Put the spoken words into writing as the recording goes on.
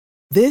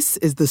This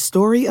is the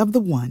story of the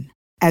one.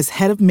 As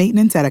head of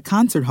maintenance at a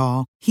concert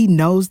hall, he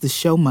knows the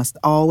show must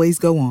always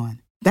go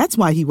on. That's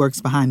why he works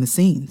behind the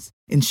scenes,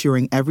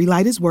 ensuring every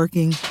light is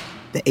working,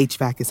 the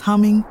HVAC is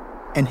humming,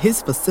 and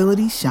his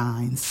facility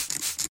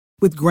shines.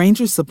 With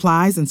Grainger's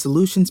supplies and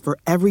solutions for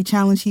every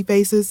challenge he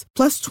faces,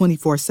 plus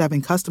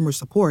 24/7 customer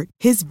support,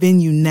 his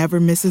venue never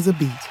misses a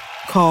beat.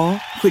 Call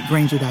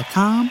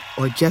quickgrainger.com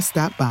or just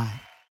stop by.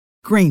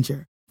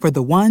 Grainger, for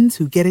the ones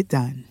who get it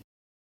done.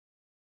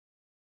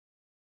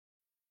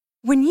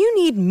 When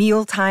you need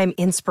mealtime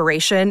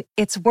inspiration,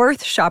 it's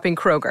worth shopping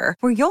Kroger,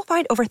 where you'll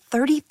find over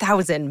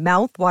 30,000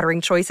 mouth-watering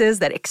choices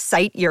that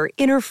excite your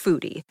inner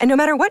foodie. And no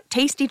matter what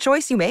tasty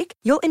choice you make,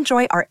 you'll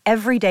enjoy our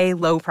everyday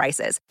low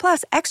prices,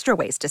 plus extra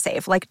ways to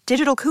save, like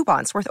digital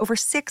coupons worth over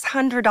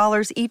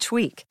 $600 each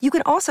week. You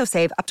can also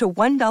save up to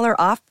 $1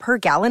 off per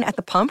gallon at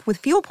the pump with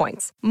fuel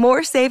points.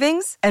 More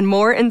savings and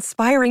more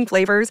inspiring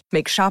flavors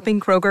make shopping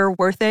Kroger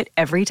worth it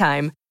every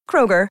time.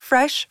 Kroger,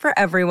 fresh for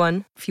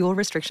everyone. Fuel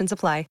restrictions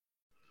apply.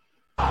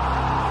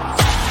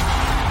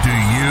 Do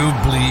you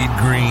bleed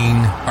green?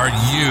 Are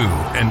you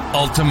an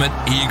ultimate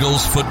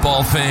Eagles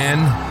football fan?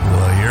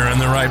 Well, you're in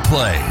the right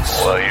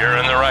place.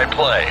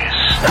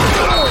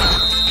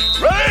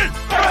 Ready?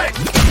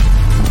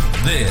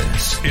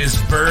 This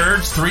is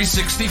Birds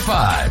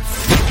 365,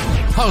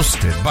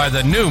 hosted by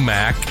the new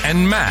Mac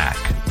and Mac,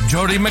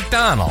 Jody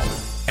McDonald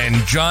and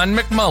John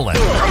McMullen.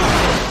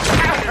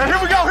 Here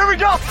we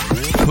go!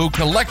 Who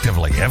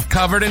collectively have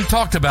covered and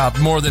talked about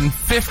more than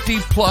 50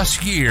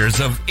 plus years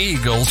of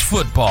Eagles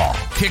football.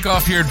 Kick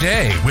off your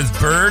day with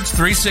Birds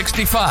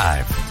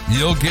 365.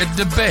 You'll get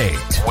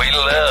debate. We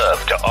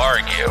love to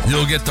argue.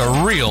 You'll get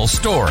the real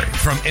story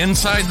from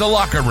inside the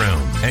locker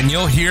room. And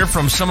you'll hear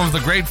from some of the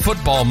great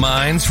football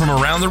minds from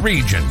around the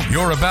region.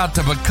 You're about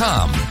to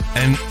become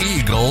an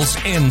Eagles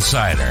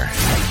insider.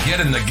 Get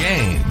in the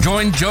game.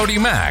 Join Jody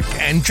Mack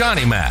and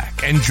Johnny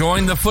Mack and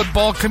join the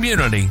football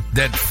community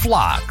that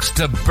flocks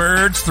to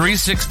Birds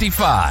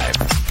 365.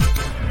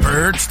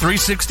 Birds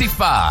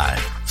 365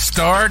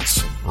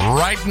 starts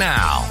right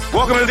now.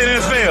 Welcome to the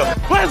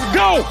NFL. Let's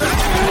go!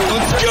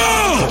 Let's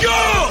go!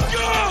 Go!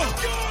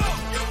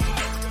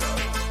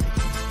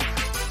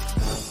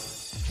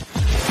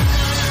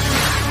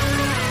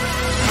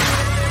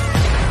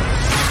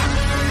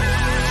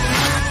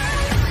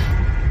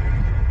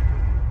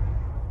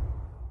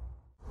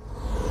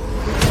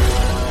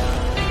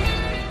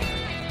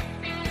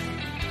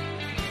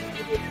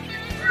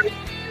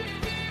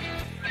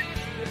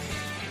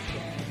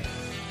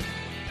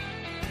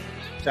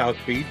 South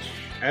Beach,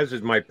 as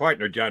is my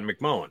partner, John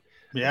McMullen.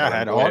 Yeah, I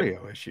had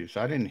audio issues.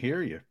 I didn't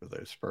hear you for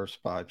those first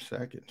 5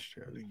 seconds,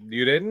 Jody.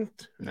 You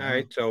didn't? No. All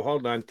right, so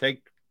hold on.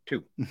 Take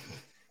 2.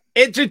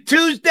 It's a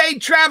Tuesday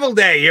travel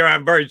day here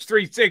on Birds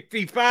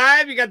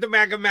 365. You got the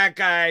Mac and Mac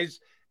guys,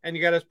 and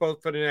you got us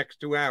both for the next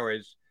 2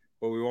 hours,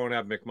 but we won't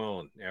have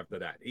McMullen after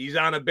that. He's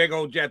on a big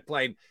old jet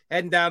plane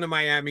heading down to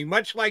Miami,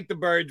 much like the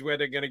Birds, where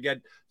they're going to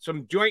get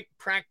some joint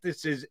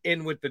practices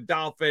in with the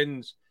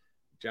Dolphins.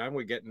 John,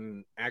 we're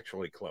getting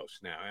actually close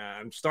now.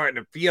 I'm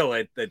starting to feel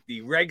it, that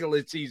the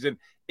regular season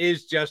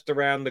is just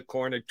around the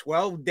corner.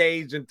 12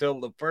 days until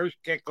the first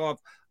kickoff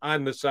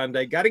on the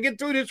Sunday. Got to get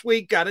through this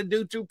week. Got to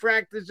do 2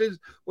 practices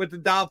with the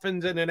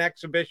Dolphins and an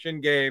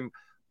exhibition game.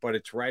 But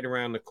it's right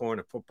around the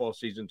corner. Football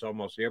season's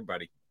almost here,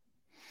 buddy.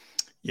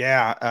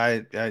 Yeah,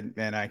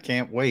 I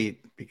can't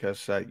wait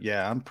because,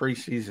 I'm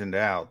pre-seasoned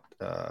out.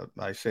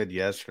 I said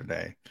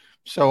yesterday.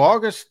 So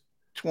August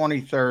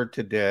 23rd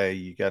today,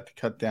 you got to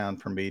cut down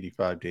from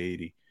 85 to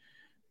 80.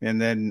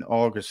 And then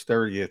August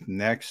 30th,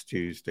 next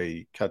Tuesday,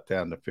 you cut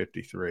down to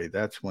 53.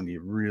 That's when you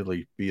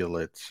really feel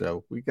it.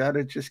 So we got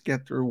to just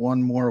get through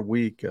one more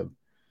week of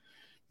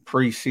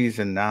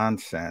preseason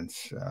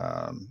nonsense.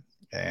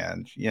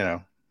 And,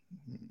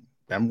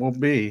 then we'll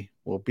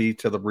be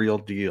to the real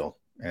deal.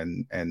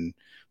 And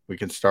we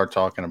can start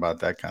talking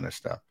about that kind of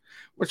stuff.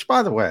 Which,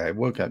 by the way, I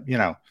woke up,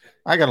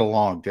 I got a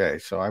long day,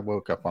 so I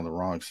woke up on the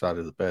wrong side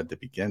of the bed to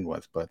begin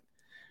with. But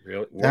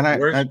really,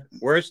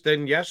 worse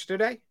than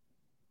yesterday?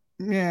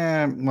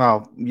 Yeah,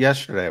 well,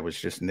 yesterday I was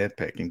just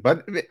nitpicking,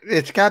 but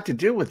it's got to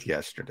do with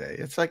yesterday.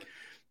 It's like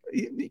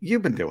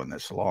you've been doing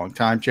this a long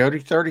time, Jody,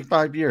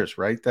 35 years,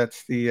 right?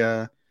 That's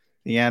the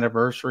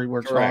anniversary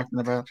we're talking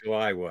about.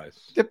 July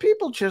was. Do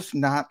people just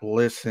not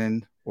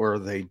listen, or are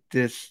they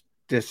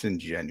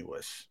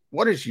disingenuous?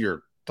 What is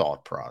your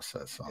thought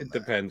process on it? That?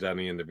 Depends on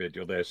the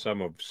individual. There's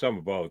some of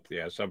both.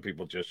 Yeah, some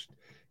people just,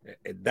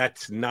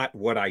 that's not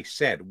what I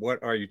said.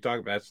 What are you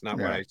talking about? That's not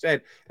what I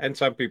said. And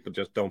some people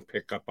just don't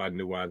pick up on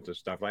nuance and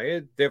stuff like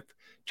it.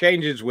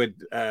 Changes with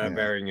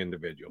varying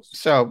individuals.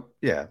 So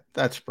yeah,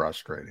 that's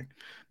frustrating.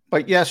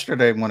 But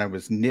yesterday, when I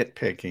was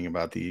nitpicking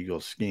about the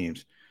Eagles schemes,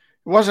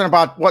 it wasn't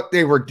about what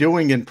they were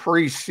doing in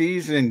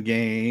preseason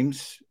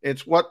games.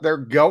 It's what they're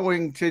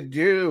going to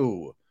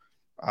do.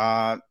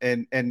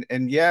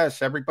 And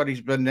yes,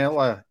 everybody's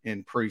vanilla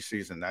in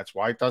preseason. That's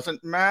why it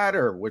doesn't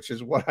matter, which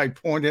is what I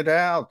pointed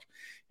out.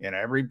 And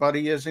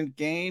everybody isn't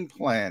game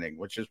planning,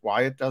 which is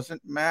why it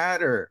doesn't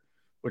matter,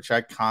 which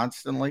I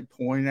constantly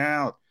point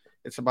out.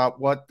 It's about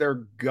what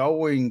they're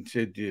going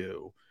to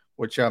do,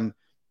 which I'm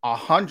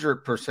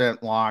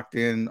 100% locked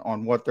in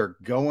on what they're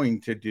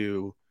going to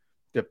do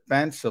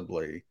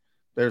defensively.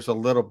 There's a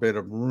little bit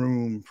of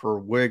room for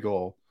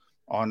wiggle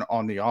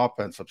on the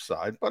offensive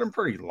side, but I'm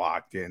pretty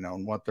locked in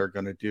on what they're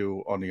going to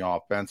do on the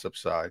offensive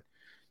side.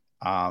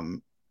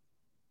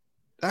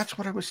 That's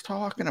what I was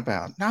talking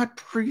about, not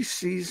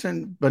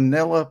preseason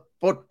vanilla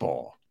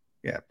football.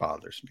 Yeah, it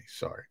bothers me.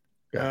 Sorry.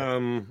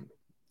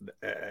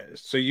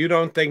 So you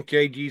don't think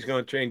JG's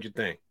going to change a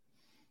thing?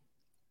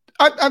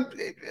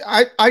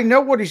 I know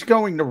what he's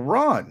going to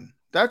run.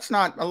 That's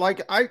not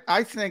like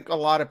I think a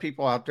lot of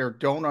people out there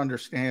don't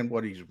understand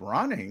what he's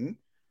running.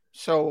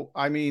 So,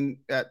 I mean,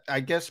 I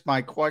guess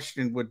my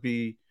question would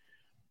be,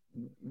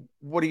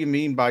 what do you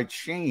mean by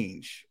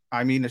change?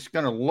 I mean, it's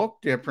going to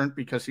look different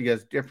because he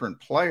has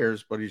different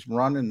players, but he's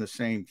running the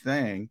same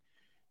thing.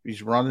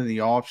 He's running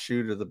the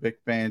offshoot of the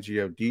Vic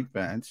Fangio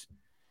defense.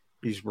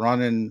 He's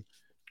running,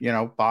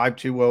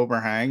 5-2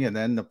 overhang and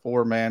then the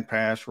 4-man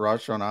pass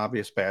rush on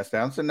obvious pass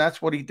downs. And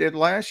that's what he did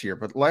last year.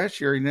 But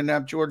last year he didn't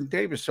have Jordan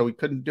Davis, so he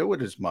couldn't do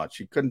it as much.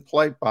 He couldn't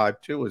play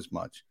 5-2 as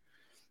much.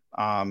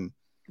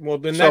 Well,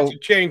 then that's a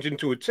change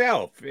into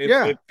itself.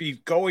 If he's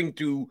going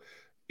to,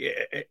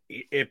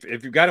 if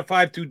you've got a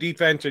 5-2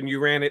 defense and you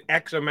ran it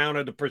X amount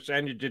of the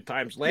percentage of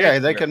times last year,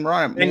 they can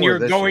run it more. And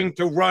you're going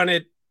to run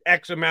it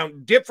X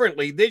amount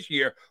differently this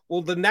year.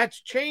 Well, then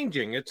that's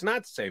changing. It's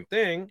not the same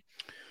thing.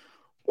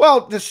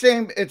 Well,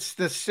 it's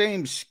the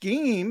same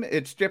scheme.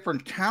 It's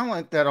different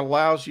talent that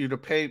allows you to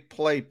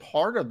play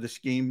part of the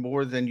scheme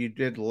more than you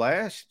did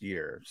last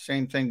year.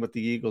 Same thing with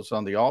the Eagles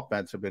on the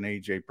offensive and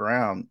A.J.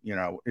 Brown.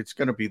 It's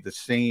going to be the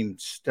same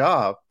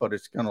stuff, but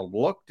it's going to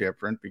look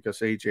different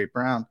because A.J.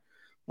 Brown,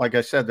 like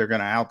I said, they're going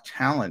to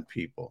out-talent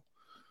people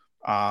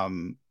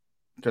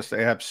because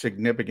they have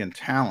significant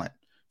talent.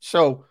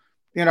 So,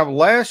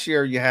 last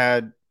year you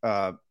had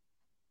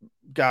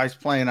guys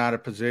playing out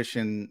of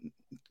position.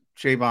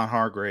 Javon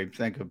Hargrave,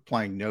 think of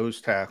playing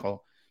nose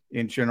tackle,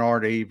 in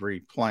Jannard Avery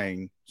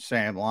playing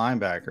Sam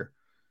linebacker.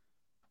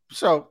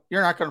 So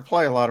you're not going to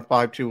play a lot of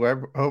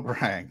 5-2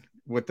 overhang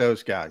with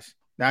those guys.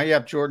 Now you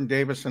have Jordan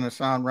Davis and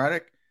Hassan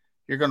Reddick.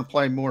 You're going to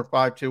play more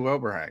 5-2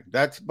 overhang.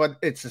 But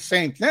it's the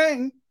same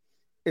thing.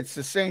 It's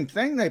the same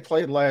thing they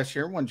played last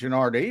year when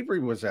Jannard Avery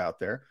was out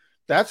there.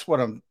 That's what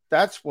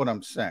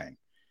I'm saying.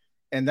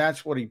 And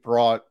that's what he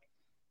brought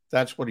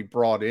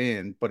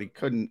in, but he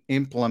couldn't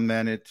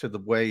implement it to the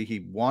way he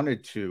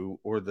wanted to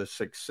or the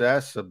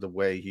success of the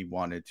way he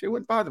wanted to.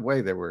 And by the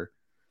way, they were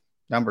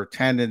number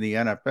 10 in the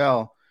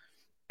NFL,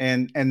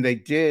 and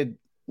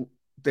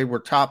they were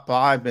top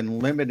 5 in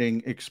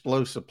limiting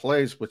explosive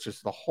plays, which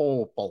is the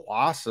whole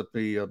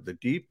philosophy of the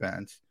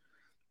defense.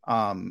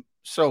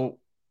 So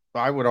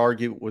I would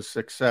argue it was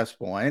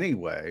successful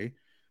anyway,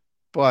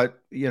 but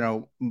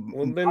well,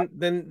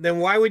 then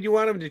why would you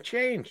want him to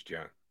change,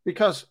 John?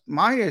 Because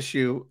my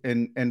issue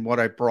and what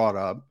I brought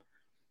up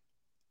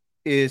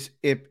is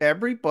if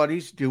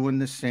everybody's doing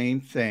the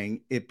same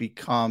thing, it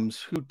becomes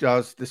who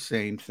does the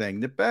same thing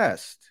the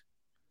best.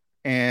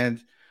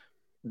 And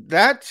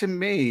that to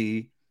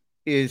me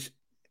is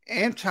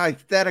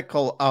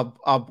antithetical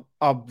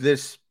of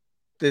this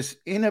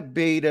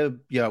innovative,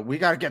 we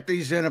got to get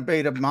these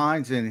innovative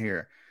minds in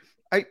here.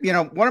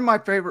 One of my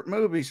favorite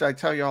movies, I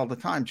tell you all the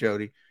time,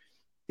 Jody,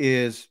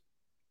 is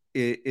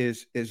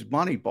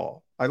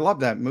Moneyball. I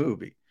love that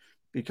movie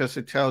because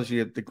it tells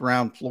you the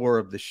ground floor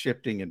of the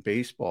shifting in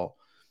baseball.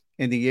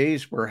 And the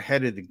A's were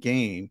ahead of the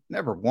game,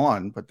 never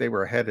won, but they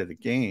were ahead of the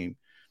game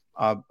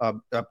of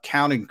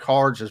counting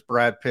cards, as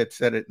Brad Pitt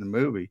said it in the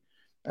movie,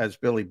 as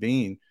Billy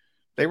Beane.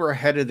 They were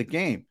ahead of the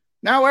game.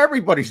 Now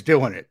everybody's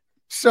doing it.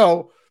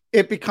 So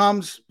it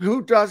becomes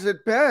who does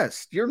it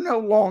best. You're no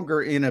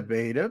longer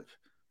innovative.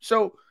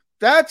 So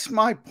that's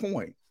my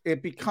point.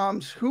 It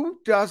becomes who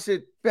does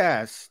it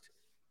best.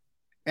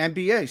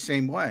 NBA,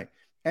 same way.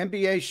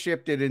 NBA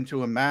shifted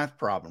into a math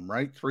problem,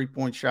 right?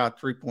 3-point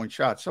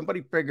shot.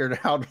 Somebody figured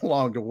out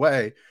along the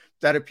way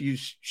that if you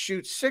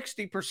shoot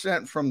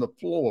 60% from the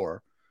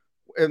floor,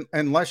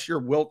 unless you're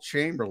Wilt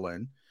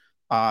Chamberlain,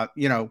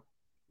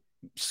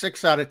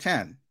 6 out of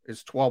 10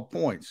 is 12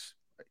 points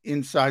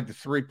inside the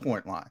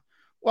 3-point line.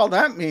 Well,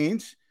 that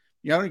means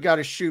you only got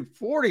to shoot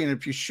 40. And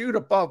if you shoot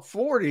above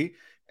 40,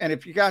 and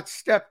if you got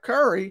Steph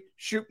Curry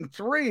shooting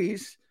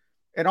threes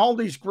and all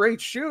these great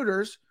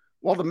shooters,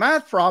 well, the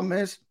math problem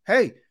is,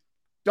 hey,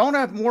 don't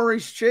have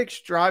Maurice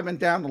Chicks driving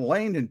down the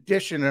lane and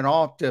dishing it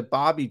off to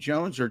Bobby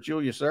Jones or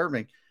Julius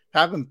Erving.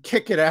 Have him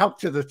kick it out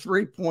to the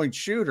 3-point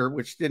shooter,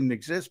 which didn't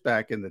exist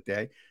back in the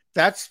day.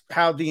 That's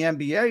how the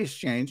NBA has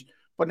changed.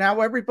 But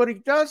now everybody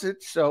does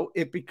it, so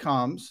it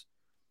becomes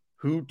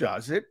who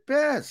does it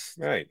best.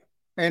 Right.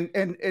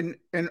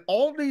 And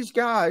all these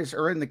guys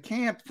are in the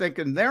camp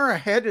thinking they're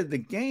ahead of the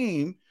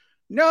game.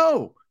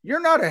 No, you're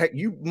not ahead.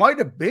 You might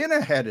have been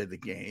ahead of the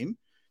game.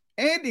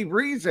 Andy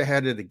Reid's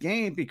ahead of the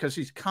game because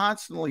he's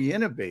constantly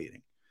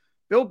innovating.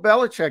 Bill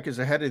Belichick is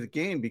ahead of the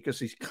game because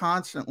he's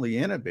constantly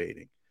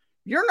innovating.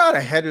 You're not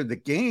ahead of the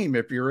game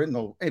if you're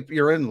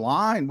in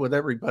line with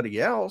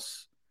everybody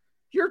else.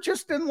 You're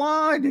just in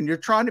line and you're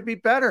trying to be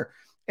better.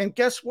 And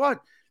guess what?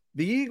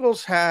 The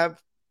Eagles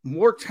have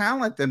more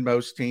talent than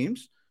most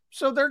teams,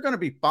 so they're going to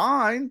be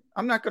fine.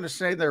 I'm not going to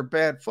say they're a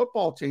bad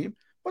football team,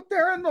 but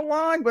they're in the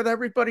line with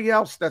everybody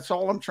else. That's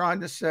all I'm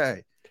trying to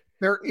say.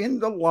 They're in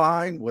the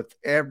line with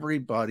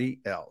everybody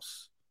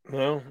else.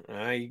 Well,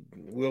 I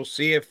will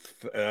see if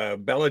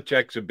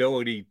Belichick's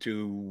ability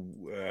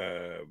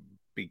to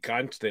be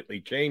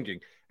constantly changing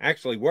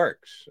actually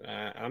works.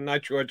 I'm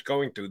not sure it's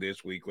going to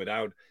this week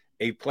without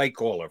a play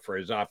caller for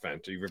his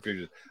offense. He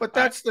refuses. But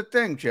that's the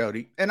thing,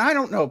 Jody. And I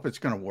don't know if it's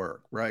going to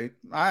work, right?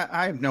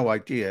 I have no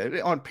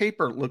idea. On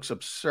paper, it looks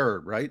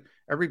absurd, right?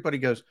 Everybody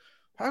goes,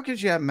 how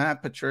could you have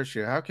Matt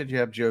Patricia? How could you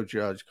have Joe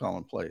Judge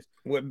calling plays?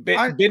 Well,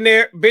 been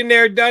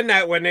there, done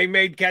that when they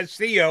made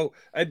Castillo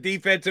a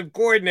defensive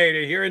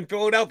coordinator here in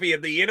Philadelphia.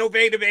 The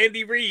innovative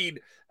Andy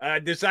Reid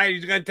decided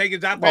he's going to take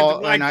his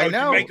offensive line coach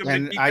and make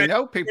him I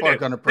know people are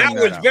going to bring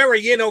that was up.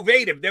 Very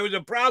innovative. There was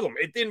a problem.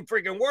 It didn't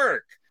freaking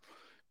work.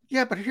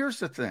 Yeah, but here's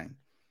the thing.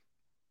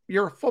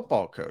 You're a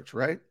football coach,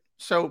 right?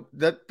 So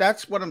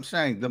that's what I'm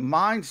saying. The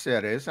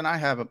mindset is, and I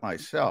have it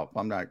myself.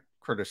 I'm not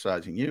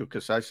criticizing you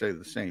because I say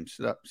the same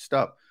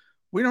stuff.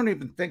 We don't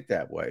even think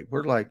that way.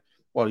 We're like,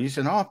 well, he's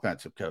an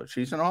offensive coach.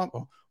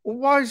 Well,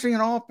 why is he an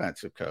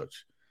offensive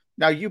coach?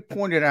 Now, you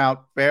pointed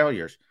out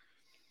failures.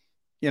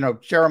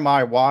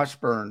 Jeremiah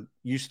Washburn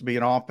used to be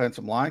an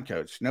offensive line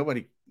coach.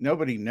 Nobody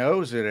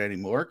knows it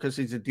anymore because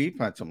he's a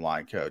defensive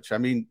line coach. I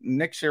mean,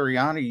 Nick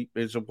Sirianni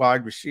is a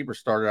wide receiver,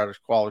 started out as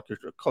quality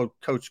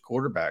coach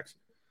quarterbacks.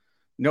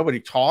 Nobody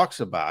talks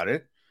about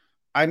it.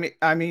 I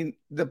mean,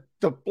 the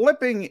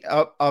flipping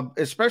of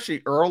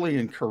especially early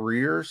in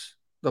careers,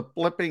 the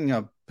flipping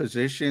of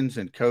positions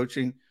and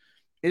coaching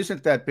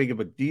isn't that big of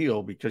a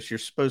deal because you're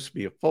supposed to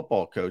be a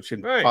football coach.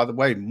 And right. By the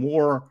way,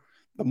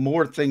 the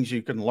more things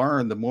you can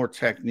learn, the more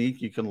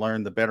technique you can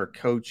learn, the better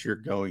coach you're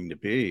going to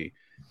be.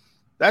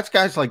 That's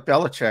guys like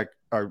Belichick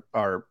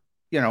are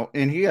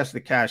and he has the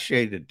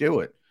cachet to do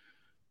it.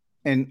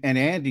 And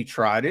Andy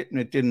tried it and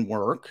it didn't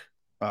work,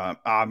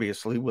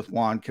 obviously, with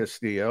Juan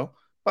Castillo.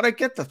 But I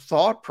get the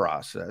thought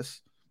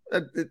process.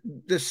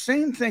 The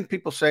same thing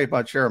people say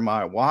about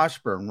Jeremiah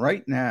Washburn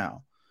right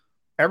now.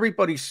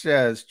 Everybody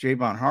says,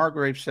 Javon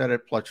Hargrave said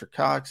it, Fletcher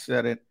Cox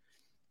said it, a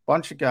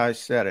bunch of guys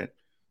said it.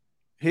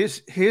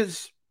 His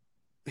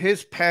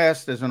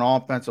past as an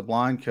offensive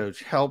line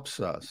coach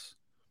helps us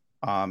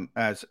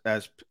as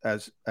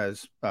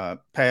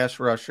pass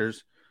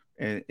rushers.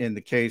 In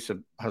the case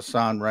of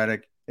Hassan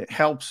Reddick, it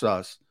helps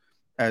us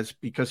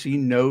because he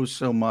knows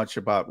so much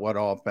about what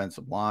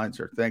offensive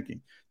lines are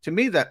thinking. To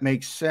me, that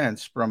makes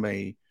sense from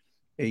a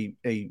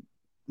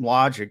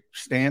logic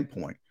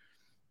standpoint.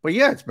 But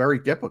yeah, it's very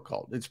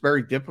difficult. It's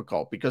very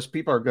difficult because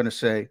people are going to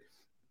say,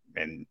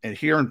 and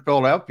here in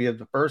Philadelphia,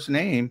 the first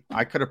name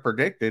I could have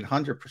predicted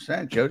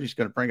 100%. Jody's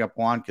going to bring up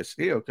Juan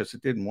Castillo because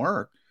it didn't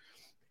work.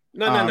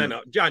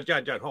 No. John,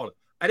 hold on.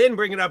 I didn't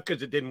bring it up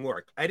because it didn't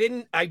work.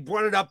 I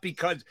brought it up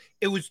because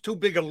it was too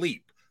big a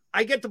leap.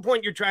 I get the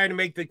point you're trying to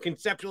make that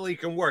conceptually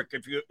can work.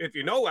 If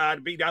you know how to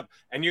beat up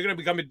and you're going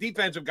to become a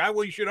defensive guy,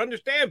 well, you should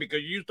understand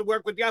because you used to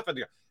work with the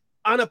offensive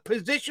guy. On a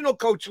positional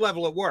coach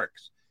level, it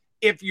works.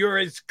 If you're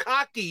as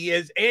cocky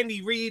as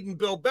Andy Reid and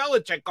Bill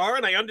Belichick are,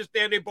 and I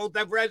understand they both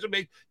have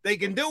resumes, they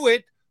can do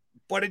it,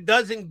 but it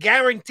doesn't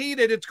guarantee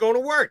that it's going to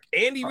work.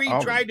 Andy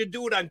Reid tried to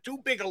do it on too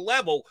big a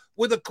level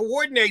with a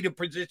coordinator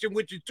position,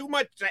 which is too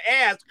much to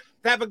ask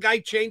to have a guy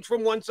change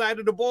from one side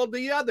of the ball to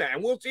the other.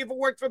 And we'll see if it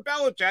works for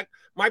Belichick.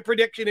 My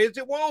prediction is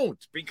it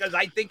won't because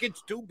I think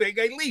it's too big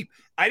a leap.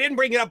 I didn't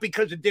bring it up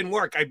because it didn't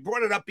work. I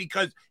brought it up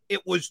because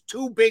it was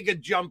too big a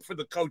jump for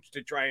the coach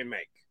to try and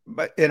make.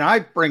 And I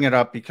bring it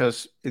up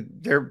because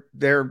they're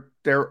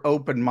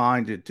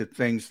open-minded to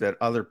things that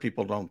other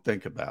people don't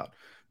think about.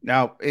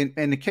 Now,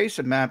 in the case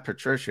of Matt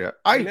Patricia,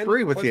 I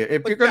agree with you.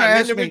 If you're going to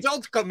ask me, the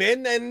results come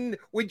in, and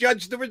we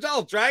judge the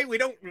results, right? We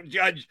don't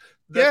judge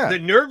the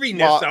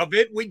nerviness of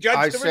it. We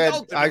judge the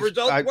results. And the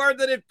results were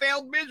that it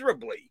failed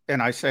miserably.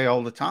 And I say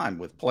all the time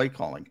with play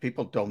calling,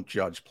 people don't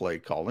judge play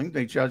calling;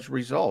 they judge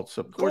results.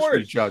 Of course.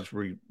 We judge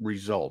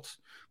results.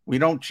 We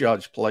don't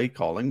judge play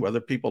calling, whether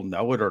people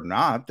know it or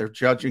not. They're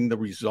judging the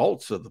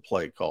results of the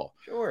play call.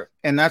 Sure.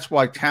 And that's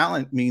why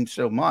talent means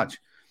so much.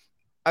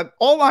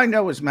 All I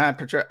know is Matt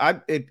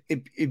Patricia.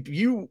 If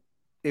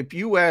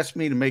you ask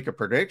me to make a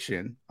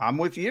prediction, I'm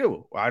with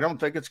you. I don't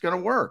think it's going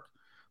to work.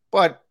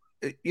 But,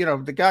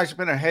 the guy's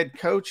been a head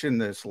coach in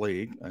this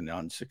league, an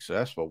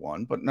unsuccessful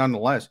one, but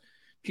nonetheless,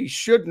 he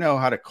should know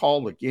how to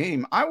call the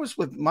game. I was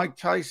with Mike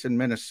Tyson,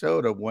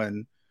 Minnesota,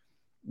 when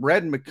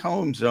Red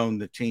McCombs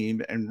owned the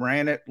team and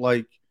ran it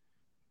like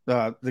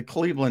the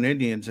Cleveland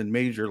Indians in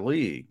Major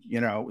League.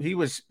 He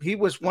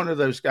was one of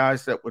those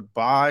guys that would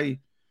buy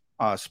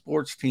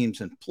sports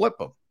teams and flip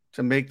them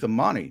to make the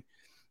money.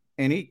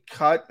 And he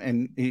cut,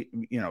 and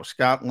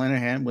Scott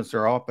Linehan was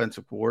their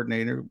offensive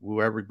coordinator,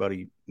 who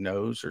everybody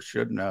knows or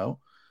should know,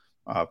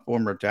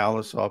 former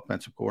Dallas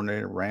offensive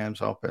coordinator,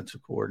 Rams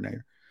offensive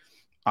coordinator.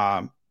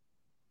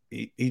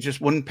 He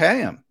just wouldn't pay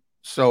him.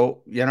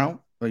 So,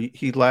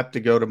 he left to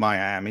go to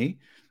Miami.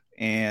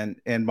 And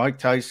Mike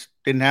Tice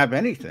didn't have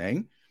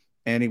anything.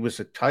 And he was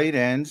a tight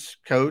ends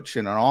coach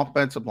and an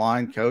offensive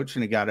line coach.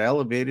 And he got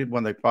elevated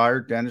when they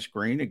fired Dennis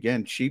Green.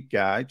 Again, cheap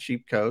guy,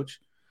 cheap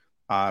coach,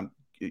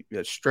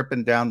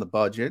 stripping down the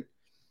budget.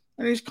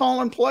 And he's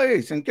calling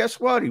plays. And guess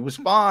what? He was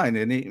fine.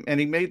 And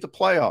he made the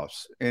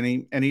playoffs. And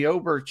he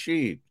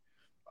overachieved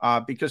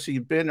because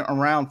he'd been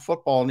around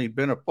football and he'd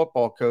been a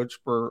football coach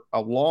for a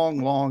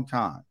long, long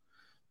time.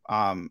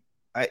 I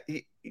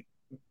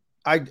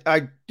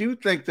do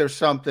think there's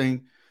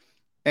something.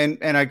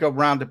 And I go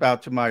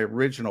roundabout to my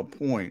original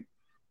point.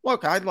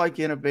 Look, I like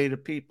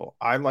innovative people.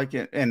 I like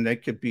it, and they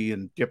could be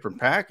in different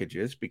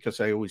packages because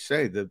I always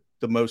say that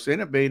the most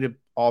innovative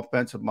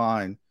offensive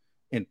mind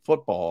in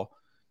football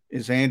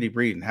is Andy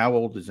Reid. And how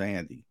old is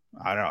Andy?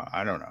 I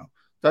don't know.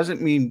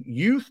 Doesn't mean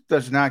youth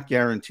does not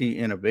guarantee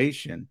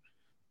innovation.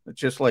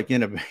 Just like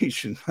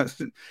innovation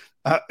doesn't,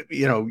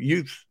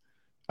 youth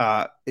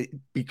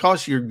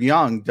because you're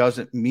young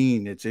doesn't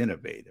mean it's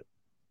innovative.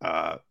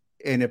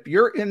 And if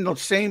you're in the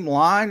same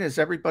line as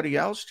everybody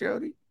else,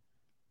 Jody,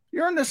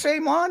 you're in the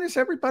same line as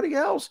everybody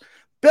else.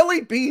 Billy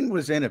Beane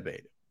was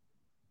innovative.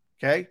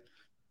 Okay.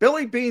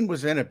 Billy Beane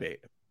was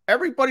innovative.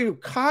 Everybody who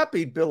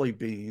copied Billy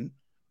Beane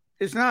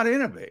is not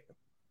innovative.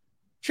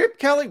 Chip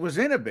Kelly was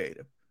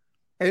innovative.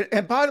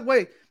 And by the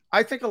way,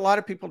 I think a lot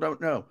of people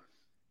don't know.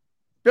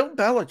 Bill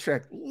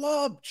Belichick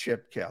loved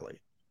Chip Kelly.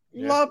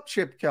 Yeah. Loved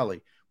Chip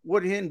Kelly.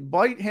 Would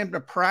invite him to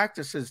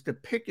practices to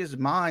pick his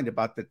mind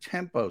about the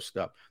tempo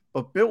stuff.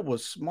 But Bill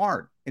was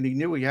smart, and he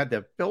knew he had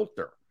that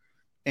filter,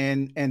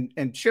 and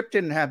Chip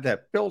didn't have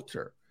that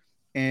filter.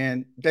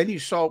 And then you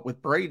saw it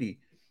with Brady.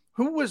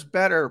 Who was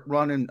better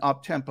running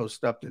up-tempo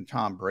stuff than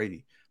Tom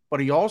Brady? But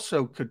he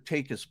also could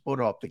take his foot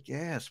off the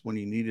gas when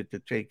he needed to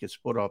take his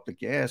foot off the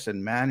gas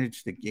and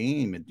manage the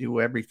game and do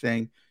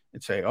everything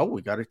and say, oh,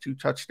 we got a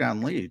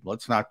 2-touchdown lead.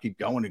 Let's not keep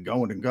going and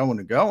going and going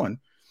and going.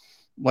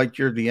 Like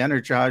you're the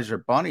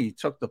Energizer Bunny. He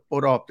took the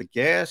foot off the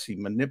gas. He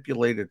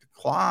manipulated the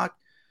clock.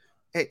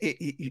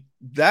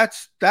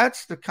 That's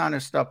the kind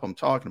of stuff I'm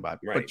talking about.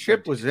 Right. But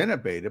Chip was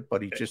innovative,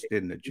 but he just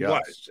didn't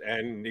adjust. He was,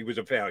 and he was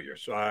a failure.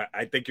 So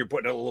I think you're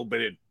putting a little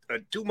bit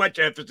of too much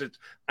emphasis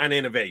on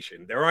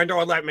innovation. There aren't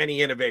all that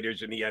many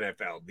innovators in the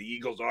NFL. The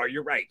Eagles are,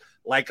 you're right,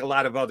 like a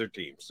lot of other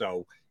teams.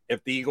 So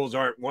if the Eagles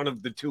aren't one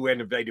of the 2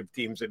 innovative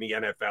teams in the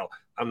NFL,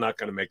 I'm not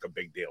going to make a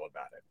big deal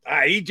about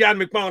it. He's John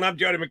McMullen. I'm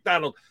Jody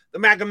McDonald. The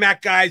Mac and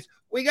Mac guys.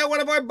 We got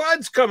one of our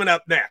buds coming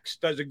up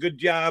next. Does a good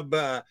job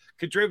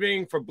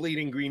contributing for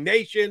Bleeding Green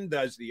Nation.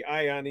 Does the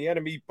Eye on the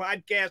Enemy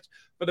podcast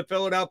for the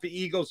Philadelphia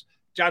Eagles.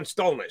 John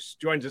Stolnis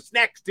joins us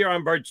next here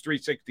on Birds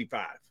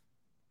 365.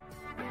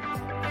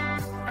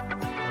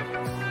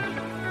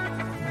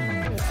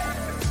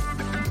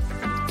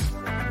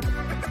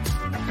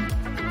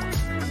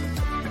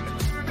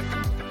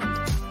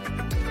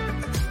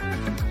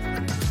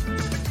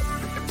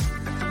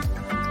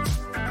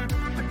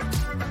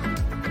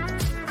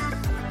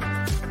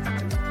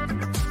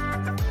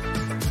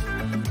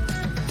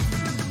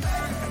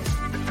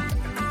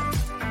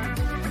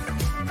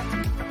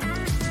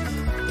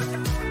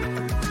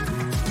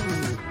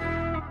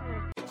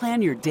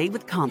 Plan your day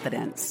with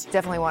confidence.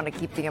 Definitely want to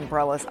keep the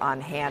umbrellas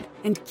on hand.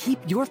 And keep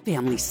your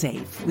family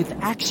safe with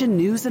Action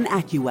News and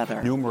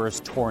AccuWeather. Numerous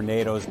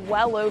tornadoes.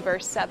 Well over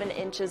 7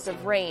 inches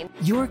of rain.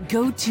 Your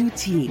go-to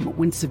team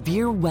when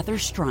severe weather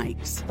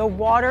strikes. The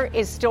water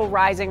is still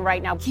rising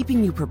right now.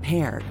 Keeping you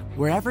prepared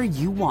wherever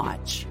you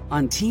watch.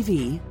 On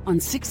TV, on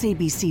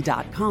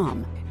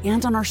 6abc.com,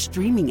 and on our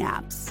streaming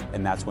apps.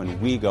 And that's when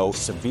we go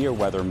severe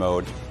weather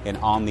mode and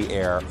on the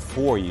air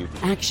for you.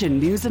 Action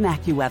News and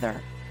AccuWeather.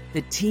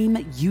 The team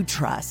you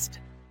trust.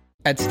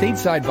 At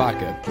Stateside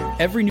Vodka,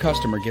 every new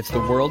customer gets the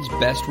world's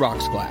best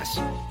rocks glass.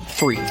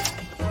 Free.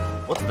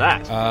 What's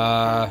that?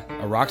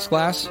 A rocks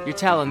glass? You're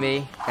telling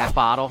me that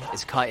bottle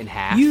is cut in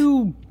half?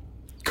 You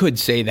could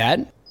say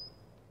that.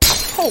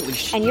 Holy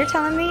shit. And you're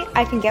telling me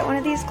I can get one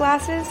of these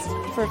glasses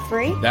for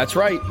free? That's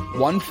right.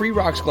 1 free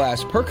rocks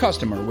glass per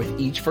customer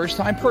with each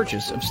first-time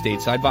purchase of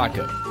Stateside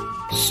Vodka.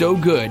 So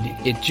good,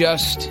 it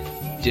just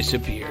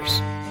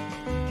disappears.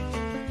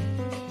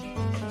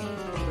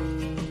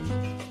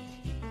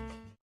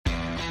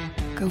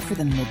 Go for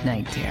the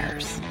midnight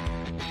dares.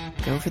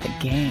 Go for the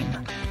game.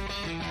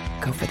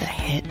 Go for the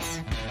hits.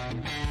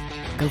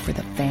 Go for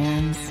the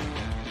fans.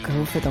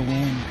 Go for the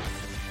win.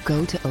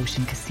 Go to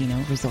Ocean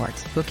Casino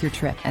Resort. Book your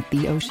trip at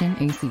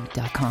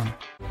theoceanac.com.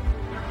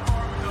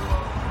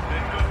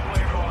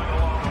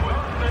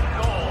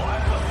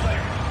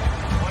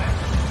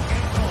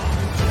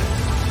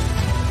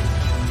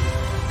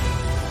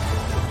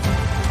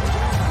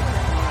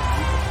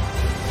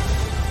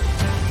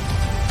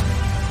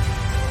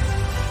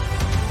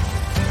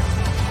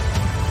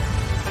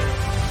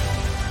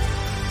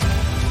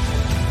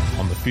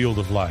 Field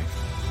of life,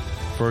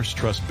 First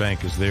Trust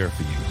Bank is there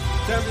for you.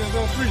 Champions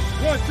on 3.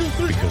 1, 2,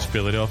 3. Because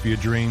Philadelphia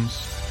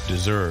dreams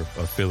deserve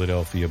a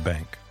Philadelphia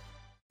bank.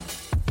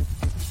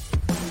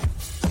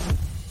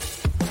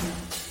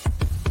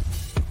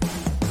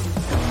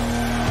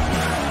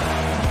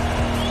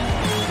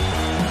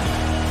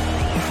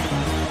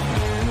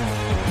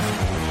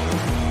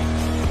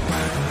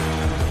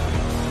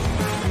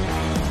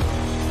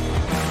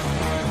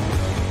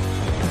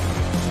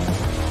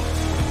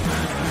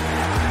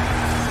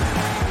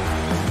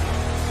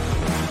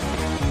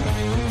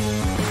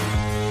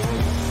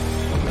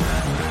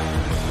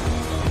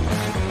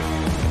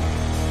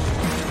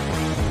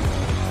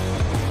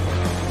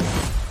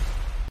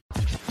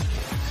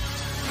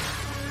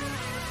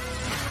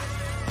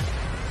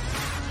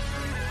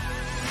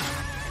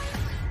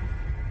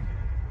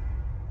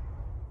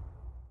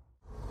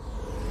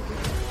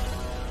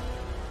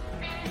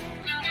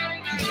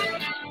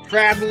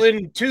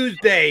 Traveling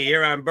Tuesday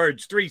here on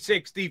Birds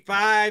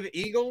 365.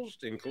 Eagles,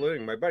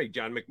 including my buddy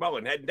John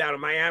McMullen, heading down to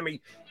Miami,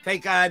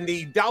 take on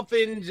the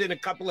Dolphins in a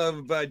couple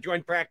of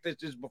joint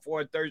practices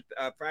before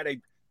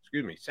Saturday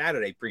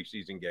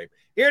preseason game.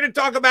 Here to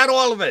talk about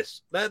all of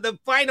this, the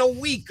final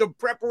week of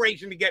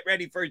preparation to get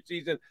ready for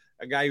season.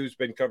 A guy who's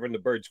been covering the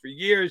Birds for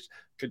years,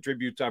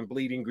 contributes on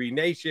Bleeding Green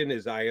Nation,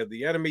 his Eye of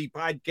the Enemy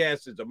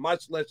podcast is a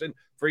must listen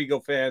for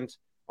Eagle fans.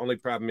 Only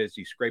problem is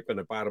he's scraping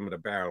the bottom of the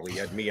barrel. He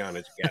had me on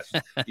his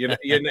guest. You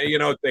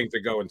know things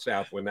are going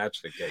south when that's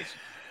the case.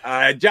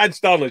 John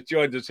Stolnis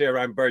joins us here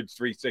on Birds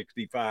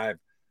 365.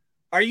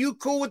 Are you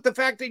cool with the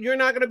fact that you're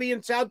not going to be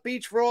in South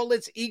Beach for all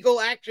this Eagle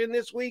action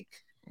this week?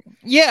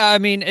 Yeah, I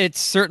mean, it's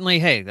certainly,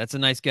 hey, that's a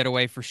nice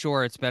getaway for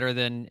sure. It's better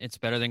than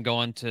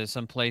going to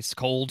someplace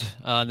cold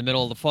in the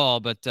middle of the fall.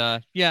 But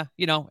yeah,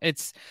 I'll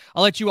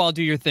let you all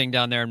do your thing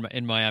down there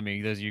in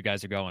Miami. Those of you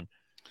guys are going.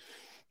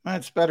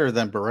 That's better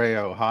than Brea,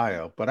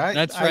 Ohio, but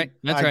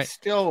I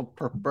still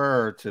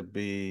prefer to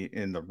be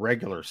in the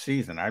regular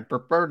season. I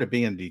prefer to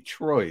be in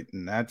Detroit,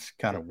 and that's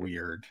kind of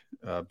weird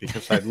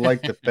because I'd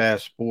like to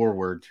fast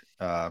forward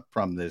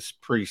from this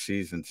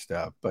preseason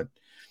stuff. But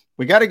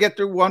we got to get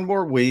through one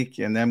more week,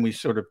 and then we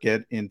sort of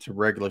get into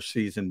regular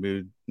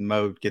season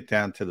mode, get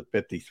down to the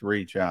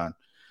 53, John,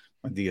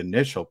 the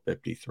initial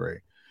 53.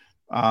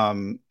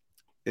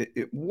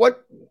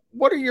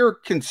 What are your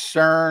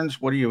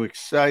concerns? What are you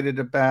excited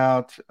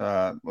about?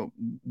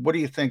 What do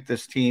you think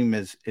this team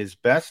is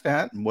best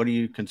at, and what are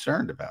you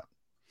concerned about?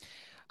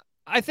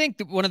 I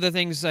think one of the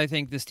things I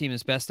think this team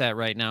is best at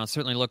right now, it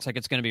certainly looks like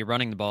it's going to be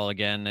running the ball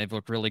again. They've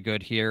looked really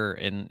good here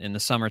in the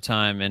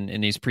summertime and in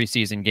these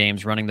preseason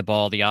games, running the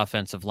ball, the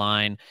offensive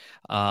line.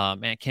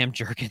 Man, Cam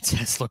Jurgens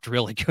has looked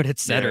really good at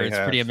center. It's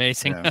pretty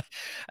amazing. Yeah.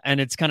 And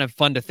it's kind of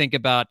fun to think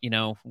about,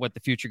 what the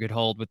future could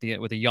hold with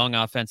a young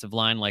offensive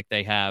line like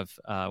they have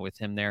with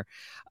him there.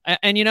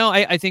 And,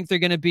 I think they're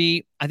going to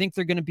be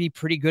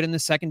pretty good in the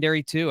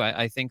secondary too.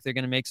 I think they're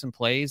going to make some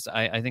plays.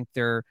 I think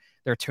their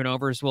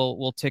turnovers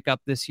will tick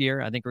up this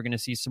year. I think we're going to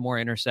see some more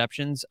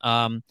interceptions.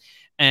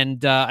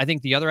 And I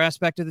think the other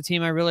aspect of the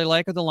team I really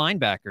like are the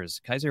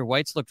linebackers. Kaiser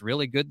White's looked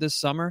really good this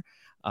summer.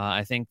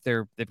 I think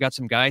they've got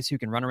some guys who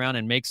can run around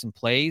and make some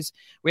plays.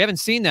 We haven't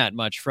seen that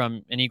much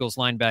from an Eagles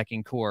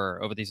linebacking core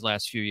over these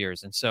last few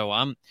years. And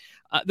so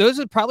those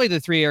are probably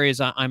the three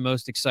areas I'm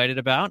most excited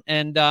about.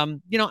 And,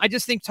 I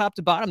just think top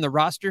to bottom, the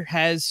roster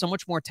has so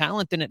much more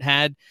talent than it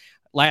had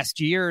last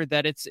year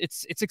that it's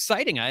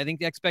exciting. I think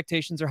the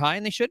expectations are high,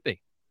 and they should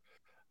be.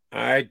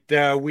 All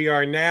right. We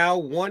are now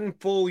one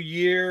full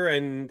year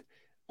and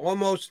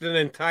almost an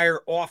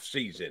entire off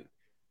season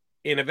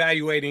in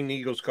evaluating the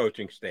Eagles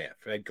coaching staff,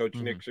 head coach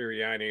Nick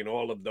Sirianni and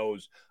all of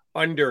those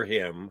under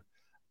him.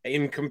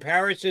 In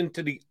comparison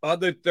to the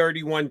other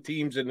 31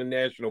 teams in the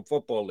National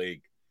Football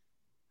League,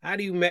 how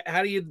do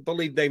you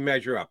believe they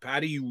measure up? How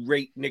do you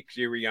rate Nick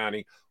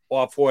Sirianni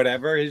off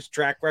whatever his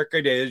track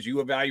record is? You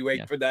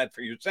evaluate for that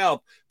for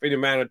yourself for the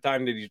amount of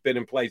time that he's been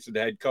in place as the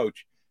head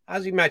coach. How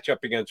does he match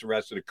up against the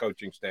rest of the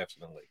coaching staffs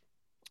in the league?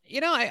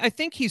 I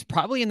think he's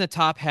probably in the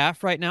top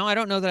half right now. I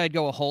don't know that I'd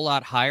go a whole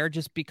lot higher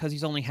just because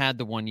he's only had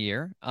the 1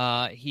 year.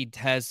 He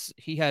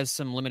has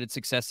some limited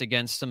success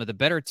against some of the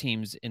better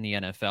teams in the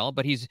NFL,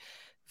 but he's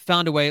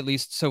found a way, at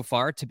least so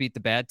far, to beat the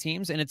bad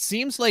teams. And it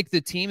seems like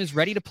the team is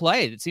ready to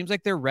play. It seems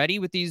like they're ready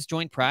with these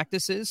joint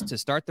practices to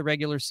start the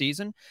regular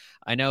season.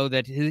 I know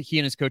that he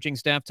and his coaching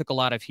staff took a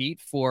lot of heat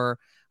for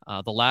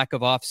the lack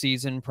of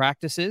off-season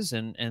practices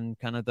and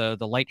kind of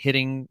the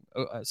light-hitting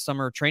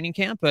summer training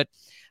camp, but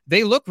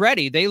they look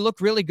ready. They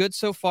look really good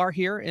so far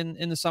here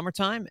in the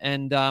summertime,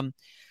 and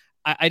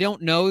I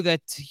don't know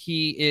that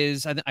he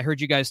is. I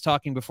heard you guys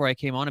talking before I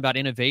came on about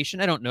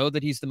innovation. I don't know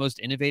that he's the most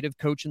innovative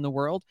coach in the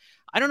world.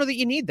 I don't know that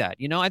you need that.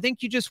 I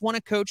think you just want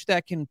a coach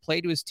that can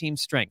play to his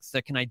team's strengths,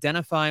 that can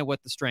identify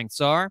what the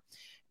strengths are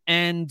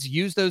and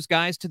use those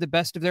guys to the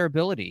best of their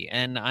ability.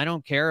 And I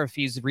don't care if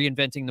he's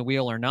reinventing the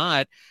wheel or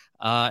not.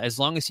 As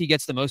long as he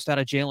gets the most out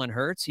of Jalen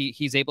Hurts,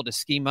 he's able to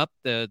scheme up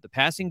the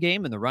passing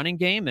game and the running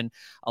game and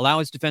allow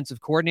his defensive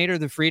coordinator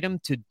the freedom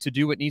to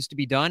do what needs to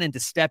be done and to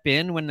step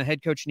in when the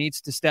head coach needs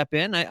to step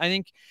in. I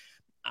think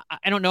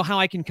I don't know how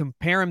I can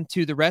compare him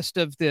to the rest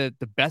of the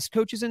best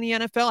coaches in the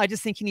NFL. I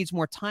just think he needs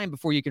more time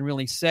before you can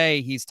really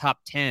say he's top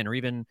 10 or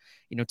even,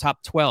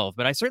 top 12.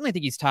 But I certainly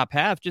think he's top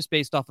half just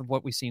based off of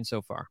what we've seen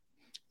so far.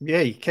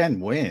 Yeah, he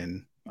can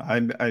win.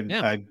 I've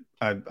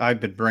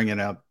been bringing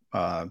up,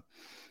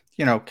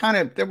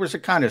 there was a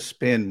kind of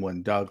spin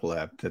when Doug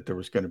left that there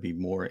was going to be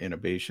more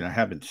innovation. I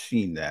haven't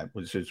seen that.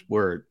 Was just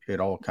where it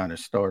all kind of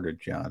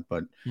started, John.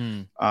 But,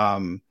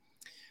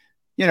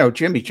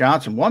 Jimmy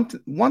Johnson,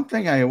 one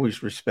thing I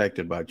always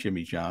respected about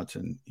Jimmy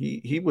Johnson,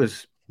 he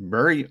was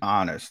very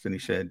honest. And he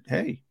said,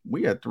 hey,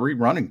 we had 3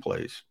 running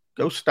plays.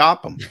 Go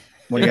stop them.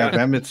 When you have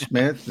Emmitt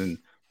Smith and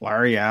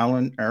Larry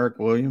Allen, Eric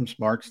Williams,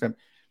 Mark Stem,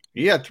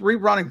 he had 3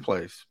 running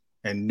plays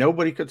and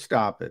nobody could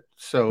stop it.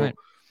 So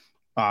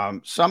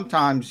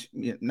sometimes,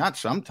 not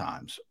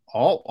sometimes,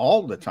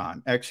 all the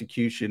time,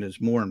 execution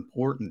is more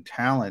important.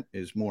 Talent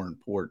is more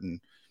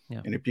important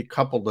Yeah. And if you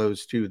couple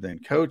those two, then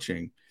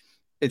coaching,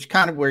 it's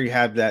kind of where you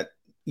have that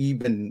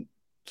even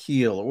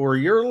keel, or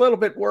you're a little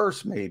bit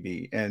worse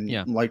maybe. And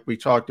like we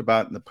talked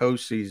about in the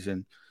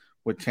postseason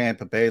with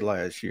Tampa Bay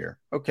last year.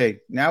 Okay,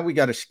 now we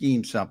got to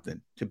scheme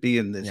something to be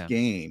in this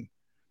game.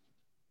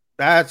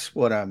 That's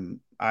what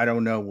I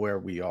don't know where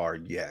we are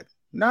yet.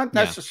 Not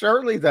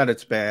necessarily that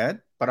it's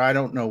bad, but I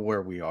don't know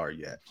where we are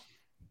yet.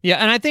 Yeah,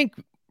 and I think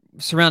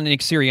surrounding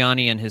Nick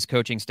Sirianni and his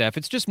coaching staff,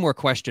 it's just more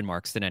question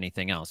marks than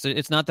anything else.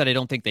 It's not that I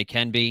don't think they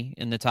can be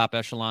in the top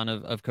echelon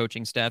of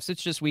coaching staffs.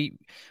 It's just we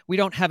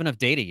don't have enough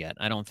data yet,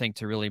 I don't think,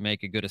 to really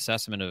make a good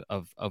assessment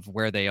of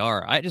where they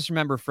are. I just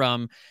remember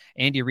from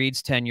Andy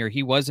Reid's tenure,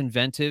 he was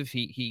inventive.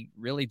 He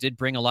really did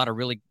bring a lot of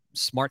really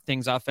smart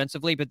things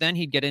offensively, but then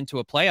he'd get into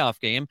a playoff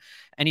game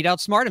and he'd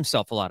outsmart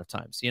himself a lot of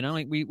times. You know,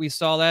 we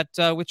saw that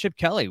with Chip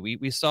Kelly.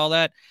 We saw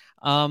that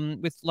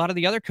with a lot of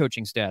the other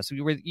coaching staffs.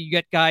 You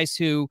get guys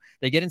who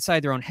they get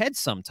inside their own heads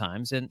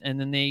sometimes, and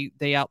then they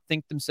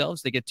outthink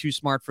themselves. They get too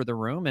smart for the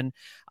room. And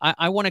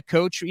I want to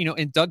coach, you know,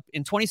 in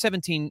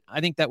 2017,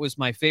 I think that was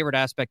my favorite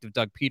aspect of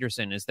Doug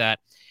Peterson, is that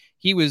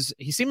he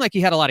seemed like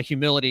he had a lot of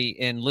humility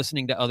in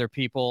listening to other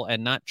people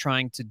and not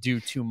trying to do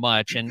too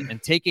much,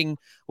 and taking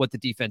what the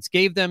defense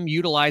gave them,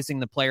 utilizing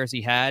the players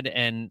he had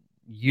and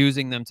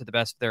using them to the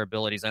best of their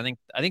abilities. I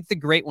think the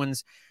great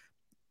ones,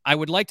 I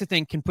would like to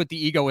think, can put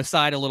the ego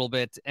aside a little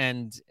bit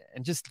and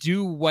just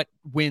do what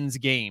wins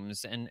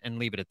games and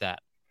leave it at that.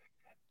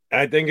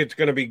 I think it's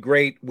going to be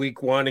great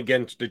week 1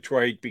 against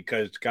Detroit,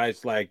 because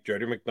guys like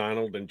Jody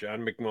McDonald and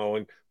John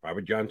McMullen,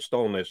 probably John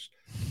Stolnis,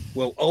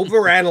 will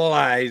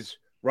overanalyze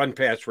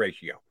run-pass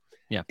ratio.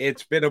 Yeah,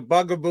 it's been a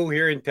bugaboo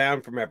here in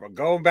town forever.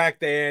 Going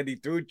back to Andy,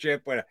 through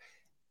Chip,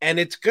 and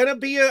it's going to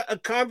be a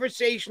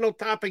conversational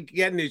topic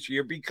again this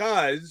year,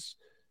 because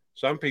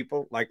some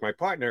people, like my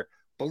partner,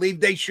 believe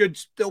they should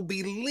still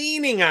be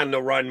leaning on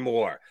the run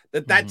more.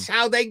 That's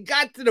how they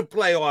got to the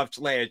playoffs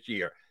last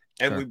year.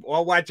 And we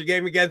all watched a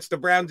game against the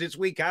Browns this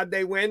week. How'd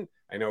they win?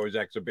 I know it was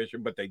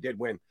exhibition, but they did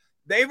win.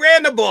 They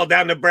ran the ball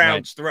down the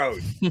Browns' throat.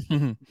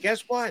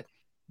 Guess what?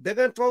 They're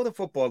going to throw the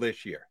football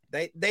this year.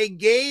 They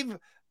gave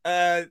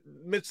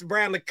Mr.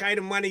 Brown the kind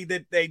of money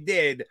that they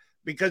did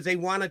because they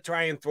want to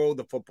try and throw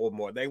the football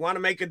more. They want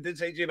to make a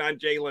decision on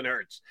Jalen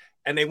Hurts,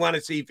 and they want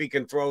to see if he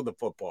can throw the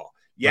football.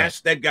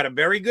 Yes, they've got a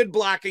very good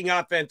blocking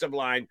offensive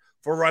line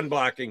for run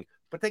blocking,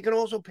 but they can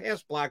also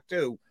pass block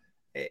too.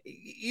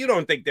 You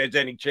don't think there's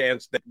any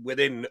chance that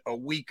within a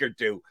week or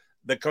two,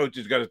 the coach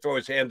is going to throw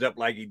his hands up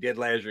like he did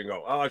last year and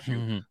go, oh,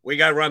 shoot, we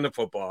got to run the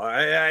football.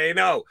 I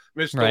know,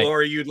 Mr.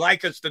 Laurie, you'd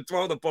like us to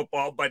throw the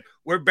football, but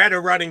we're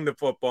better running the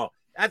football.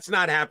 That's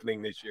not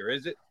happening this year,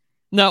 is it?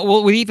 No,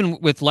 well, even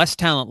with less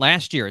talent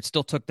last year, it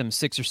still took them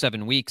 6 or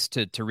 7 weeks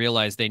to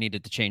realize they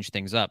needed to change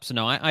things up. So,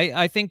 no,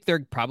 I think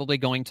they're probably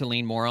going to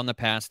lean more on the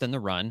pass than the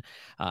run.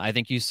 I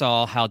think you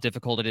saw how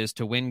difficult it is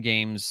to win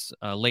games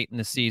late in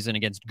the season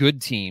against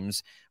good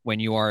teams when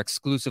you are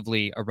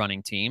exclusively a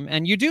running team.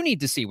 And you do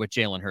need to see what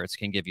Jalen Hurts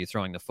can give you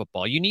throwing the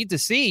football. You need to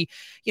see,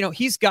 you know,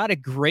 he's got a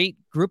great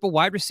group of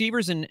wide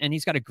receivers and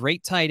he's got a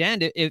great tight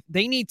end. If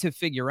they need to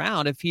figure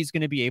out if he's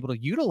going to be able to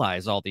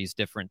utilize all these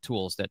different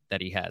tools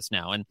that he has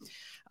now. And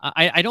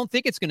I don't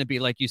think it's going to be,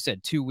 like you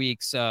said, 2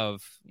 weeks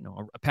of, you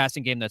know, a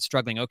passing game that's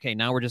struggling. Okay,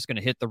 now we're just going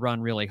to hit the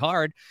run really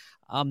hard.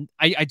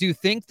 I do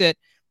think that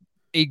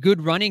a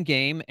good running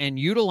game and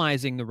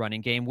utilizing the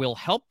running game will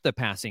help the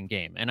passing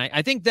game. And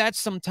I think that's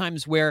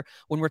sometimes where,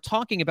 when we're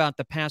talking about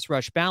the pass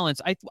rush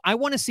balance, I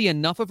want to see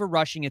enough of a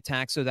rushing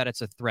attack so that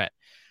it's a threat.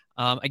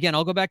 Again,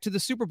 I'll go back to the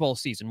Super Bowl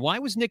season. Why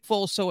was Nick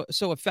Foles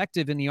so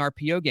effective in the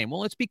RPO game?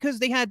 Well, it's because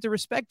they had to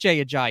respect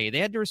Jay Ajayi. They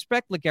had to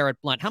respect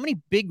LeGarrette Blount. How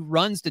many big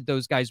runs did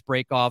those guys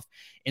break off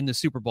in the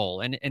Super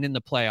Bowl and in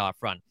the playoff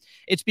run?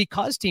 It's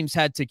because teams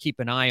had to keep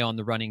an eye on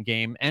the running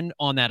game and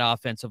on that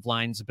offensive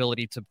line's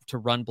ability to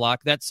run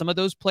block, that some of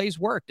those plays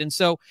worked. And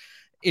so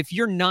if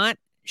you're not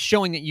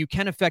showing that you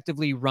can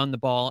effectively run the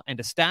ball and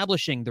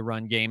establishing the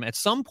run game at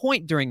some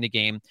point during the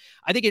game,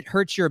 I think it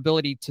hurts your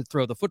ability to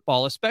throw the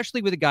football,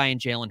 especially with a guy in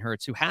Jalen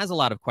Hurts who has a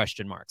lot of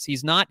question marks.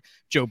 He's not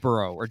Joe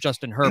Burrow or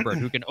Justin Herbert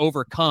who can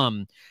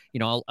overcome, you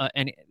know,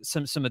 and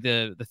some of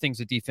the things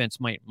the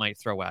defense might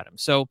throw at him.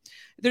 So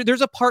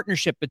there's a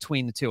partnership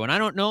between the two. And I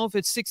don't know if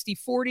it's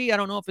 60-40. I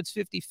don't know if it's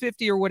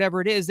 50-50 or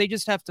whatever it is. They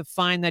just have to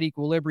find that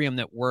equilibrium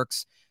that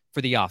works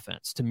for the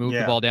offense to move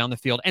the ball down the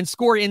field and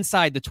score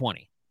inside the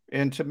 20.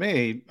 And to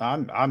me,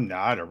 I'm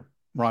not a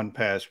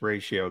run-pass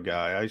ratio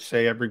guy. I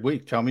say every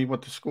week, tell me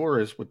what the score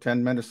is with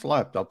 10 minutes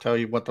left. I'll tell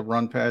you what the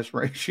run-pass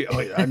ratio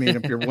is. I mean,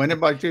 if you're winning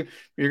by 2,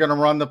 you're going to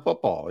run the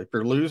football. If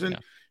you're losing,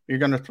 you're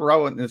going to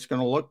throw it, and it's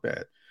going to look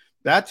bad.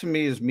 That, to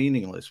me, is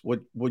meaningless. What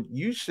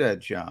you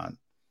said, John,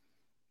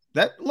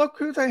 that look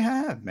who they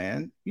have,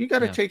 man. You got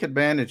to take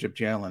advantage of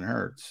Jalen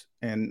Hurts.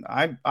 And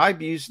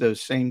I've used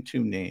those same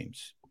 2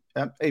 names.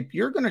 If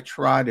you're going to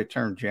try to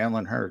turn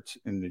Jalen Hurts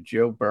into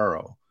Joe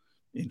Burrow,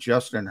 in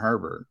Justin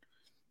Herbert,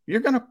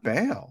 you're going to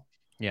fail.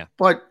 Yeah.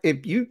 But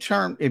if you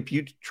try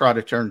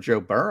to turn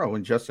Joe Burrow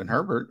and Justin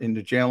Herbert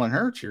into Jalen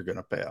Hurts, you're going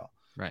to fail.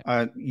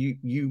 Right.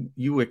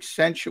 You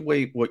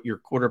accentuate what your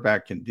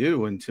quarterback can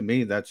do, and to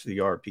me, that's the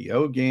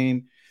RPO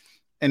game.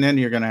 And then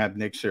you're going to have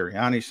Nick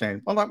Sirianni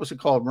saying, well, that was a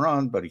called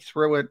run, but he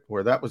threw it,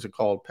 or that was a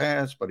called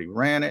pass, but he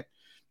ran it,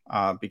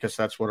 because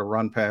that's what a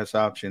run-pass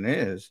option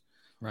is.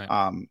 Right.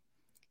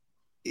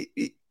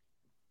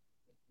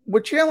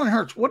 With Jalen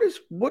Hurts, what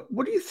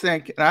do you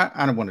think? And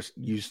I don't want to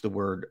use the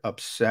word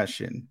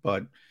obsession,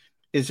 but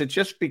is it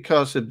just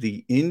because of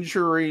the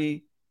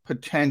injury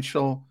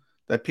potential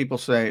that people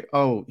say,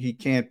 oh, he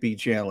can't be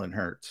Jalen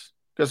Hurts?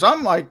 Because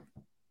I'm like,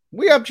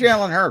 we have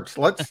Jalen Hurts.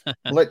 Let's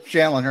let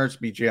Jalen Hurts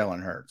be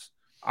Jalen Hurts.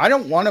 I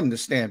don't want him to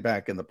stand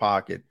back in the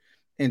pocket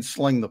and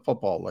sling the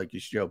football like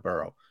he's Joe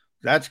Burrow.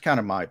 That's kind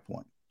of my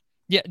point.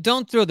 Yeah,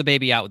 don't throw the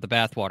baby out with the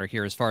bathwater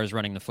here as far as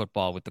running the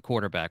football with the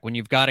quarterback. When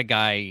you've got a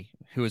guy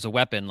who is a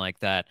weapon like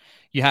that,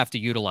 you have to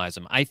utilize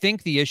him. I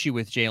think the issue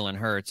with Jalen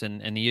Hurts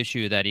and the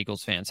issue that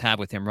Eagles fans have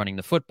with him running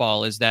the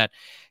football is that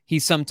he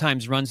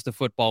sometimes runs the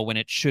football when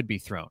it should be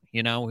thrown.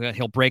 You know,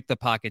 he'll break the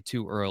pocket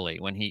too early,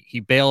 when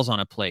he bails on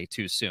a play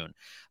too soon.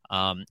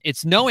 And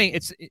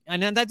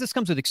then that just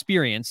comes with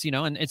experience, you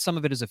know, and some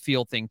of it is a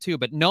feel thing too,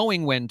 but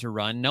knowing when to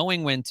run,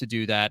 knowing when to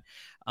do that,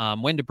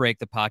 when to break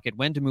the pocket,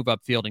 when to move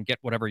upfield and get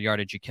whatever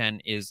yardage you can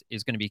is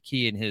going to be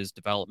key in his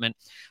development.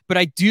 But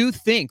I do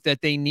think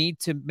that they need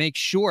to make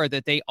sure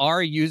that they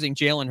are using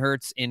Jalen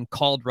Hurts in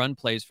called run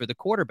plays for the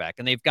quarterback,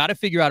 and they've got to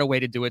figure out a way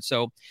to do it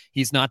so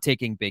he's not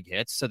taking big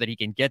hits, so that he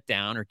can get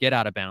down or get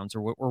out of bounds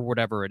or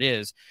whatever it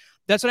is.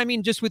 That's what I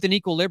mean, just with an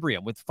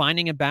equilibrium, with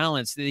finding a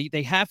balance.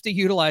 They have to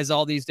utilize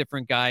all these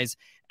different guys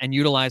and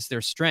utilize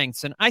their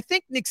strengths. And I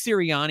think Nick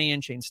Sirianni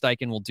and Shane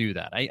Steichen will do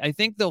that. I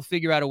think they'll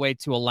figure out a way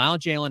to allow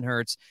Jalen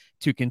Hurts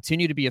to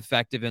continue to be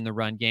effective in the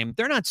run game.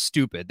 They're not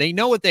stupid. They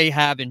know what they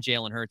have in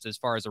Jalen Hurts as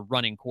far as a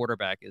running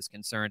quarterback is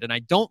concerned. And I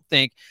don't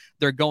think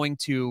they're going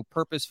to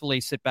purposefully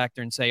sit back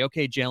there and say,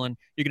 okay, Jalen,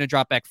 you're going to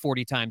drop back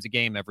 40 times a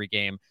game every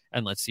game,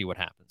 and let's see what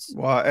happens.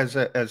 Well, as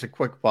a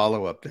quick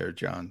follow-up there,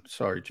 John,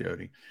 sorry,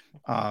 Jody.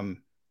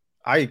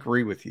 I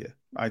agree with you.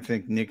 I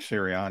think Nick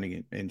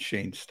Sirianni and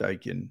Shane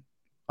Steichen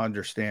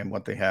understand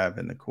what they have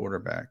in the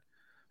quarterback.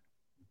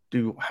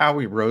 Do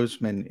Howie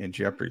Roseman and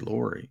Jeffrey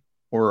Lurie,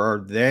 or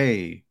are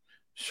they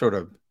sort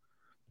of,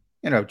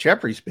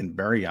 Jeffrey's been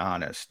very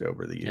honest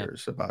over the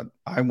years about,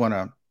 I want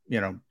to,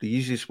 the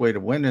easiest way to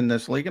win in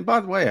this league, and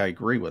by the way, I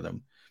agree with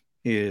him,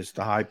 is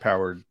the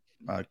high-powered,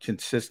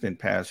 consistent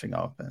passing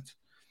offense.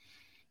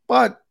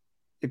 But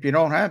if you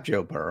don't have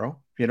Joe Burrow,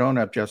 if you don't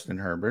have Justin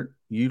Herbert,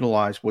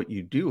 utilize what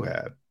you do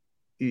have.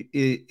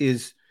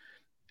 Is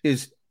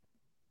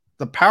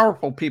the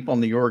powerful people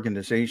in the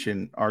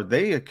organization, are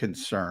they a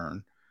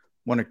concern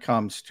when it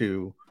comes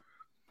to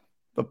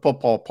the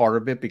football part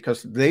of it?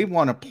 Because they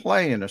want to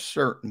play in a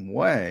certain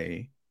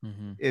way.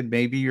 Mm-hmm. And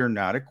maybe you're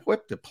not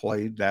equipped to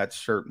play that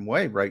certain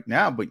way right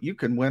now, but you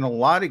can win a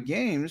lot of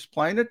games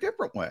playing a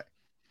different way,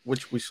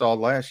 which we saw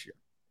last year.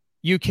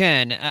 You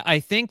can. I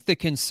think the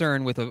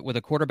concern with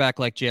a quarterback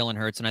like Jalen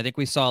Hurts, and I think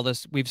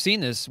we've seen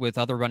this with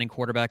other running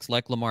quarterbacks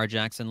like Lamar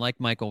Jackson, like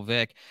Michael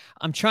Vick.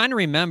 I'm trying to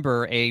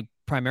remember a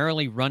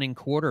primarily running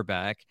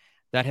quarterback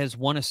that has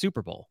won a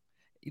Super Bowl.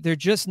 There are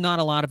just not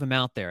a lot of them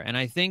out there. And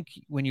I think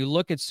when you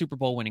look at Super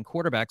Bowl winning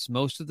quarterbacks,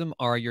 most of them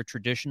are your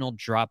traditional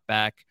drop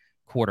back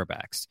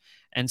quarterbacks.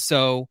 And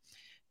so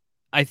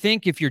I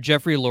think if you're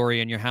Jeffrey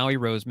Lurie and you're Howie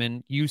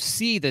Roseman, you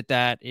see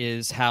that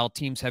is how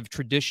teams have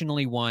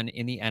traditionally won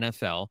in the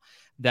NFL,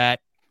 that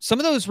some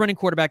of those running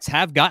quarterbacks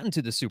have gotten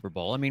to the Super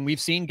Bowl. I mean, we've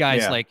seen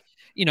guys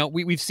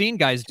we've seen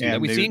guys do that.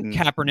 We've seen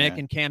Kaepernick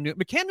and Cam Newton,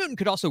 but Cam Newton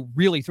could also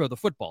really throw the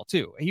football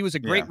too. He was a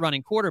great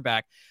running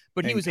quarterback,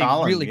 but he was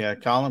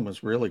Colin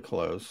was really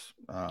close.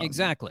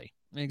 Exactly.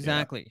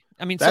 Yeah.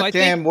 I mean, that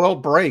dam will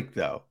break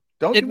though.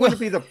 Don't you want to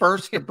be the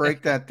first to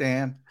break that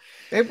dam?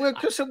 It will,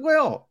 because it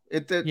will.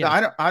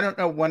 I don't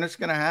know when it's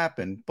going to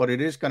happen, but it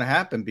is going to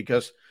happen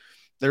because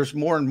there's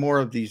more and more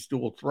of these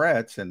dual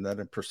threats, and then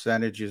the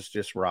percentages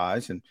just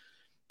rise. And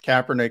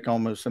Kaepernick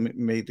almost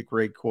made the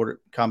great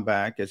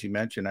comeback, as you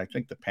mentioned. I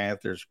think the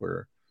Panthers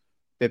were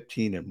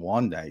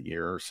 15-1 that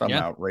year, or some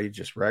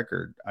outrageous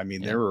record. I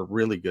mean, they were a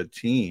really good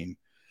team.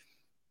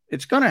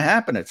 It's going to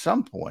happen at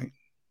some point.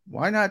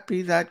 Why not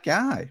be that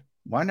guy?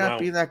 Why not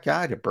be that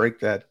guy to break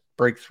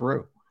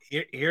through?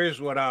 Here's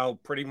what I'll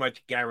pretty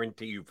much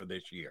guarantee you for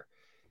this year.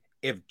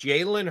 If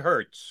Jalen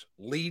Hurts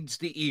leads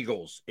the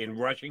Eagles in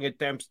rushing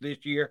attempts this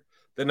year,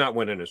 they're not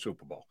winning a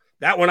Super Bowl.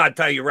 That one I'll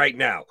tell you right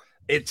now.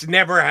 It's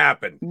never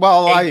happened.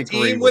 Well, I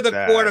agree team with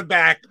a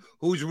quarterback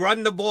who's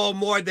run the ball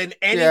more than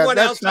anyone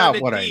else on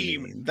the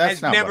team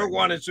has never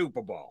won a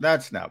Super Bowl.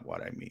 That's not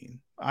what I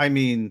mean. I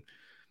mean,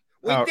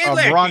 we did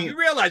last year. You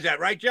realize that,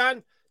 right,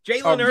 John?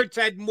 Jalen Hurts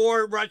had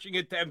more rushing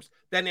attempts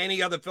than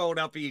any other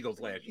Philadelphia Eagles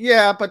last year.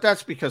 Yeah, but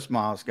that's because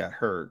Miles got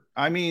hurt.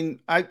 I mean,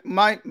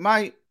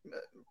 the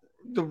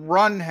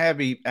run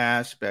heavy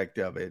aspect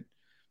of it,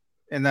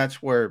 and that's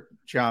where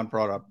John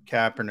brought up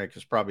Kaepernick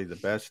is probably the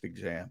best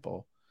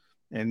example,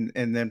 and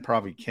then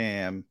probably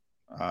Cam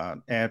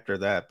after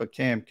that. But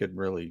Cam could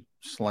really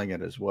sling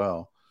it as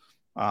well.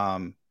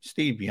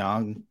 Steve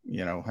Young,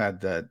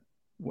 had that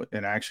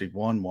and actually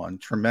won one.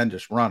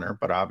 Tremendous runner,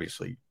 but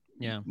obviously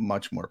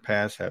much more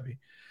pass heavy.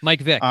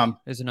 Mike Vick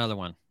is another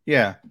one.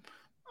 Yeah.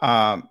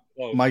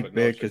 Mike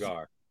Vick has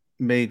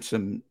made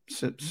some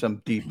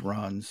deep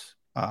runs.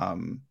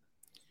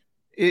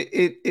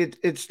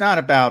 It's not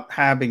about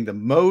having the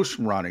most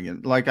running,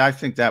 and like I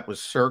think that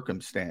was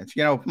circumstance.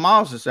 If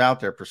Miles is out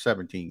there for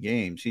 17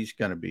 games, he's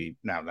going to be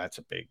that's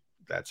a big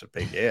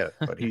if,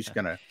 but he's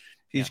gonna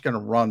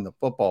run the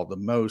football the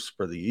most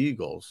for the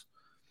Eagles.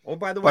 Oh,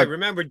 by the way,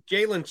 remember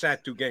Jalen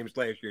sat 2 games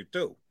last year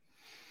too.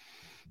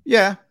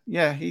 Yeah,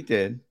 he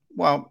did.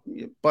 Well,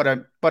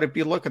 but if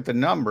you look at the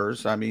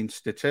numbers, I mean,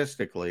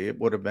 statistically, it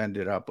would have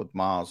ended up with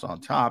Miles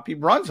on top. He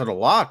runs it a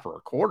lot for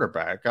a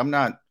quarterback. I'm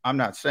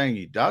not saying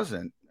he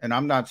doesn't, and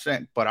I'm not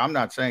saying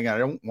I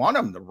don't want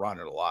him to run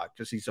it a lot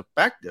because he's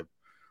effective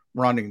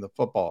running the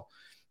football.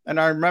 And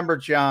I remember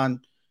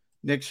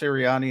Nick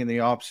Sirianni in the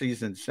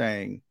offseason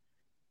saying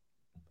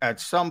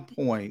at some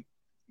point,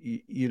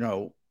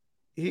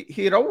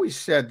 he had always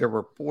said there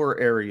were 4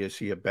 areas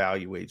he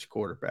evaluates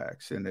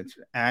quarterbacks, and it's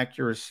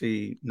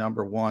accuracy,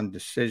 number 1,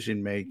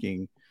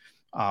 decision-making,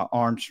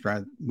 arm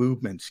strength,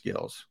 movement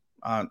skills.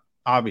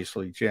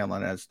 Obviously,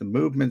 Jalen has the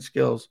movement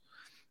skills.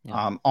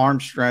 Arm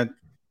strength,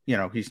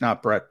 he's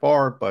not Brett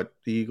Favre, but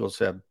the Eagles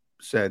have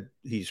said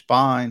he's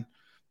fine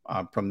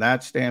from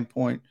that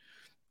standpoint.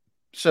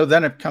 So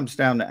then it comes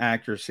down to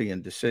accuracy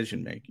and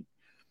decision-making.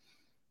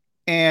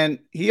 And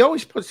he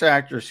always puts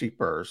accuracy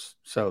first.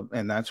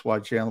 And that's why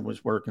Jalen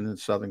was working in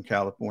Southern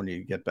California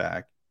to get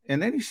back.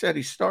 And then he said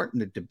he's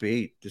starting to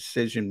debate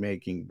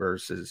decision-making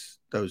versus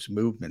those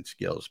movement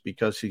skills,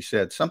 because he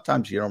said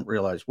sometimes you don't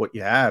realize what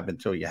you have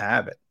until you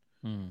have it.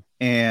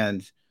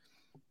 And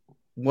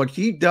what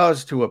he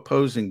does to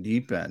opposing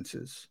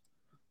defenses,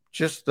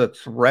 just the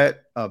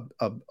threat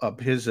of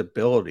his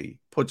ability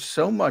puts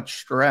so much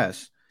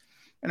stress.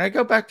 And I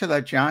go back to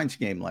that Giants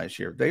game last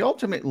year. They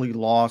ultimately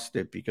lost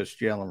it because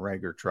Jalen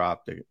Reagor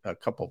dropped a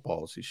couple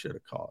balls he should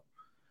have caught.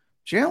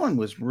 Jalen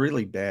was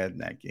really bad in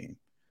that game,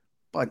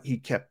 but he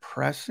kept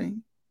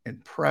pressing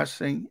and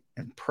pressing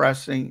and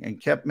pressing and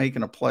kept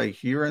making a play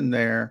here and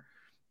there.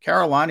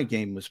 Carolina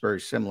game was very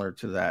similar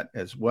to that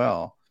as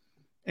well.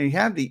 And he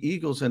had the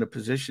Eagles in a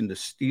position to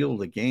steal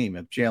the game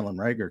if Jalen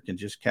Reagor can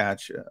just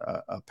catch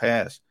a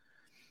pass.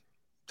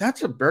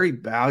 That's a very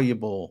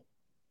valuable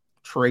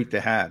trait to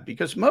have,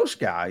 because most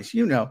guys,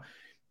 you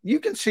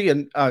can see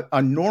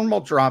a normal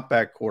drop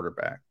back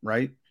quarterback,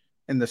 right?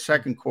 In the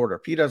second quarter,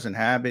 if he doesn't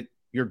have it,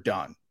 you're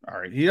done. All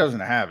right. He doesn't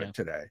have it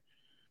today.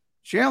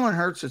 Jalen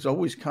Hurts is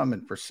always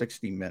coming for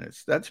 60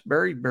 minutes. That's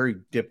very, very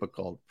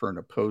difficult for an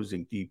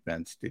opposing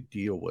defense to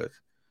deal with.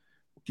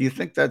 Do you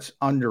think that's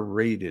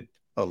underrated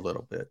a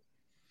little bit?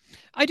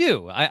 I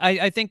do.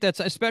 I think that's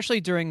especially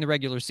during the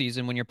regular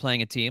season when you're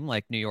playing a team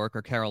like New York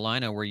or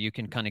Carolina, where you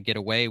can kind of get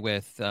away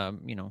with,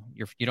 you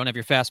don't have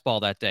your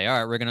fastball that day. All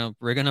right,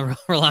 we're gonna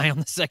rely on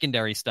the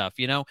secondary stuff.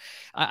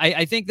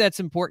 I think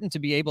that's important to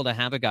be able to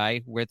have a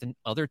guy with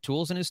other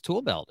tools in his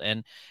tool belt,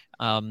 and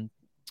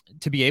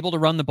to be able to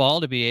run the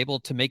ball, to be able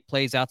to make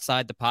plays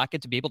outside the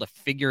pocket, to be able to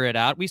figure it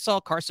out. We saw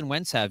Carson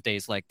Wentz have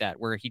days like that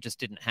where he just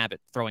didn't have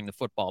it throwing the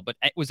football, but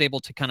was able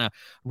to kind of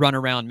run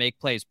around, make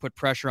plays, put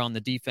pressure on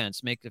the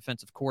defense, make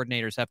defensive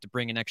coordinators have to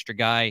bring an extra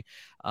guy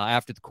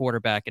after the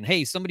quarterback. And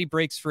hey, somebody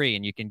breaks free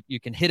and you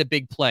can hit a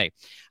big play.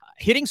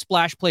 Hitting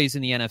splash plays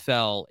in the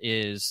NFL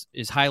is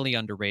highly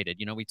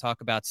underrated. We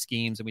talk about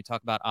schemes and we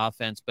talk about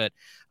offense, but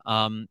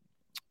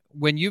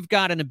when you've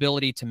got an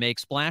ability to make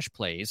splash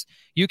plays,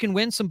 you can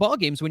win some ball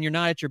games when you're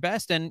not at your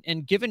best. And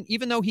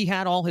even though he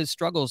had all his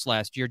struggles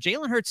last year,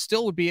 Jalen Hurts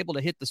still would be able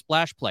to hit the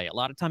splash play. A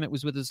lot of time it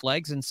was with his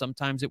legs, and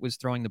sometimes it was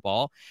throwing the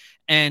ball.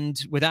 And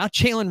without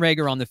Jalen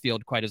Reagor on the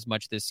field quite as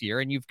much this year,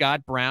 and you've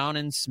got Brown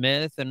and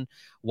Smith and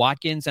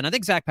Watkins, and I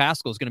think Zach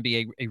Pascal is going to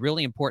be a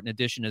really important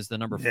addition as the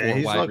number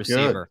 4 wide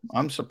receiver. Good.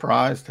 I'm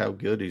surprised how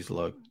good he's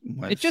looked.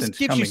 It just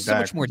gives you so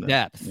much more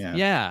depth.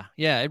 Yeah,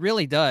 it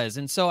really does.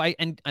 And so I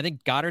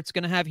think Goddard's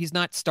going to have. He's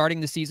not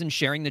starting the season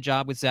sharing the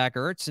job with Zach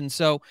Ertz. And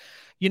so,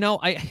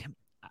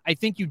 I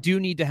think you do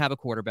need to have a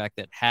quarterback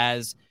that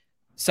has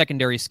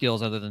secondary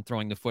skills other than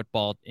throwing the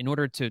football in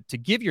order to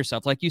give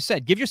yourself, like you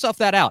said, give yourself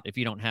that out if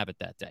you don't have it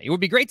that day. It would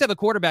be great to have a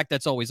quarterback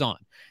that's always on.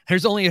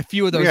 There's only a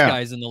few of those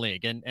guys in the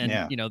league, and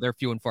they're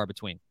few and far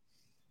between.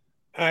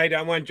 All right,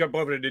 I want to jump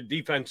over to the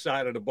defense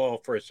side of the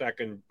ball for a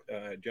second,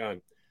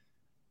 John.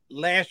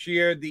 Last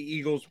year, the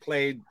Eagles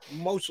played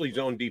mostly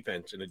zone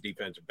defense in a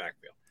defensive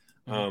backfield.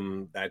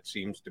 That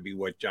seems to be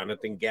what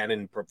Jonathan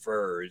Gannon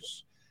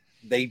prefers.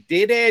 They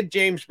did add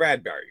James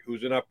Bradbury,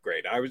 who's an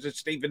upgrade. I was a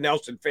Steven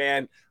Nelson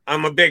fan.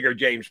 I'm a bigger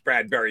James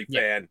Bradbury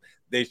fan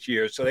this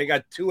year. So they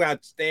got 2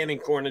 outstanding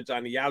corners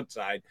on the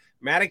outside.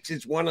 Maddox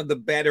is one of the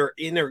better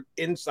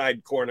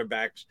inside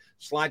cornerbacks,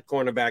 slot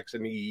cornerbacks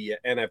in the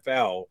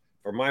NFL,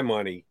 for my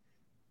money.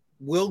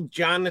 Will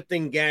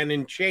Jonathan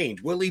Gannon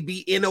change? Will he be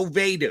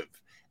innovative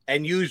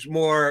and use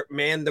more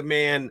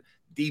man-to-man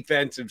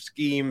defensive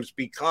schemes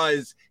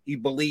because he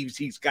believes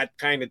he's got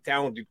kind of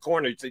talented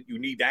corners that you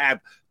need to have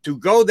to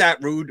go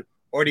that route?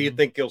 Or do you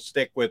think he'll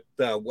stick with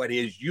what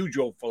his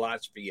usual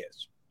philosophy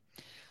is?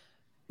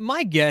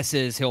 My guess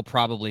is he'll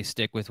probably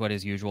stick with what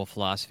his usual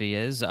philosophy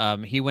is.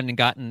 He went and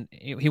got a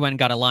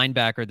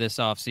linebacker this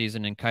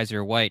offseason in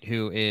Kaiser White,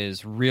 who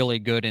is really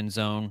good in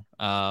zone.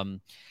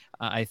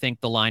 I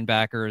think the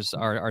linebackers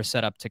are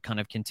set up to kind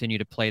of continue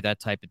to play that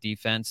type of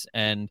defense.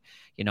 And,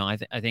 I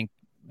think,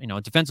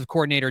 a defensive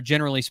coordinator,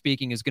 generally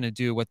speaking, is going to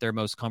do what they're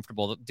most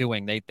comfortable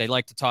doing. They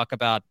like to talk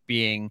about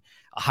being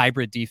a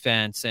hybrid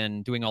defense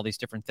and doing all these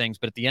different things.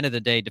 But at the end of the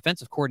day,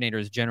 defensive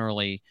coordinators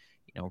generally,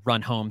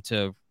 run home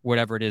to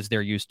whatever it is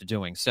they're used to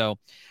doing. So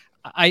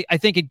I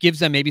think it gives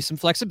them maybe some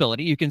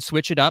flexibility. You can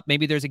switch it up.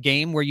 Maybe there's a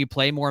game where you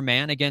play more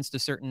man against a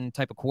certain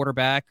type of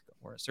quarterback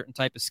or a certain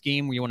type of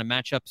scheme where you want to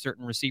match up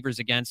certain receivers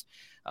against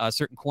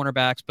certain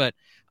cornerbacks. But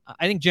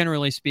I think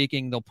generally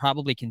speaking, they'll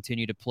probably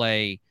continue to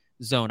play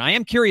zone. I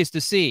am curious to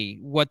see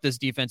what this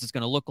defense is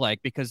going to look like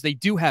because they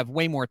do have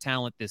way more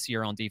talent this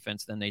year on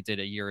defense than they did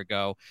a year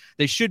ago.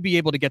 They should be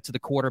able to get to the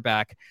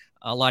quarterback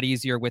a lot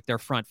easier with their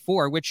front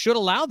four, which should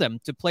allow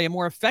them to play a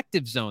more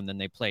effective zone than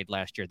they played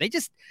last year. They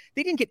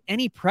didn't get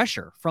any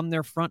pressure from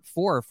their front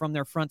four, or from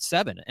their front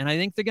seven. And I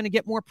think they're going to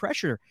get more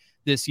pressure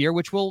this year,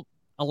 which will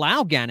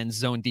allow Gannon's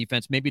zone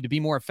defense maybe to be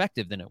more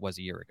effective than it was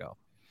a year ago.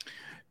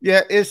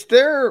 Yeah. Is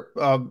there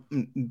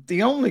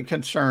the only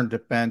concern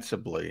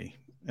defensively,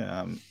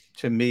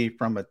 to me,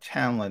 from a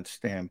talent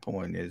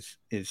standpoint, is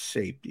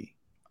safety.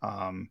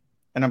 And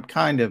I'm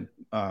kind of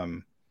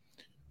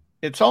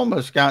it's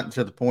almost gotten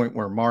to the point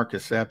where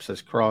Marcus Epps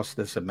has crossed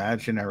this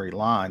imaginary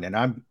line. And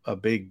I'm a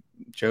big,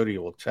 Jody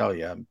will tell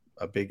you, I'm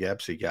a big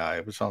Epsy guy. I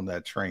was on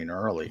that train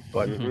early.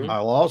 But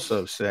I'll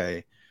also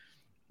say,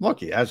 look,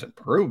 he hasn't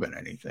proven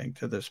anything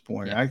to this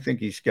point. Yeah. I think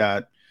he's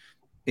got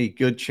a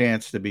good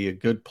chance to be a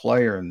good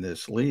player in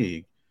this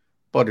league,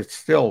 but it's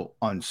still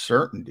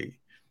uncertainty.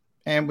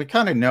 And we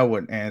kind of know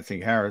what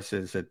Anthony Harris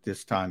is at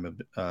this time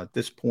of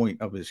this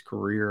point of his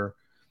career,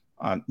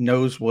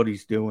 knows what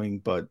he's doing.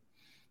 But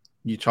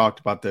you talked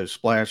about those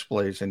splash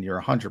plays, and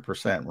you're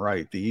 100%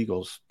 right. The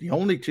Eagles, the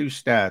only two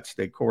stats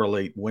they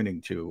correlate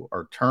winning to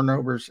are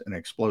turnovers and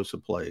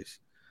explosive plays.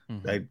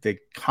 Mm-hmm. They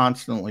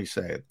constantly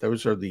say it.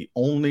 Those are the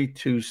only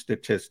two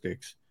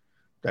statistics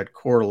that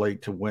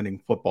correlate to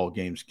winning football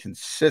games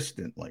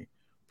consistently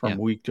from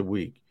week to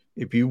week.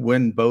 If you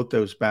win both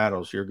those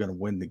battles, you're going to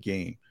win the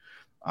game.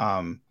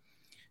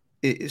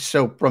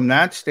 So from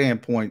that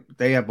standpoint,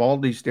 they have all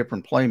these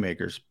different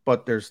playmakers,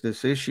 but there's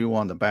this issue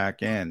on the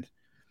back end.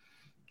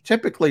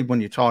 Typically,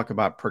 when you talk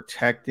about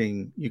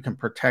protecting, you can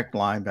protect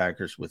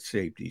linebackers with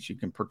safeties. You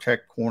can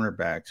protect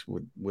cornerbacks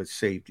with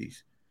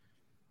safeties.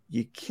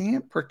 You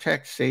can't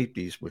protect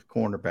safeties with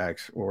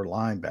cornerbacks or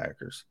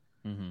linebackers.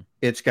 Mm-hmm.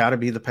 It's got to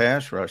be the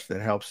pass rush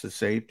that helps the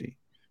safety.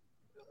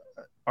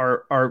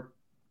 Are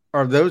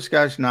those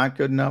guys not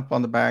good enough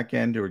on the back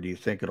end, or do you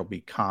think it'll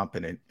be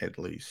competent at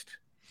least?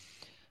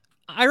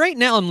 Right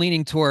now I'm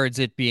leaning towards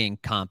it being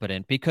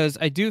competent because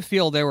I do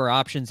feel there were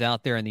options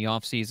out there in the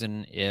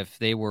offseason if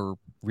they were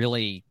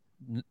really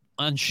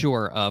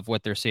unsure of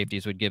what their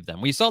safeties would give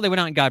them. We saw they went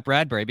out and got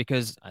Bradbury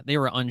because they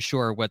were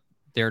unsure what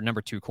their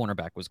number 2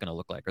 cornerback was going to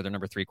look like, or their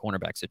number 3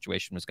 cornerback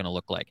situation was going to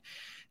look like.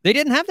 They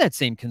didn't have that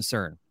same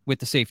concern with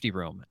the safety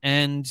room.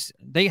 And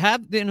they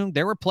have,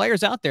 there were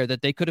players out there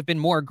that they could have been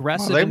more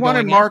aggressive. Well, they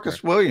wanted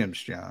Marcus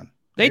Williams, John.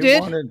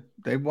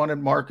 They wanted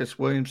Marcus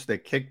Williams. They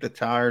kicked the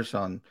tires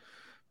on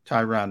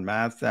Tyrann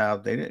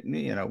Mathieu. They didn't,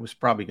 it was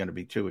probably going to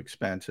be too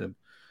expensive.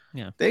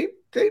 Yeah. They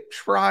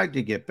tried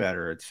to get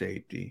better at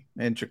safety,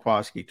 and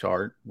Jaquiski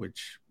Tartt,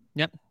 which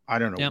I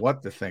don't know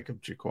what to think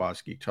of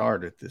Jaquiski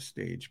Tartt at this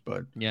stage,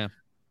 but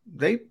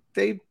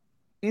they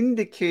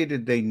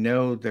indicated they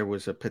know there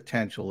was a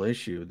potential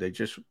issue. They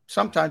just,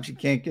 sometimes you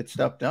can't get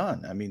stuff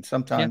done. I mean,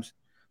 sometimes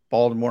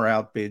Baltimore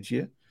outbids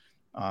you.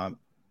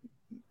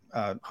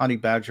 Honey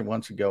Badger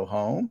wants to go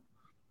home,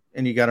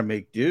 and you got to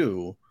make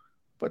do.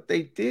 But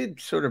they did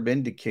sort of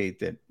indicate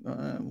that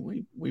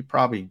we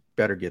probably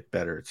better get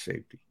better at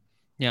safety.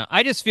 Yeah,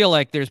 I just feel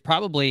like there's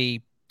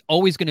probably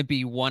always going to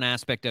be one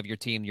aspect of your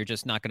team you're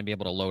just not going to be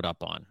able to load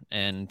up on.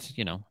 And,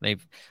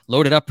 they've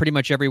loaded up pretty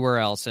much everywhere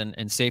else.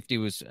 And safety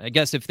was, I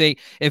guess,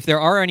 if there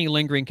are any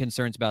lingering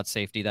concerns about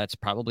safety, that's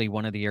probably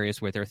one of the areas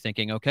where they're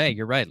thinking, okay,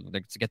 you're right.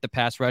 Let's get the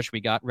pass rush.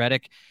 We got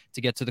Reddick to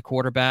get to the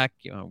quarterback.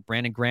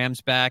 Brandon Graham's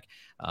back.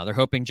 They're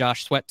hoping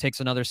Josh Sweat takes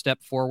another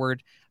step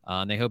forward.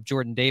 They hope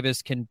Jordan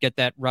Davis can get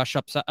that rush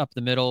up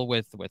the middle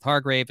with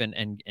Hargrave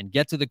and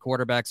get to the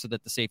quarterback so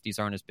that the safeties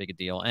aren't as big a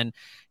deal. And,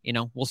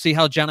 we'll see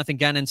how Jonathan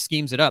Gannon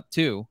schemes it up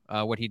too,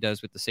 what he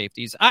does with the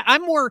safeties.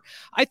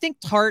 I think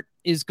Tartt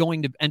is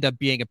going to end up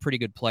being a pretty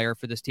good player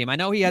for this team. I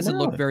know he hasn't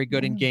looked very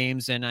good in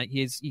games, and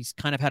he's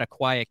kind of had a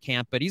quiet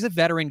camp, but he's a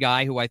veteran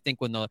guy who I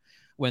think when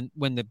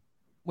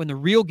the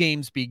real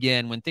games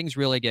begin, when things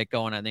really get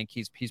going, I think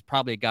he's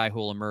probably a guy who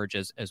will emerge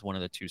as one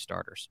of the 2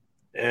 starters.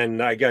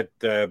 And I got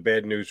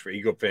bad news for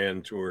Eagle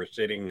fans who are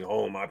sitting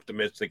home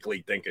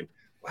optimistically thinking,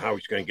 well, how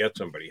he's going to get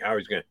somebody, how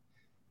he's going to.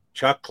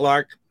 Chuck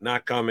Clark,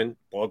 not coming.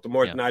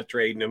 Baltimore's Yeah. not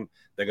trading him.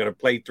 They're going to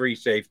play 3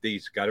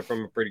 safeties. Got it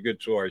from a pretty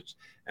good source.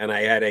 And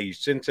I had a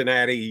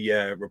Cincinnati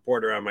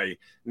reporter on my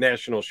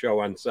national show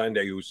on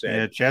Sunday who said,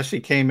 Yeah, Jesse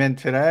came in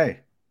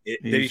today. did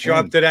he show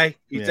up today?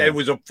 He Yeah. said it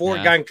was a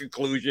foregone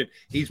conclusion.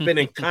 He's been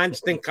in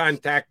constant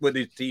contact with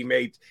his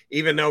teammates,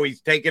 even though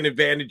he's taken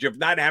advantage of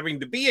not having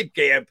to be at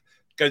camp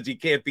because he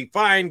can't be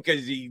fined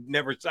because he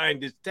never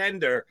signed his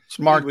tender.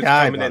 Smart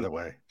guy, by in. the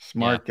way.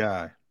 Smart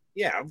guy.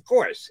 Yeah, of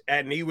course.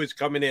 And he was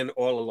coming in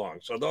all along.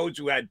 So those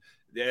who had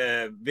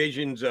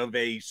visions of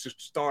a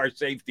star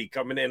safety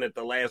coming in at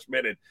the last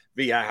minute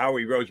via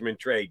Howie Roseman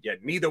trade,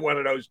 yet neither one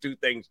of those two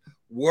things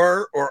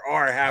were or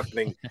are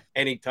happening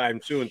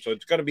anytime soon. So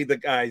it's going to be the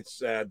guys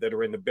that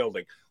are in the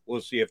building.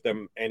 We'll see if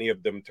any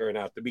of them turn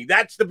out to be.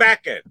 That's the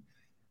back end.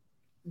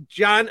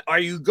 John, are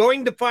you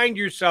going to find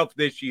yourself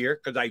this year,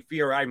 because I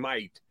fear I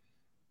might,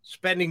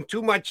 spending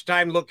too much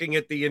time looking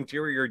at the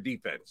interior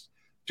defense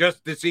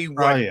just to see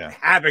what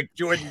havoc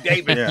Jordan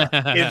Davis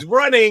is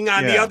running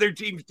on the other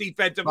team's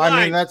defensive line?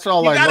 I mean, that's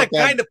all you I got look to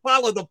at. kind of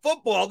follow the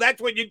football. That's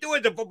what you do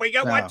as a football. You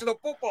got to watch the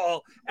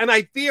football. And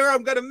I fear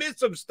I'm going to miss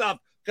some stuff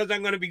because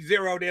I'm going to be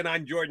zeroed in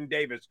on Jordan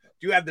Davis.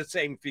 Do you have the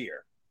same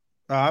fear?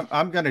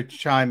 I'm going to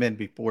chime in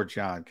before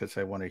John because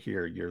I want to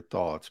hear your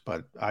thoughts.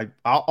 But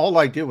all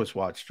I do is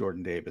watch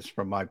Jordan Davis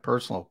from my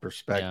personal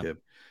perspective.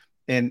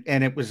 Yeah.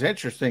 And it was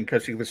interesting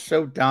because he was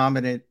so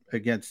dominant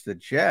against the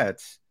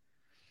Jets,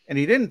 and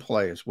he didn't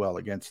play as well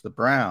against the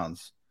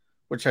Browns,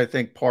 which I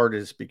think part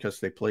is because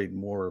they played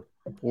more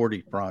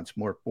 40 fronts,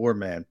 more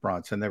 4-man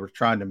fronts, and they were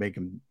trying to make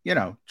him,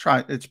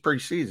 it's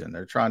preseason.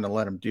 They're trying to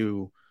let him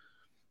do,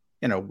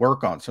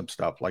 work on some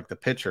stuff like the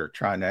pitcher,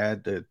 trying to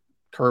add the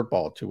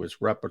curveball to his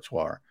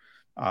repertoire.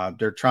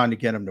 They're trying to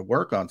get him to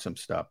work on some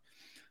stuff.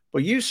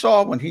 But you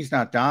saw when he's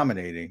not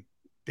dominating,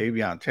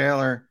 Davion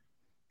Taylor,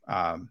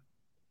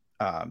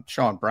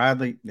 Sean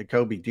Bradley,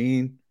 Nakobe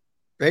Dean,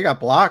 they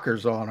got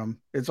blockers on them.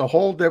 It's a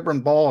whole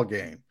different ball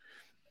game.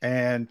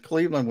 And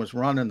Cleveland was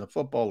running the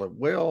football at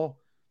will.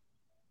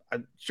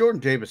 Jordan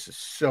Davis is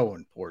so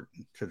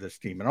important to this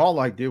team, and all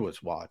I do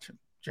is watch him.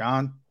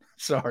 John,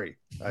 sorry,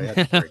 I had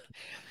to break.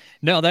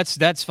 No,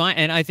 that's fine,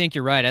 and I think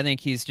you're right. I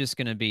think he's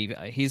going to be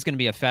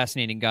a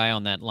fascinating guy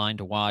on that line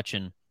to watch,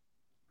 and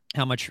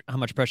how much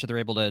pressure they're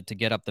able to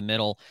get up the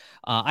middle.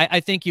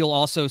 I think you'll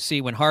also see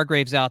when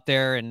Hargrave's out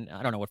there, and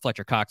I don't know what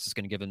Fletcher Cox is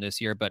going to give him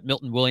this year, but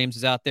Milton Williams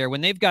is out there.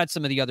 When they've got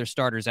some of the other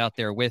starters out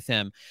there with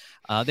him,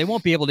 they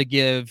won't be able to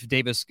give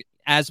Davis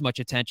as much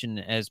attention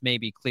as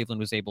maybe Cleveland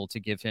was able to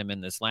give him in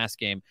this last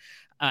game.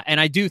 And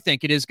I do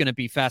think it is going to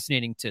be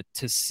fascinating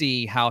to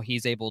see how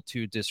he's able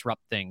to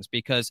disrupt things,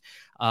 because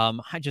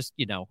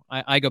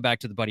I go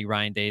back to the Buddy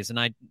Ryan days, and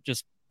I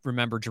just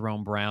remember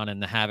Jerome Brown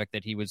and the havoc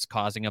that he was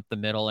causing up the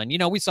middle. And,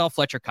 we saw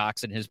Fletcher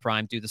Cox in his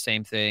prime do the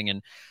same thing.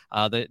 And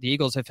the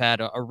Eagles have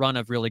had a run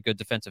of really good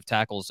defensive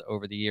tackles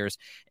over the years.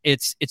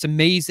 It's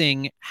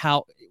amazing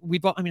how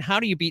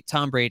how do you beat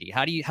Tom Brady?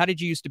 How did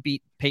you used to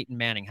beat Peyton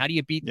Manning? How do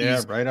you beat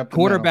these right up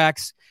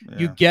quarterbacks? Yeah.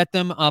 You get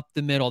them up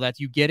the middle, that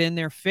you get in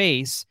their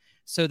face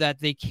so that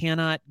they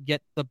cannot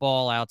get the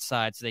ball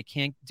outside, so they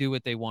can't do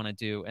what they want to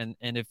do. And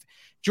if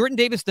Jordan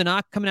Davis, the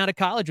knock coming out of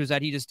college was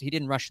that he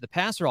didn't rush the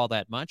passer all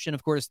that much. And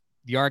of course,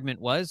 the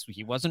argument was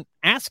he wasn't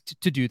asked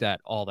to do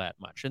that all that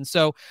much. And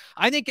so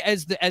I think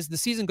as the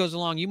season goes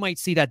along, you might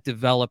see that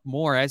develop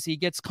more as he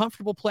gets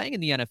comfortable playing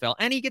in the NFL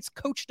and he gets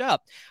coached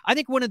up. I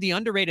think one of the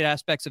underrated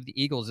aspects of the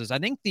Eagles is I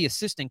think the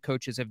assistant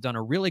coaches have done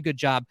a really good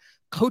job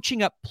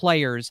coaching up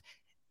players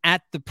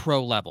at the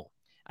pro level.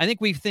 I think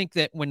we think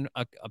that when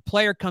a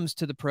player comes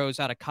to the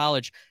pros out of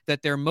college,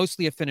 that they're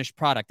mostly a finished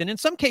product. And in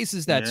some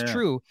cases, that's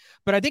true.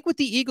 But I think with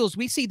the Eagles,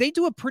 we see they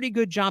do a pretty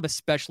good job,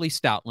 especially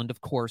Stoutland, of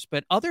course.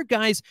 But other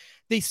guys,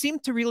 they seem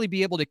to really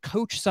be able to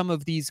coach some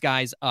of these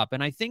guys up.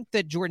 And I think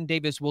that Jordan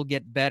Davis will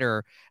get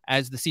better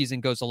as the season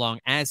goes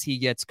along, as he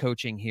gets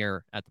coaching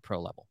here at the pro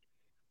level.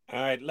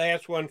 All right,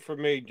 last one for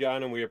me,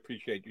 John, and we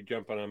appreciate you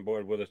jumping on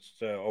board with us,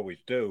 always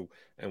do.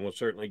 And we'll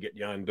certainly get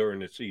you on during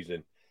the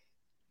season.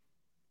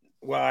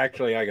 Well,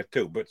 actually, I got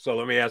two, but so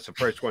let me ask the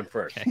first one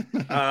first. Okay.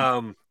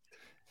 Jalen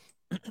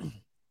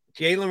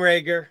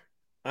Reagor,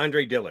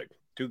 Andre Dillard,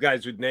 two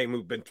guys whose name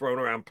who've been thrown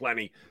around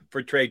plenty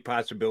for trade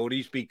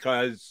possibilities,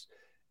 because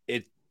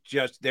it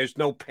just there's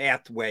no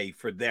pathway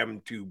for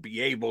them to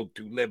be able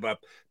to live up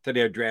to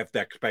their draft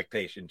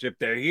expectations. If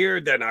they're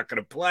here, they're not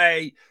going to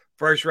play.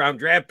 First round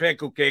draft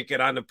pick who can't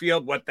get on the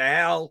field, what the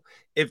hell?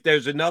 If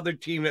there's another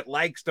team that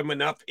likes them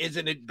enough,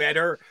 isn't it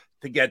better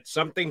to get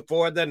something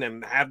for them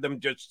and have them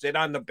just sit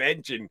on the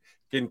bench and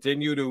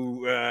continue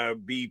to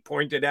be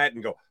pointed at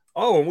and go,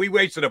 oh, and we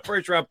wasted a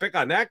first round pick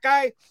on that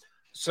guy?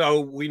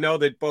 So we know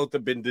that both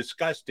have been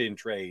discussed in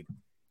trade.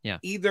 Yeah.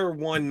 Either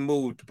one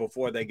moved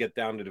before they get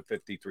down to the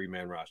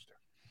 53-man roster.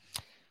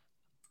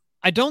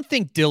 I don't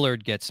think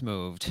Dillard gets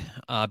moved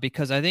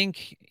because I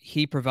think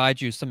he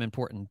provides you some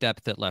important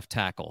depth at left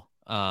tackle.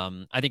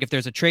 I think if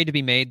there's a trade to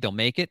be made, they'll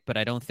make it, but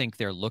I don't think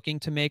they're looking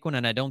to make one.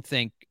 And I don't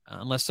think,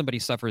 unless somebody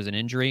suffers an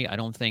injury, I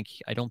don't think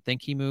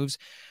he moves.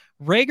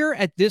 Reagor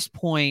at this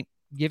point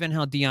given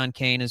how Deion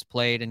Kane has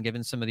played and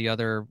given some of the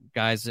other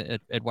guys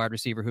at wide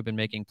receiver who've been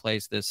making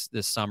plays this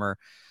summer,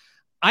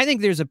 I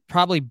think there's a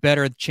probably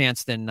better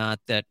chance than not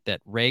that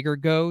Reagor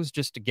goes,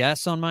 just a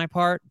guess on my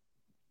part,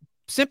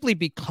 simply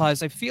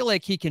because I feel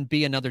like he can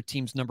be another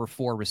team's number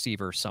 4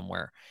 receiver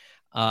somewhere.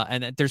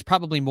 And there's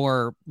probably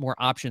more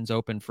options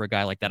open for a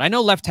guy like that. I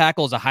know left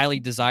tackle is a highly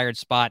desired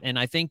spot, and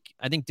I think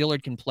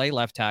Dillard can play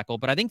left tackle,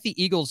 but I think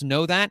the Eagles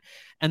know that,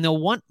 and they'll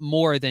want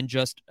more than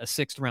just a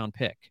 6th round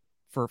pick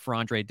for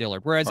Andre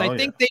Dillard. Whereas I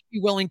think they'd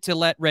be willing to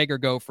let Reagor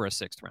go for a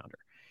 6th rounder.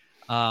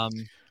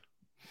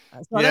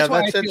 So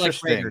that's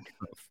interesting.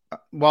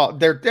 Well,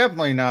 they're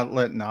definitely not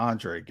letting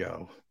Andre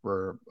go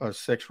for a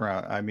 6th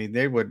round. I mean,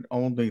 they would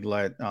only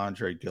let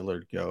Andre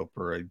Dillard go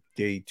for a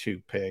day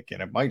 2 pick,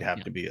 and it might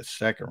have to be a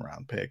 2nd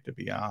round pick, to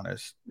be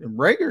honest. And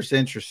Reagor's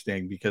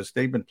interesting because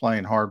they've been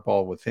playing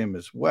hardball with him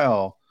as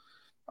well.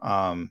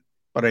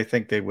 But I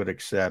think they would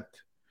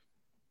accept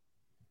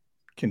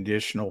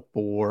conditional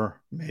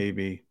 4,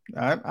 maybe.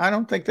 I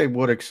don't think they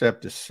would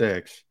accept a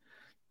 6.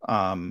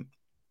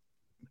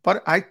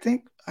 But I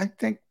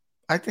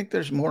think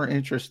there's more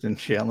interest in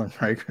Jalen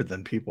Reagor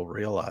than people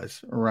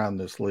realize around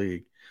this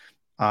league.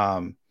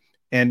 And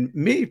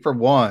me, for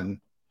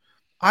one,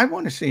 I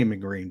want to see him in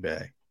Green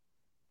Bay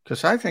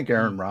because I think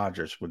Aaron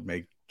Rodgers would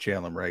make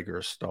Jalen Reagor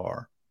a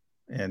star.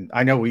 And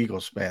I know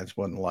Eagles fans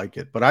wouldn't like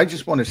it, but I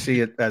just want to see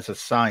it as a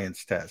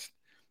science test.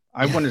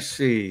 I want to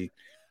see,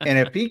 and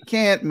if he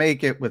can't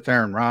make it with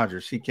Aaron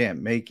Rodgers, he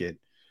can't make it.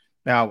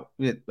 Now,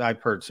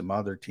 I've heard some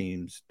other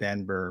teams,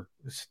 Denver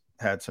has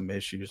had some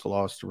issues,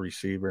 lost a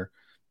receiver.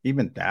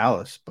 Even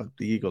Dallas, but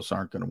the Eagles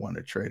aren't going to want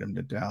to trade him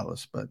to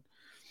Dallas. But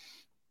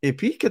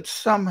if he could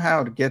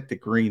somehow get to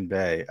Green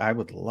Bay, I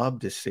would love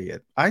to see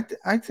it. I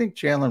think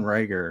Jalen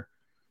Reagor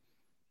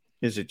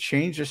is a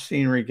change of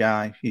scenery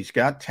guy. He's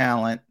got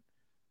talent,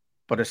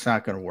 but it's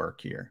not going to work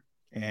here.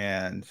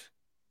 And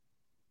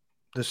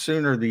the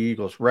sooner the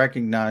Eagles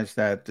recognize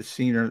that, the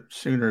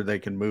sooner they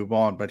can move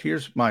on. But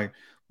here's my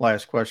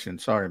last question.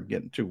 Sorry, I'm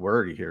getting too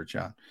wordy here,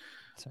 John.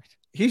 Sorry.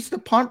 He's the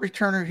punt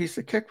returner. He's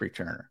the kick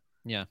returner.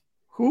 Yeah.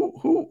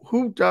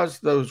 Who does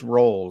those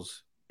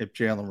roles if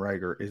Jalen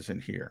Reagor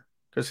isn't here?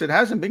 Because it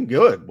hasn't been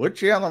good with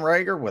Jalen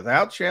Reagor,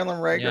 without Jalen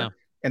Reagor,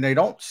 and they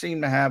don't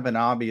seem to have an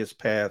obvious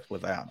path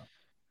without him.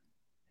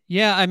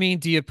 Yeah, I mean,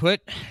 do you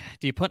put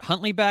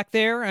Huntley back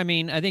there? I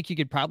mean, I think you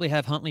could probably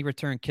have Huntley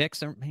return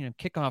kicks. Or,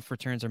 kickoff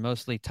returns are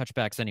mostly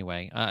touchbacks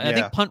anyway. I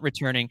think punt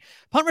returning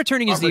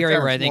is the area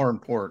where I think more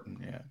important.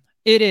 Yeah,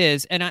 it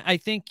is, and I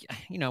think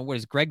what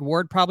is Greg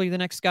Ward probably the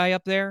next guy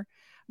up there?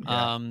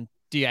 Yeah.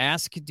 Do you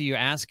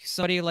ask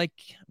somebody like,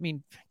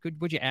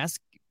 would you ask,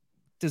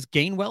 does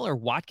Gainwell or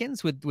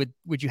Watkins, would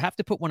you have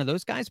to put one of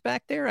those guys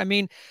back there? I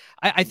mean,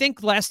 I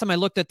think last time I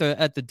looked at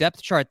the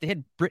depth chart, they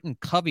had Britton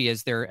Covey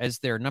as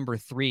their number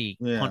 3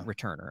 punt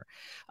returner.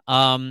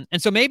 And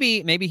so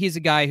maybe he's a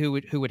guy who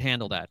would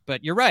handle that,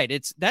 but you're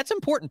right. That's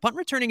important. Punt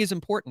returning is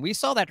important. We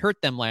saw that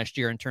hurt them last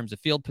year in terms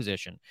of field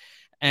position.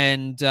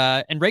 And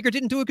Reagor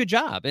didn't do a good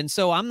job. And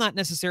so I'm not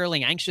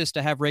necessarily anxious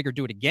to have Reagor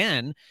do it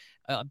again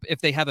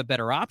if they have a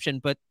better option.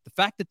 But the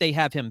fact that they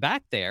have him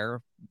back there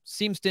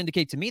seems to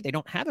indicate to me they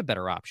don't have a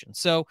better option.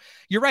 So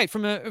you're right.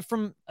 From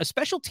a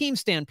special team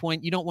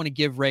standpoint, you don't want to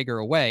give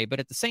Reagor away. But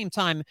at the same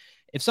time,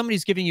 if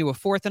somebody's giving you a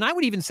 4th, and I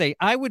would even say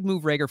I would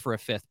move Reagor for a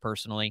 5th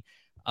personally,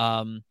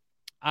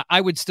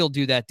 I would still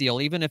do that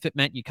deal, even if it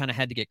meant you kind of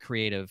had to get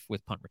creative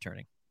with punt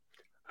returning.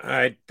 All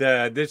right.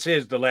 This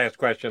is the last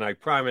question. I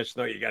promise.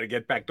 No, you got to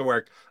get back to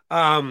work.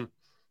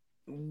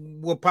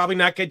 We'll probably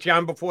not get you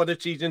on before the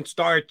season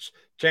starts.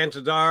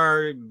 Chances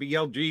are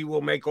BLG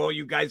will make all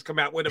you guys come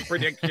out with a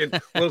prediction.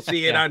 We'll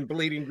see it on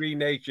Bleeding Green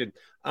Nation.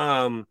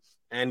 And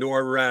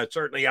or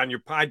certainly on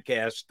your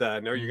podcast. I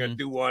know you're going to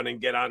do one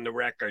and get on the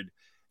record.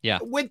 Yeah.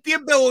 With the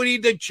ability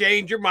to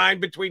change your mind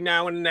between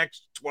now and the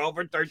next 12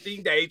 or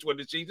 13 days when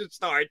the season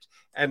starts,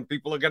 and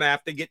people are going to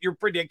have to get your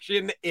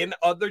prediction in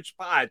other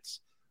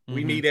spots.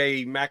 We need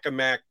a Mac and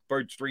Mac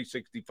Birds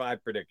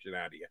 365 prediction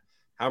out of you.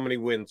 How many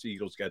wins the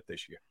Eagles get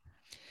this year?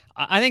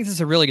 I think this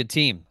is a really good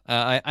team.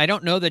 I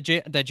don't know that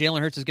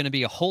Jalen Hurts is going to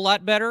be a whole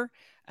lot better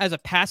as a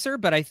passer,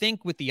 but I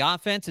think with the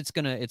offense, it's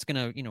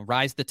gonna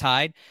rise the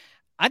tide.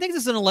 I think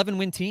this is an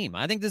 11-win team.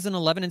 I think this is an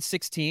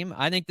 11-6 team.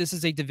 I think this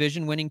is a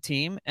division-winning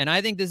team, and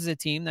I think this is a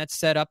team that's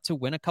set up to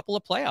win a couple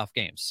of playoff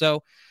games.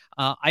 So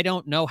I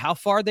don't know how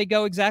far they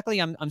go exactly.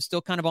 I'm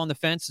still kind of on the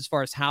fence as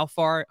far as how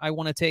far I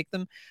want to take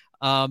them.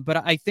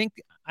 But I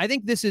think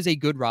this is a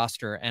good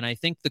roster, and I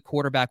think the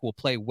quarterback will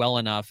play well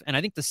enough, and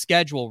I think the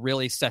schedule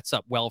really sets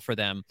up well for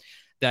them,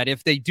 that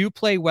if they do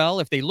play well,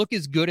 if they look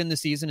as good in the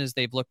season as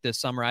they've looked this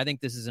summer, I think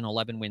this is an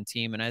 11-win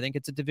team, and I think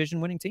it's a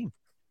division-winning team.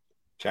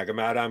 Check him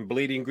out on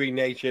Bleeding Green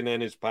Nation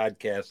and his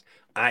podcast,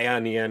 Eye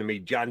on the Enemy.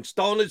 John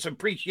Stolnis,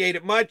 appreciate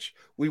it much.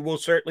 We will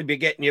certainly be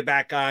getting you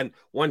back on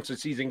once the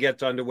season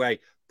gets underway.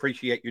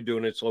 Appreciate you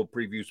doing this little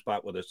preview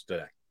spot with us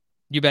today.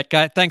 You bet,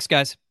 guys. Thanks,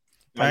 guys.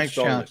 Thanks,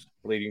 John.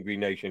 Bleeding Green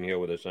Nation here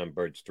with us on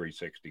Birds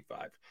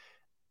 365.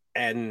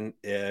 and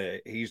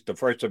he's the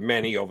first of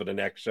many over the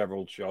next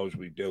several shows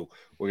we do.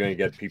 We're going to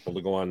get people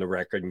to go on the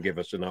record and give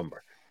us a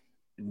number.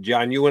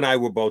 John, you and I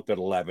were both at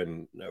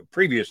 11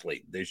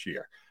 previously this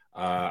year.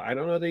 I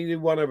don't know that either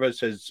one of us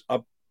has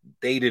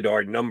updated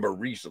our number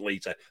recently.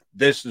 Said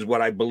this is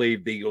what I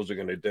believe the Eagles are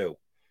going to do.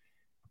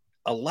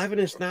 11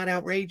 is not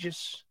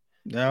outrageous.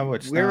 No,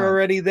 it's We're not.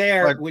 already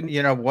there.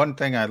 But, one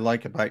thing I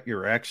like about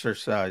your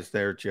exercise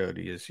there,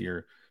 Jody, is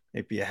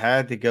if you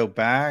had to go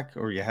back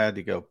or you had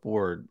to go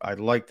forward, I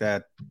like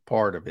that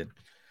part of it.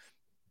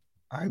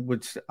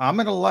 I'm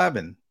at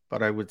 11,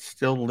 but I would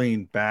still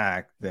lean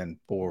back than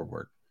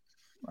forward.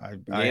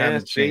 I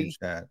haven't changed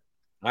that.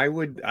 I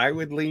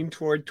would lean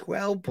toward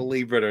 12,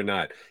 believe it or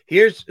not.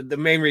 Here's the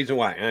main reason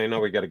why. I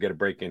know we got to get a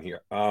break in here.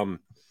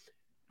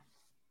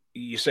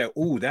 You say,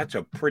 ooh, that's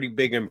a pretty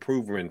big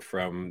improvement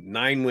from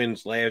 9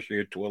 wins last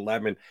year to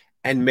 11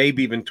 and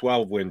maybe even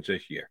 12 wins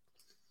this year.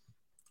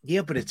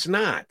 Yeah, but it's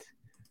not,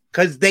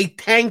 because they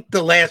tanked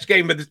the last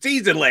game of the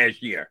season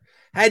last year.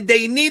 Had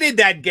they needed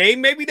that game,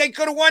 maybe they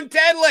could have won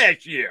 10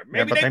 last year.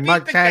 Maybe but they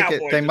might tank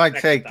it. They might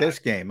take this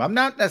game. I'm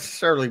not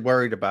necessarily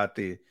worried about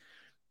the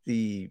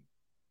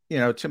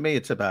to me,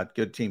 it's about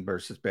good team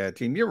versus bad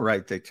team. You're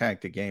right. They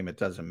tanked the game. It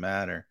doesn't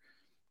matter.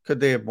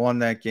 Could they have won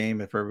that game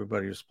if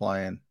everybody was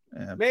playing?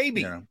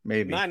 Maybe.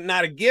 Maybe.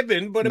 Not a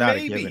given, but not a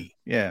maybe. A given.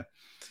 Yeah.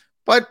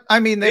 But, I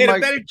mean, they had a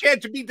better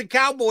chance to beat the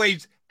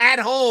Cowboys at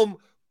home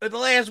the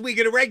last week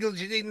of the regular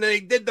season. They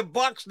did the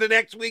Bucs the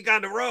next week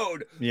on the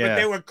road. Yeah. But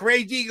they were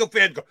crazy Eagle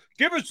fans. Go,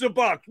 give us the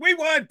Bucs. We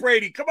want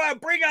Brady. Come on,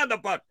 bring on the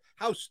Bucs.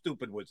 How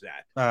stupid was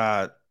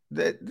that?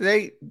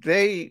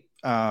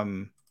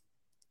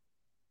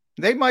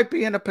 They might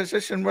be in a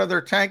position where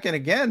they're tanking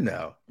again,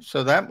 though.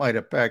 So that might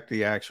affect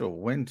the actual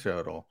win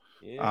total.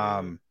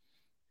 Yeah.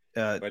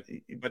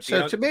 But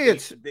so to me,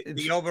 it's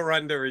the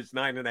over-under is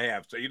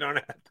 9.5. So you don't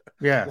have to.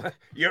 Yeah.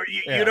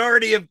 You'd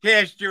already have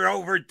cashed your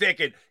over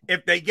ticket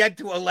if they get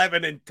to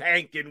 11 and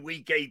tank in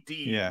week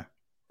 18. Yeah.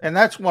 And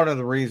that's one of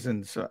the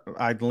reasons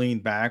I'd lean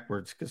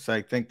backwards, because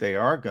I think they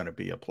are going to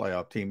be a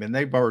playoff team. And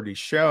they've already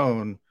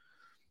shown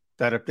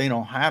that if they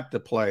don't have to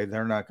play,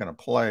 they're not going to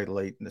play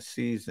late in the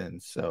season.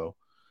 So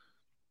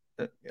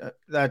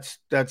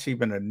that's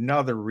even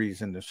another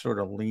reason to sort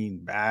of lean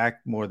back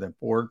more than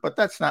forward, but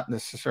that's not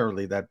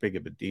necessarily that big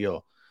of a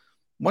deal.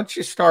 Once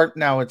you start,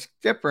 now it's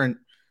different.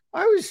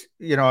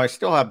 I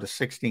still have the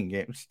 16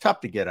 game. It's tough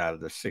to get out of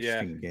the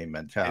 16 game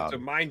mentality. It's a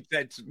mindset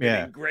that's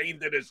been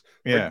ingrained in us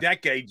for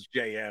decades,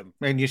 JM.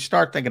 And you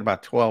start thinking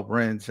about 12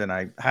 wins, and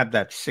I have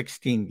that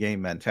 16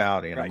 game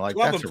mentality, and I'm like,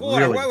 12 that's and 4.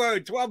 really...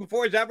 Wait, 12 and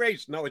 4 is that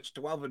race? No, it's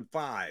 12 and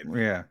 5.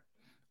 Yeah.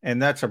 And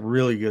that's a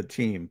really good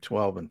team,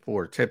 12 and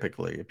 4.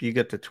 Typically, if you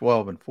get to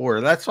 12 and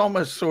 4, that's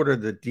almost sort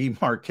of the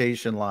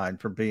demarcation line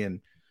from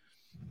being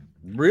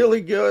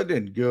really good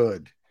and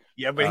good.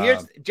 Yeah, but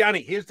here's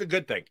Johnny. Here's the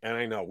good thing, and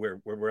I know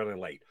we're running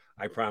late.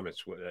 I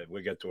promise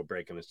we'll get to a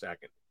break in a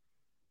second.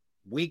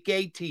 Week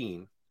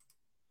 18,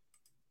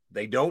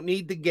 they don't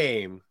need the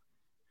game.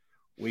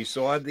 We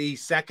saw the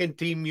second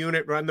team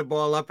unit run the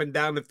ball up and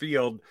down the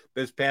field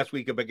this past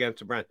week up against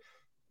the Browns.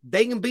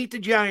 They can beat the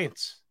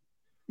Giants.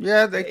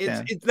 Yeah, they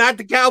can. It's not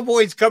the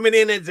Cowboys coming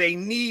in as a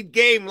need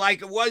game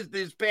like it was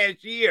this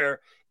past year.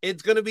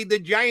 It's going to be the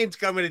Giants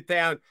coming to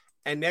town,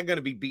 and they're going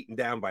to be beaten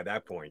down by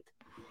that point.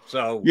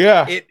 So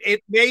yeah,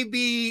 it may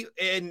be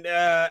an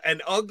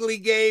ugly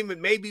game. It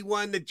may be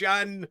one that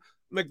John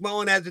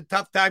McMullen has a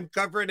tough time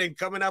covering and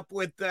coming up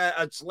with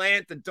a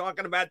slant and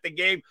talking about the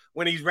game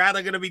when he's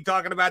rather going to be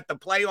talking about the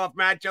playoff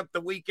matchup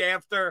the week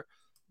after.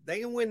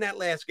 They can win that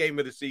last game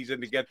of the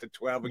season to get to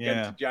 12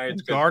 against the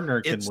Giants.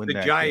 Gardner can win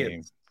that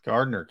game.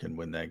 Gardner can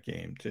win that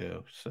game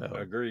too. So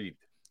agreed.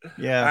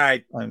 Yeah. All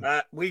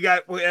right. We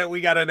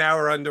got an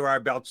hour under our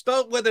belt.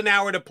 Still with an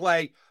hour to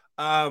play.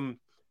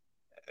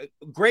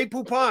 Grey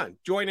Poupon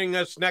joining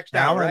us next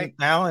hour, right?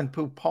 Alan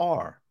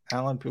Poupard,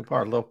 a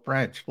little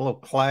French, a little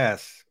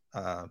class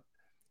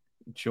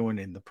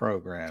joining the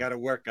program. Got to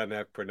work on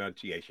that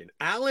pronunciation.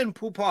 Alan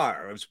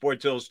Poupard of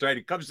Sports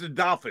Illustrated comes to the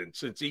Dolphins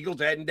since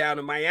Eagles heading down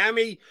to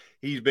Miami.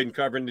 He's been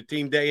covering the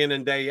team day in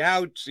and day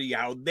out, see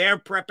how they're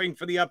prepping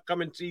for the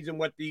upcoming season,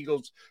 what the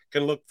Eagles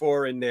can look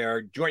for in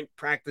their joint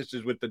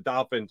practices with the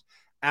Dolphins.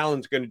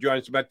 Alan's going to join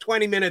us about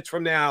 20 minutes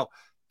from now.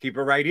 Keep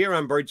it right here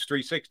on Birds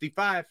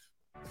 365.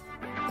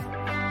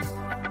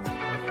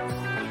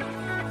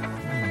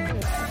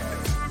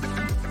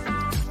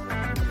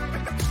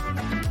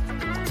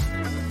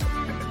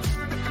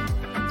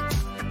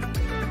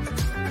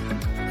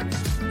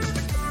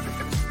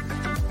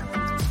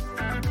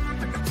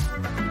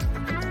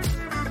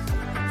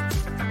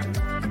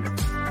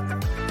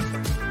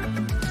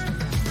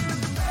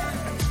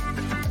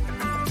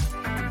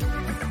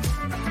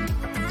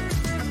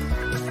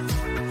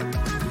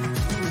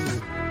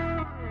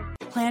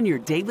 Plan plan your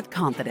day with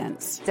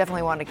confidence.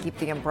 Definitely want to keep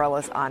the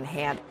umbrellas on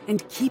hand.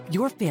 And keep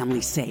your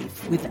family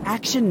safe with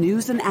Action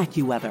News and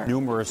AccuWeather.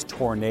 Numerous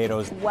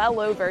tornadoes.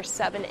 Well over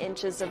 7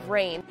 inches of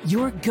rain.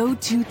 Your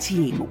go-to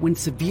team when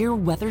severe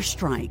weather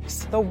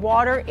strikes. The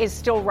water is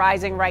still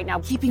rising right now.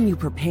 Keeping you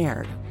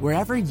prepared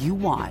wherever you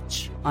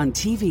watch. On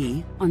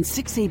TV, on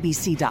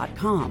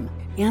 6abc.com,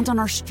 and on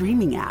our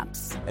streaming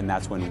apps. And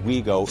that's when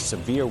we go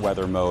severe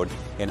weather mode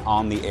and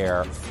on the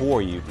air for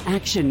you.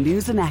 Action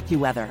News and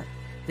AccuWeather,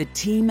 the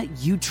team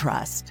you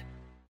trust.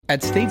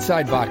 At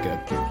Stateside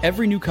Vodka,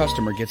 every new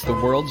customer gets the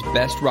world's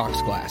best rocks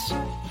glass.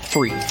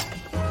 Free.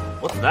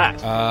 What's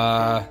that?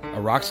 A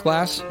rocks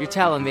glass? You're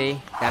telling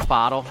me that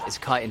bottle is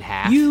cut in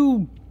half?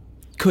 You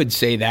could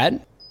say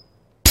that.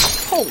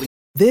 Holy.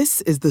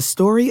 This is the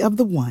story of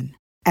the one.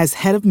 As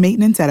head of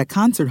maintenance at a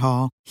concert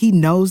hall, he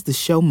knows the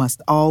show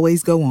must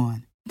always go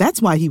on.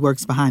 That's why he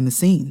works behind the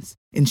scenes,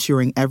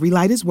 ensuring every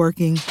light is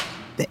working,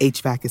 the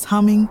HVAC is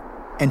humming,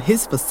 and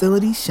his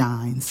facility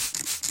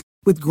shines.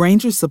 With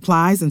Grainger's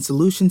supplies and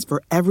solutions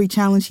for every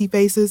challenge he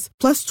faces,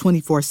 plus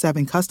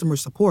 24/7 customer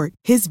support,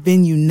 his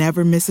venue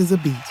never misses a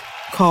beat.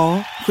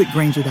 Call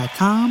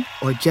quickgrainger.com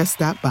or just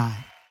stop by.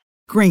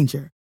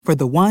 Grainger, for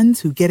the ones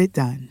who get it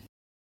done.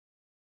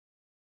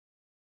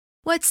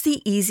 What's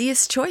the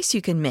easiest choice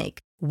you can make?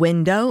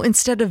 Window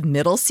instead of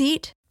middle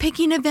seat?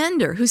 Picking a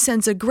vendor who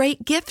sends a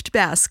great gift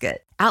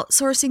basket?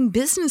 Outsourcing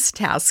business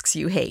tasks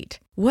you hate?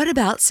 What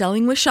about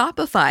selling with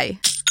Shopify?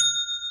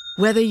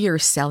 Whether you're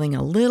selling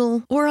a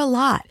little or a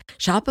lot,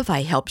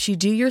 Shopify helps you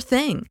do your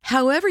thing,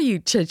 however you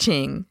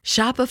cha-ching.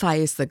 Shopify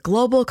is the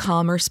global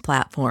commerce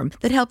platform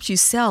that helps you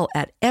sell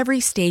at every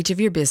stage of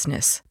your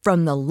business.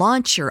 From the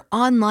launch your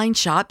online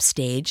shop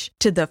stage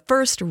to the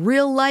first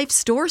real-life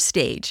store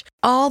stage,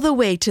 all the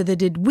way to the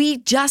did we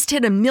just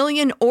hit 1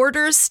 million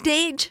orders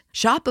stage.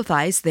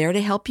 Shopify's there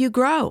to help you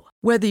grow.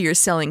 Whether you're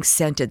selling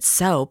scented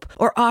soap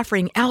or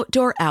offering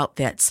outdoor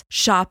outfits,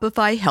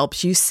 Shopify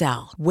helps you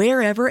sell.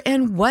 Wherever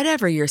and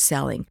whatever you're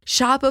selling,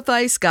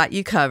 Shopify's got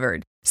you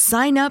covered.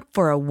 Sign up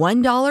for a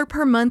 $1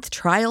 per month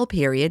trial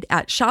period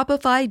at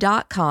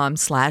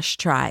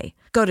shopify.com/try.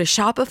 Go to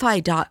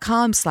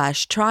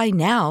shopify.com/try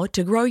now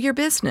to grow your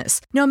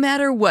business, no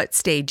matter what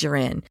stage you're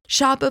in.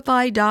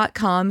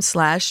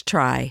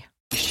 Shopify.com/try.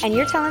 And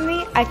you're telling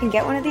me I can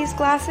get one of these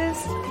glasses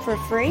for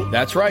free?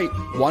 That's right.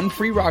 1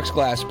 free rocks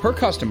glass per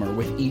customer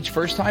with each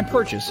first-time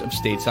purchase of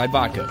Stateside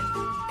Vodka.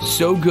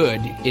 So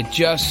good, it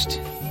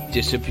just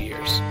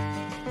disappears.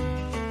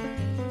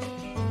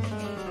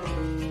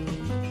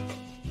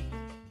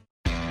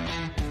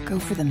 Go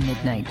for the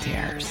midnight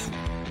dares.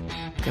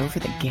 Go for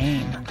the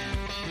game.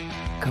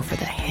 Go for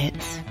the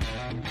hits.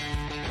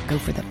 Go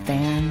for the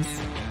fans.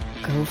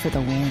 Go for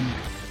the win.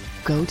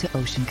 Go to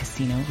Ocean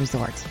Casino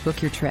Resort.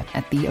 Book your trip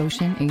at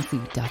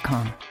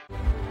theoceanac.com.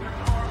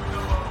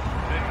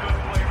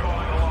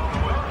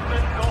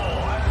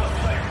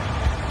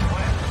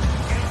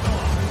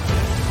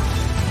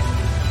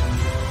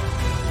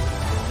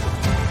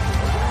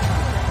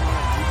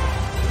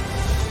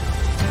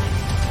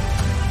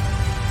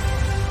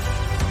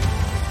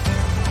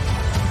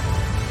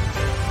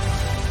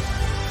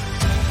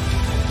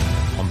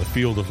 On the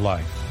field of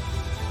life,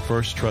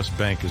 First Trust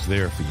Bank is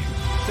there for you.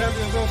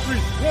 Champions on 3.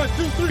 1,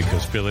 2, 3.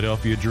 Because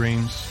Philadelphia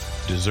dreams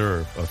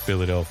deserve a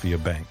Philadelphia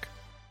bank.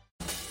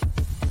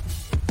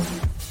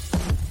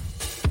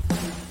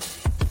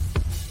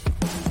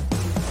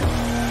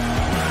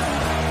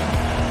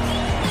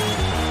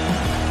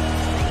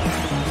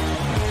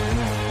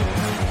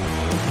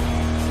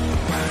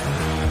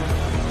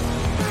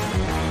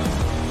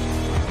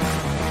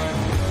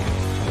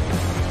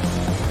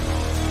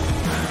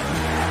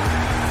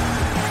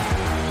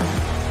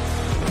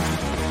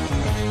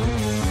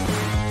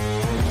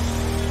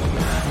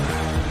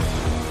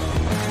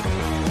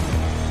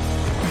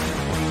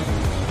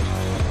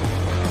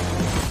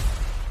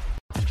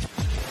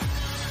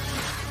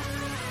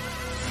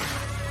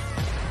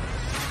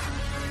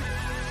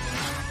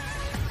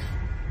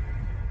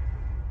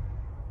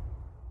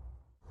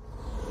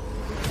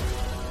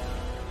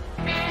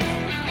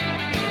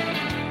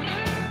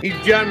 He's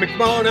John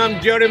McMullen.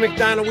 I'm Jody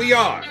McDonald. We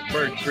are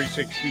Bird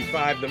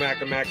 365, the Mac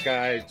and Mac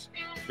guys.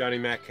 Johnny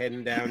Mac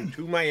heading down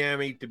to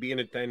Miami to be in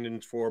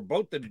attendance for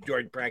both of the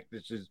joint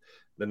practices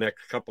the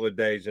next couple of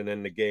days and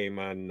then the game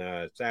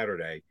on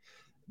Saturday.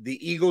 The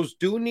Eagles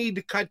do need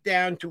to cut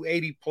down to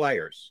 80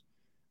 players.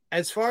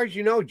 As far as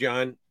you know,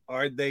 John,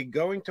 are they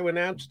going to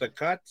announce the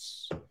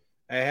cuts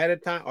ahead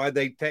of time? Are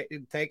they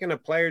taking a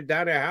player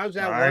down there? How's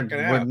that working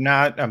out? I would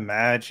not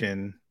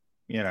imagine,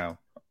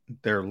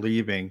 they're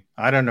leaving.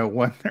 I don't know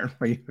when they're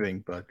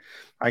leaving, but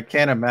I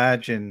can't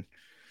imagine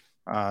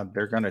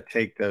they're going to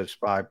take those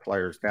 5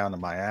 players down to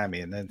Miami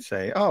and then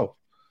say,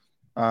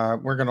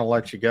 we're going to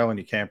let you go and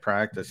you can't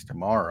practice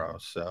tomorrow.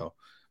 So,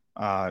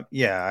 they're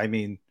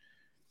going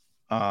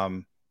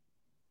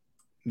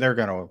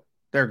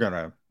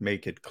to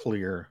make it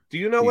clear. Do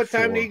you know what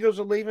time the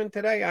Eagles are leaving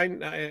today?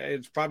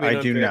 It's probably an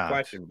unfair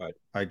question, but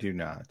I do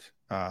not.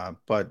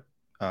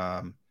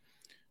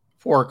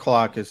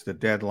 4:00 is the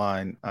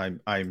deadline.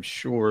 I'm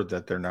sure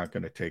that they're not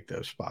going to take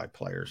those 5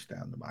 players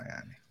down to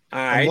Miami.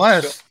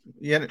 Unless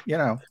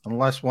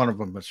unless one of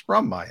them is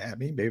from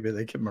Miami, maybe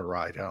they give them a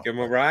ride home. Give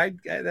them a ride?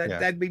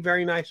 That'd be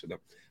very nice of them.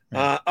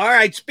 Yeah. All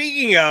right.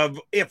 Speaking of,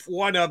 if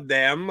one of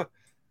them,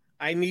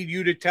 I need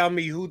you to tell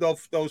me who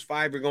those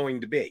 5 are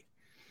going to be.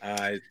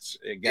 I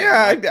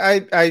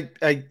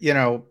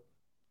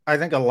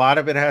think a lot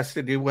of it has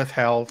to do with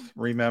health.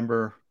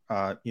 Remember,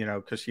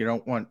 because you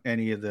don't want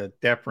any of the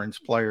deference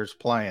players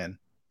playing.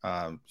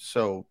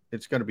 So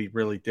it's going to be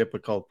really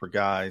difficult for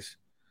guys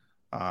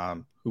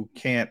who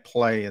can't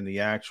play in the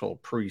actual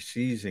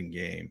preseason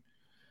game.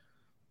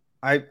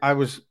 I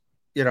was,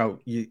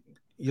 you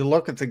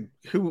look at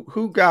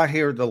who got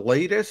here the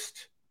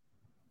latest.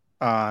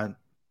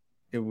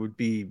 It would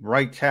be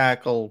right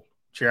tackle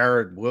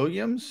Jared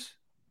Williams,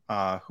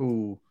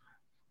 who,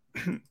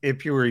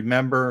 if you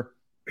remember,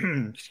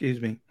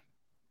 excuse me,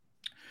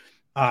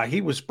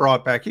 he was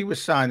brought back. He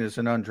was signed as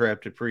an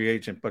undrafted free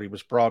agent, but he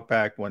was brought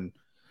back when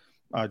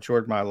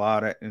Jordan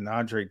Mailata and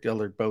Andre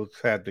Dillard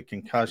both had the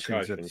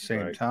concussions at the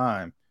same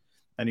time.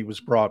 And he was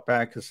brought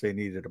back because they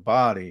needed a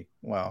body.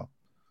 Well,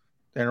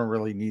 they don't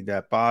really need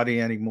that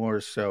body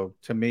anymore. So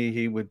to me,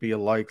 he would be a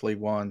likely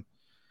one.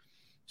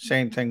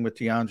 Same thing with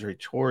DeAndre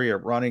Torrey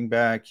at running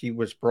back. He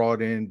was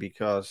brought in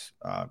because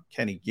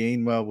Kenny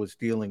Gainwell was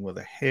dealing with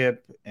a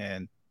hip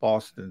and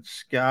Boston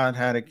Scott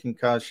had a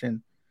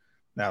concussion.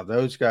 Now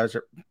those guys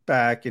are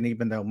back. And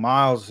even though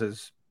Miles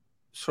is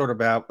sort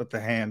of out with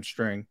the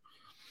hamstring,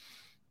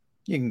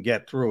 you can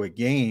get through a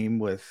game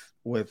with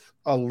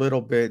a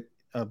little bit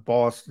of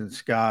Boston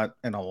Scott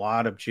and a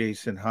lot of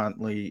Jason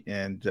Huntley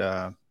and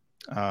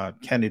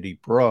Kennedy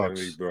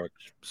Brooks.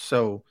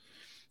 So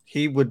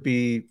he would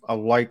be a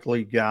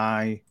likely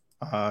guy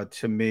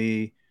to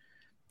me.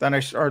 Then I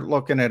start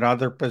looking at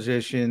other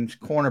positions.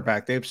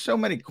 Cornerback. They have so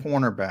many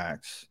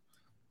cornerbacks.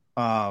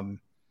 And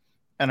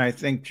I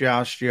think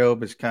Josh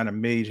Jobe has kind of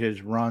made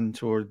his run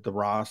toward the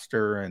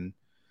roster, and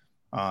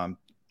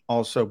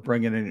also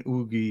bringing in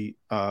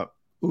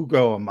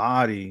Ugo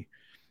Amadi,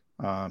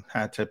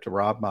 hat tip to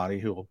Rob Amadi,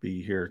 who will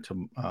be here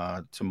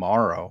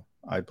tomorrow,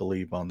 I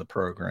believe, on the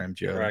program,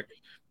 Joe. Correct.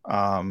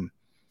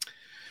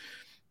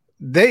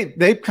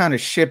 They've kind of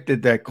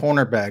shifted that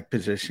cornerback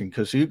position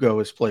because Ugo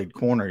has played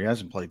corner. He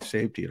hasn't played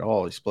safety at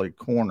all. He's played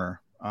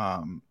corner.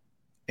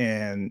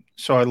 And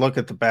so I look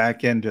at the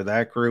back end of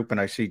that group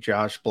and I see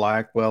Josh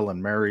Blackwell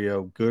and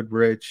Mario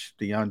Goodrich,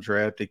 the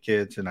undrafted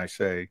kids, and I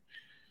say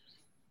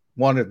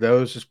one of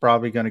those is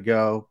probably going to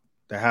go.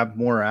 They have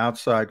more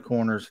outside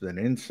corners than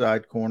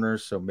inside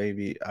corners, so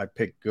maybe I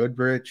pick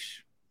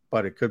Goodrich,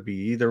 but it could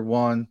be either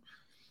one.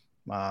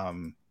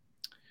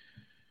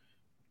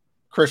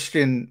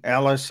 Christian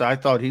Ellis, I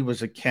thought he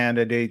was a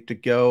candidate to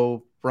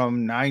go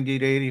from 90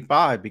 to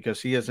 85 because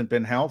he hasn't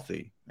been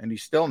healthy, and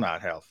he's still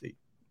not healthy,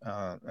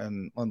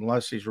 and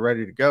unless he's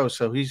ready to go.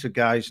 So he's a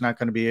guy who's not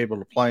going to be able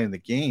to play in the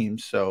game.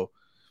 So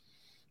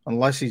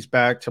unless he's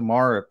back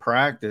tomorrow at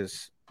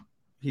practice,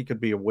 he could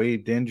be a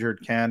waived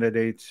injured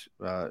candidate,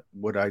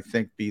 would I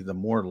think be the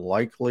more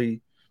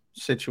likely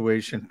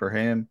situation for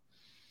him.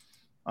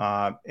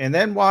 And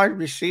then wide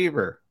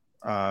receiver.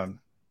 A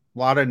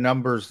lot of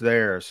numbers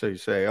there. So you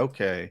say,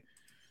 okay,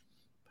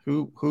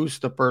 who's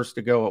the first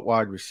to go at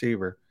wide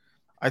receiver?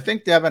 I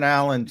think Devin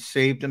Allen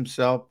saved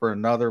himself for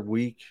another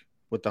week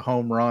with the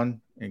home run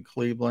in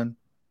Cleveland.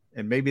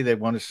 And maybe they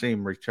want to see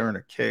him return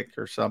a kick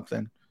or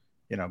something.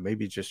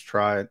 Maybe just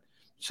try it.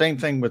 Same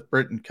thing with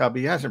Britton Covey.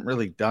 He hasn't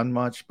really done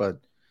much, but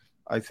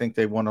I think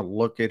they want to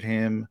look at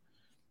him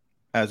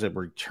as a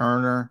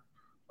returner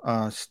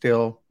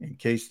still in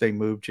case they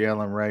move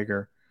Jalen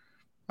Reagor.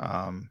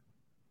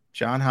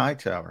 John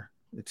Hightower.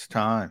 It's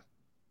time.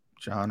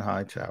 John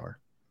Hightower.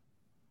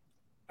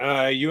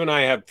 You and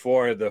I have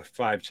 4 of the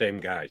 5 same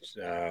guys.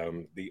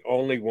 The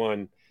only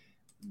one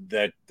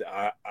that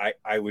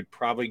I would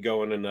probably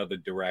go in another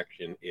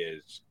direction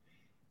is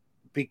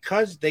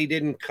because they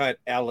didn't cut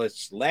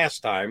Ellis last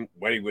time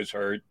when he was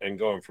hurt and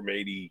going from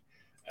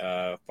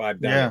 85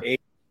 down to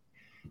 80.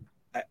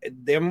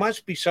 There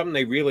must be something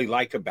they really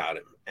like about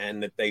him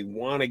and that they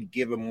want to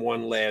give him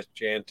one last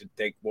chance to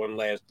take one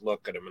last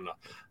look at him. And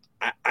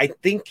I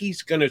think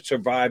he's going to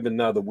survive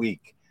another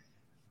week.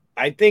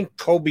 I think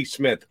Kobe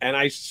Smith, and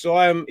I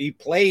saw him, he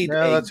played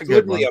a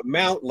goodly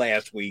amount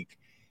last week,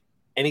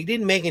 and he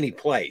didn't make any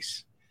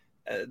plays.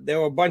 There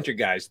were a bunch of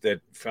guys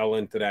that fell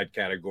into that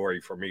category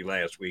for me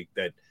last week,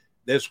 that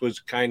this was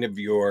kind of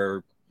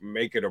your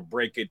make it or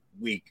break it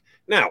week.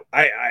 Now,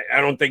 I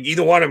don't think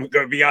either one of them are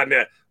going to be on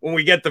there. When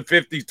we get to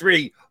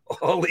 53,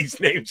 all these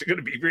names are going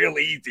to be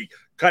really easy.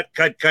 Cut.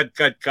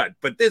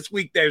 But this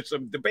week there's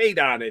some debate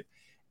on it.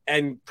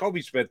 And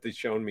Kobe Smith has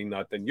shown me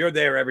nothing. You're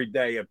there every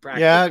day at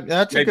practice. Yeah,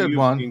 that's a good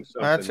one.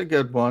 That's a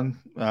good one.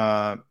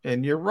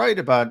 And you're right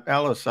about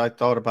Ellis. I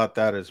thought about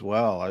that as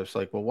well. I was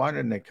like, well, why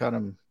didn't they cut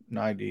him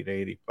 90 to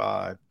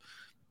 85?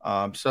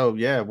 So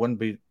yeah, it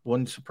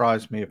wouldn't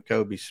surprise me if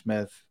Kobe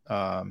Smith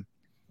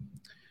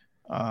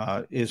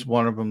is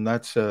one of them.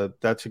 That's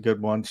a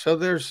good one. So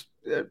there's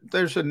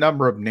there's a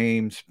number of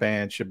names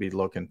fans should be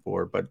looking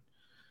for, but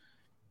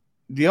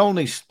the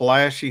only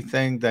splashy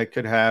thing that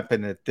could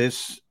happen at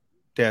this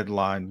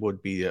deadline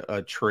would be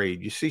a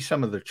trade. You see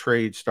some of the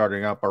trades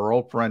starting up. Our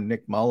old friend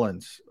Nick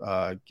Mullins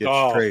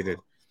gets traded.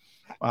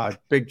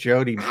 Big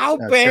Jody. How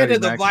bad are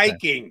the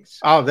Vikings?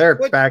 Oh, they're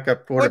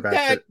backup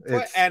quarterbacks.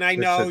 And I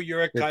know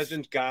you're a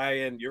Cousins guy,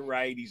 and you're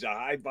right. He's a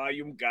high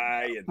volume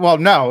guy. And, well,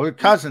 no,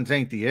 Cousins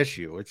ain't the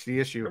issue. It's the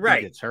issue if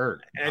he gets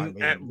hurt.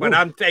 But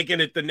I'm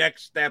taking it the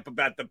next step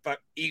about the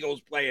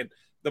Eagles playing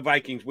the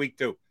Vikings week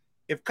 2.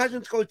 If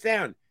Cousins goes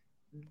down,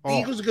 the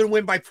Eagles are going to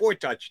win by 4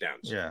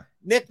 touchdowns. Yeah.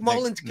 Nick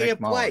Mullins can't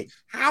play.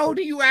 How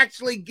do you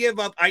actually give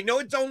up? I know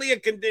it's only a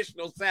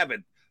conditional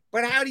 7,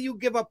 but how do you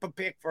give up a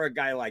pick for a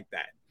guy like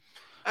that?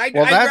 I'd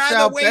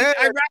rather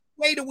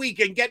wait a week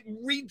and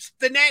reach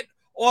the net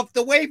off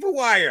the waiver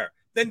wire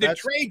than to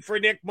trade for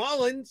Nick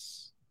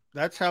Mullins.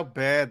 That's how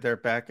bad their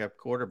backup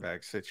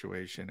quarterback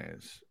situation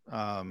is.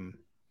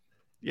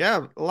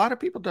 Yeah, a lot of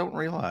people don't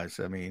realize.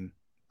 I mean,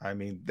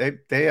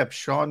 they have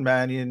Sean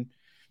Mannion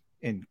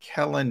and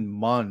Kellen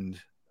Mond,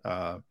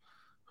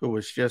 who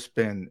has just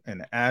been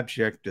an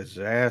abject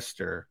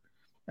disaster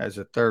as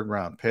a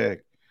 3rd-round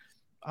pick.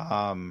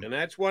 And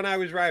that's one I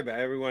was right about.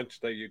 Everyone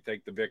say you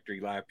take the victory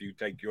lap, you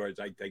take yours,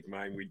 I take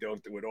mine. We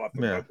don't do it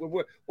often. Yeah.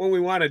 But when we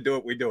want to do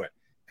it, we do it.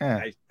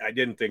 Yeah. I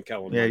didn't think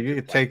Kellen. Yeah, you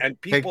could take. And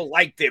people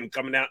liked him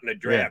coming out in the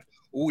draft.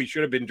 Yeah. He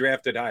should have been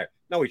drafted higher.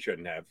 No, he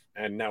shouldn't have.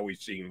 And now we've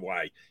seen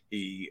why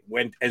he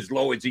went as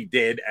low as he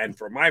did. And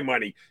for my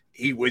money,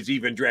 he was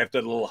even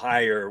drafted a little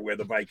higher where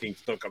the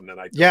Vikings took him than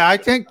I thought. Yeah, I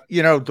think,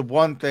 the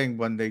one thing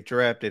when they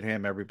drafted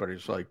him,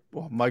 everybody's like,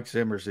 well, Mike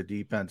Zimmer's a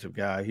defensive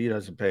guy. He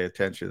doesn't pay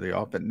attention to the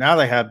offense. Now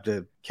they have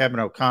Kevin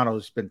O'Connell,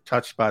 who's been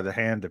touched by the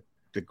hand of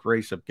the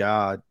grace of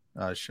God,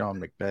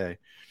 Sean McVay.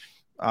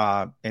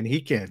 And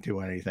he can't do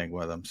anything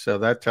with him. So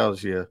that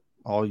tells you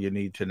all you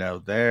need to know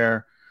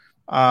there.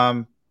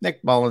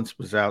 Nick Mullins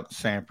was out in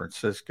San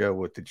Francisco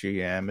with the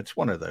GM. It's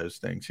one of those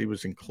things. He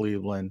was in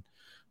Cleveland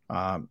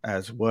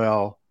as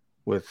well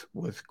with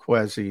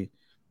Kwesi,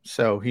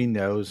 so he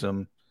knows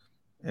him.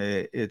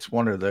 It's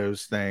one of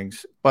those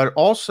things. But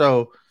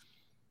also,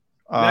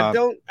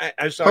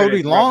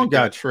 Cody Long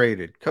got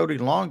traded. Cody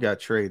Long got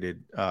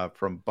traded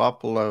from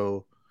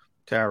Buffalo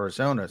to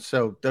Arizona.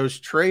 So those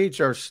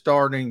trades are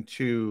starting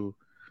to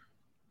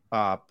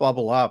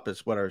bubble up,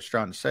 is what I was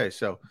trying to say.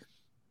 So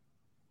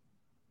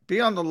be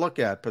on the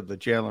lookout for the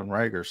Jalen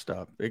Reagor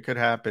stuff. It could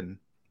happen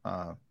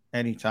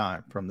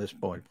anytime from this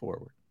point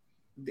forward.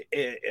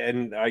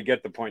 And I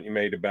get the point you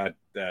made about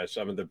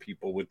some of the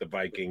people with the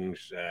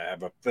Vikings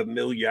have a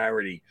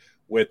familiarity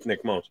with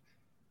Nick Mullins.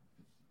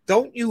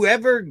 Don't you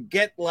ever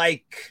get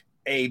like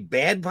a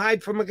bad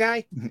vibe from a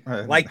guy?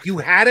 Like you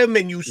had him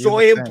and you saw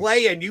him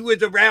play and you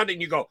was around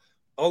and you go,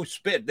 oh,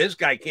 spit, this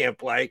guy can't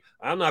play.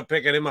 I'm not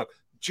picking him up.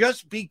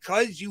 Just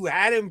because you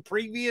had him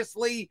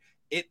previously,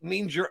 it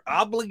means you're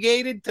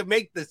obligated to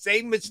make the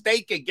same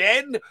mistake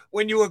again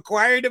when you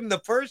acquired him the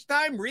first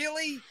time?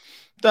 Really?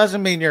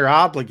 Doesn't mean you're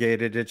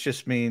obligated. It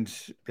just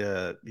means,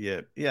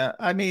 yeah.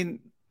 I mean,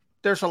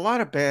 there's a lot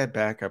of bad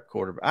backup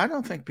quarterbacks. I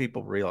don't think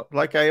people realize,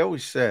 like I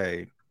always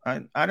say,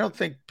 I don't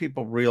think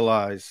people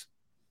realize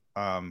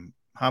how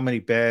many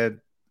bad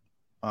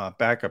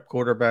backup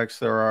quarterbacks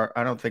there are.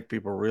 I don't think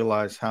people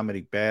realize how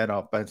many bad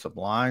offensive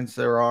lines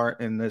there are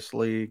in this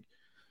league.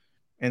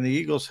 And the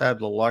Eagles have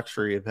the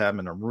luxury of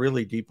having a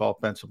really deep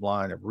offensive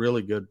line, a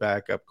really good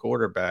backup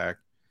quarterback.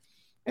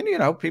 And,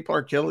 people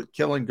are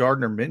killing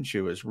Gardner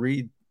Minshew. Is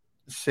Reed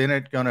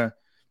Sinnett going to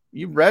 –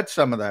 you read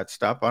some of that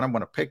stuff. I don't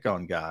want to pick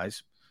on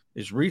guys.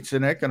 Is Reed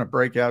Sinnett going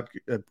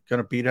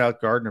to beat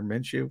out Gardner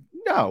Minshew?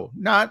 No,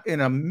 not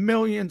in a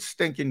million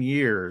stinking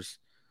years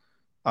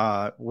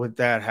would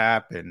that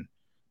happen,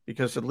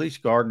 because at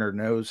least Gardner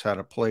knows how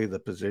to play the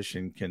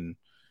position,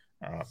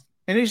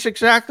 and he's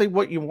exactly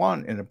what you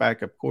want in a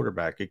backup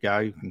quarterback, a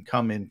guy who can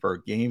come in for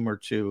a game or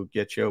two,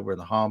 get you over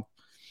the hump,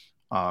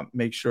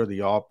 make sure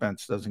the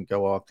offense doesn't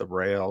go off the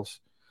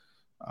rails.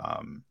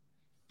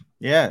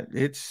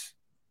 There's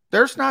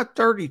not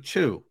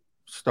 32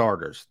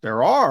 starters.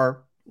 There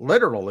are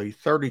literally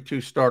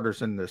 32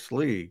 starters in this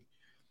league,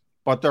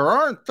 but there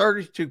aren't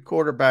 32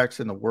 quarterbacks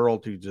in the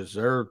world who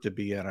deserve to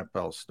be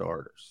NFL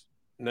starters.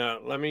 Now,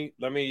 let me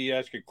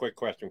ask you a quick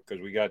question,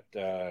 because we got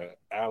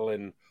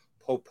Alan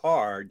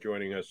Popar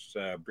joining us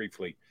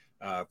briefly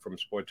from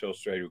Sports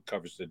Illustrated, who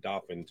covers the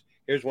Dolphins.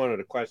 Here's one of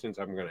the questions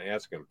I'm going to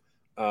ask him.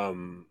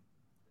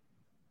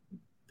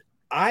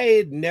 I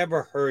had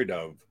never heard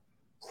of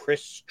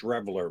Chris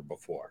Streveler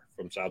before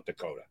from South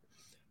Dakota.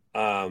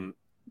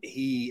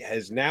 He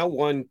has now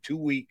won 2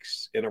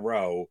 weeks in a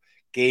row,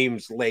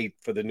 games late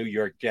for the New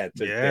York Jets.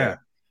 Yeah.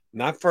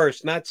 Not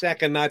first, not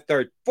second, not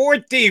third.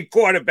 14th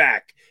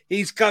quarterback.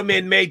 He's come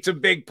in, made some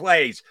big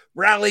plays,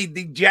 rallied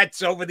the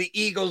Jets over the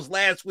Eagles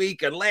last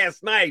week, and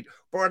last night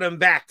brought them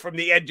back from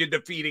the edge of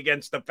defeat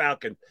against the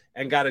Falcons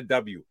and got a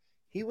W.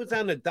 He was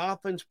on the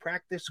Dolphins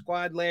practice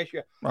squad last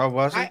year. Oh,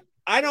 was he?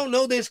 I don't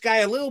know this guy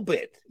a little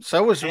bit.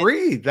 So was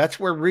Reed. That's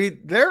where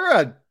Reed – they're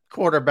a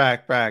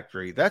quarterback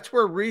factory. That's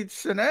where Reed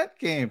Sinnett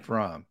came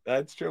from.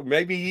 That's true.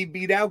 Maybe he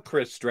beat out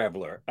Chris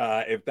Streveler.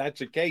 If that's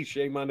the case,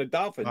 shame on the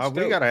Dolphins.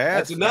 We got to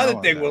ask. That's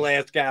another thing we'll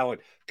ask Alan,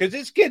 because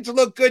this kid's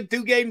looked good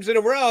 2 games in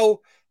a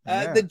row.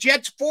 The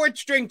Jets'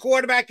 4th-string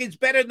quarterback is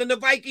better than the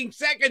Vikings'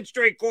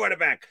 2nd-string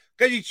quarterback,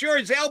 because he's sure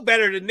as hell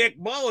better than Nick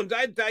Mullins.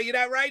 I'd tell you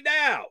that right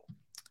now.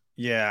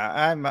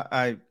 Yeah,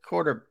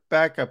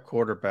 backup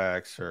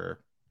quarterbacks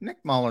are Nick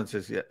Mullins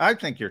is. I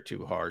think you're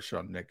too harsh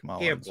on Nick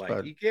Mullins.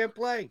 He can't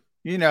play.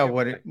 You know,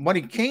 when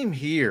he came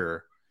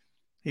here,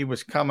 he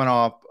was coming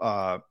off,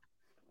 I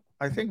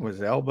think it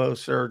was elbow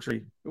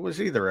surgery. It was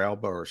either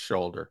elbow or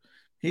shoulder.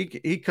 He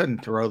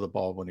couldn't throw the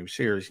ball when he was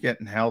here. He's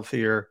getting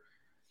healthier.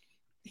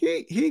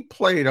 He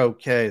played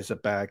okay as a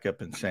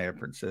backup in San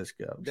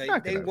Francisco.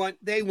 They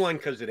won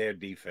because of their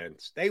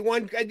defense. They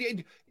won.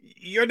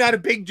 You're not a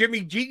big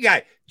Jimmy G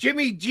guy.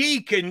 Jimmy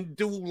G can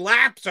do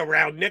laps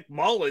around Nick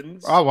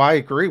Mullins. Oh, I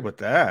agree with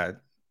that.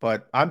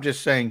 But I'm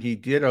just saying he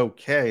did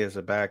okay as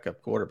a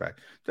backup quarterback.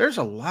 There's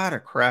a lot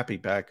of crappy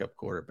backup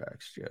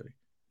quarterbacks, Jody.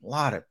 A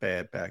lot of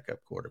bad backup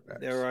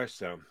quarterbacks. There are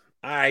some.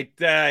 All right.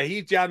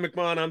 He's John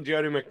McMahon. I'm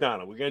Jody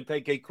McDonald. We're going to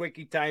take a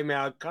quickie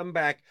timeout. Come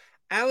back.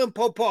 Alan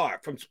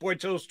Popar from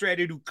Sports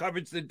Illustrated, who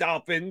covers the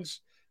Dolphins.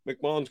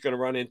 McMahon's going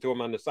to run into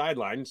him on the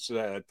sidelines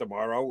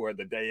tomorrow or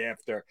the day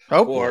after.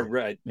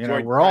 Hopefully.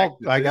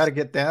 I got to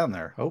get down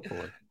there,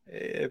 hopefully.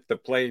 If the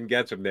plane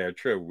gets him there,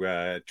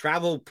 true.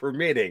 Travel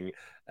permitting.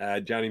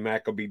 Johnny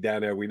Mack will be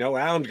down there. We know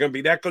Alan's going to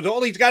be there because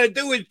all he's got to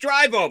do is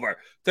drive over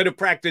to the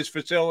practice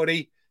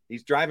facility.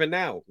 He's driving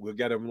now. We'll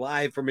get him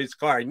live from his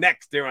car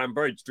next here on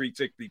Birds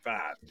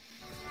 365.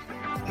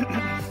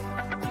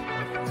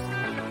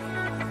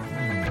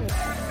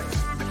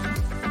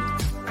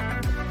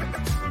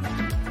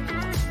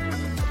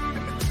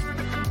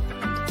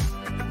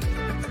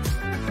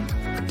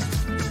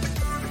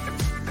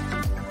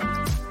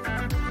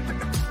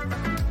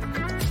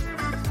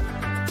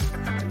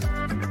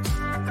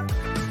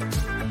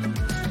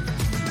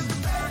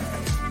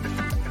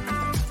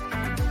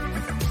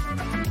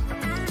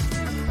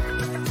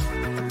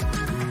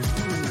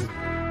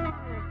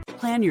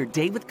 Plan your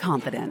day with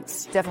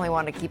confidence. Definitely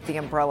want to keep the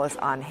umbrellas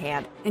on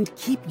hand. And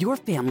keep your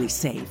family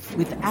safe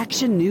with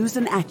Action News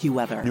and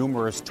AccuWeather.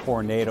 Numerous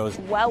tornadoes.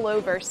 Well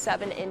over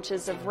 7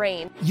 inches of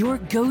rain. Your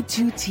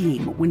go-to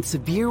team when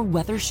severe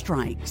weather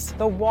strikes.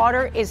 The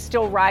water is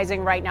still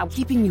rising right now.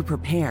 Keeping you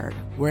prepared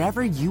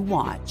wherever you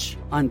watch.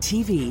 On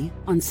TV,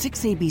 on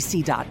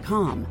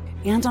 6abc.com,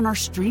 and on our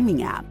streaming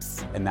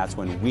apps. And that's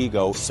when we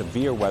go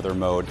severe weather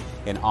mode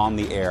and on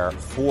the air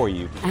for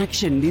you.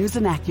 Action News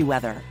and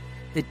AccuWeather.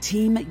 The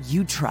team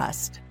you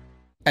trust.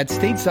 At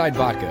Stateside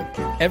Vodka,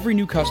 every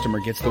new customer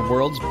gets the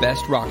world's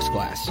best rocks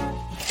glass.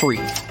 Free.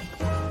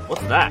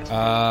 What's that?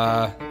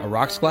 A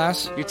rocks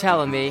glass? You're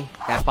telling me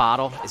that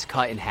bottle is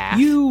cut in half?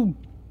 You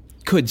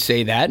could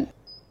say that.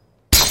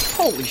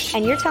 Holy shit.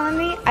 And you're telling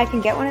me I can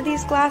get one of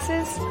these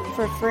glasses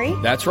for free?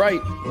 That's right.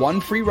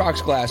 1 free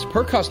rocks glass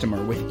per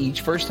customer with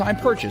each first-time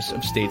purchase of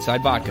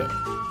Stateside Vodka.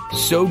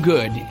 So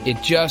good,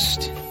 it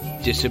just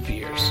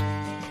disappears.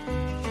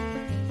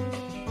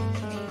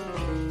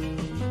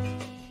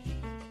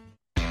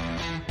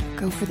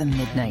 Go for the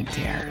midnight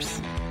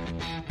dares.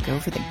 Go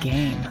for the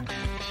game.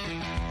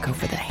 Go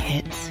for the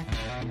hits.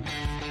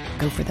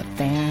 Go for the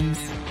fans.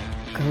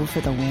 Go for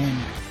the win.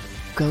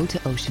 Go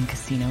to Ocean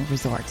Casino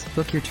Resort.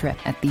 Book your trip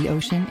at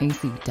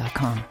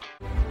theoceanac.com.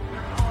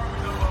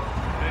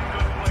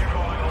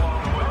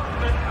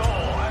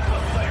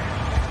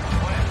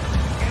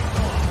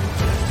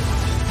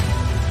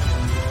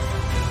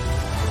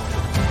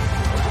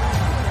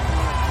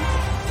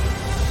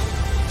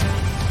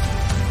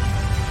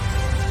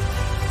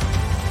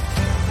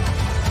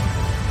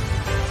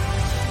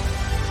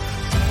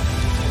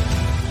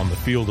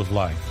 Field of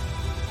life,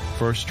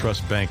 First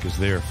Trust Bank is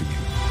there for you.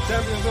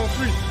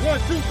 1,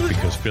 2, 3.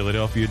 Because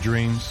Philadelphia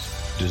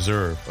dreams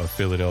deserve a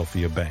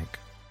Philadelphia bank.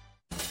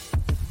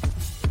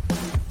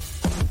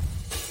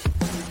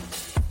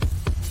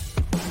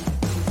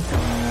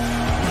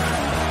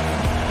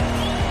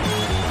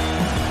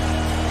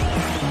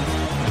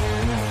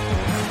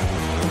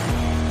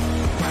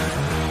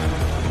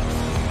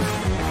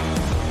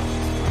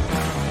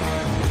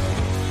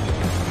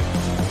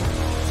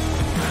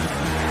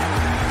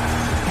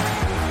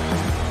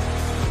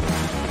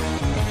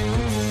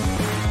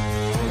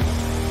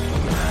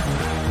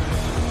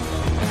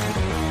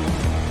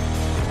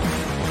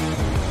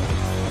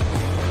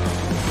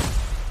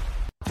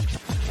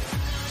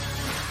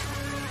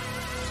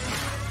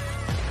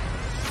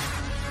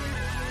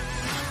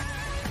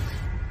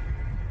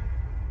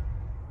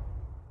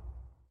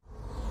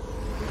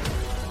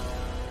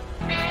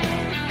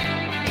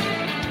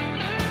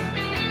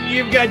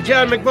 You've got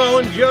John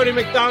McMullen, Jody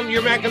McDonald,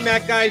 your Mac and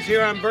Mac guys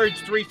here on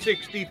Birds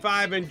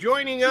 365. And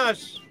joining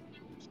us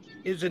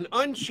is an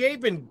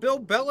unshaven Bill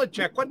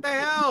Belichick. What the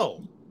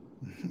hell?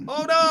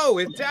 Oh, no,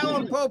 it's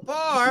Alan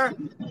Popar.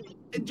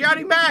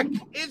 Johnny Mac,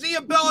 is he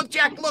a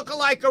Belichick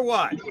lookalike or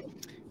what?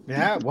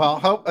 Yeah,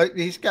 well,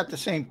 he's got the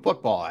same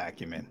football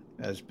acumen.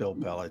 as Bill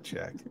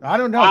Belichick. I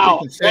don't know wow.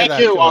 if we can say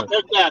that. I'll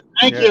take that.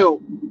 Thank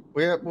you.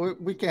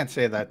 We can't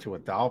say that to a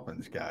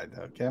Dolphins guy,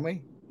 though, can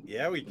we?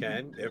 Yeah, we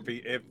can.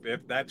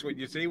 If that's what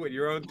you see with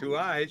your own two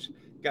eyes,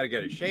 got to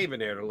get a shave in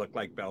there to look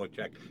like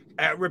Belichick.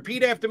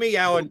 Repeat after me,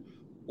 Alan.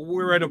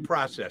 We're in a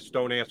process.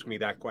 Don't ask me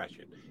that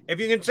question. If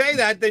you can say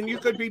that, then you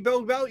could be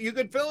Bill Belichick. You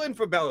could fill in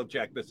for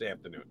Belichick this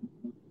afternoon.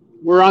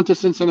 We're on to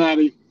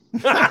Cincinnati.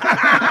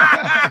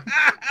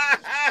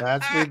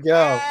 As we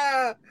go.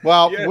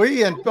 Well,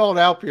 we in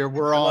Philadelphia,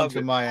 we're on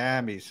to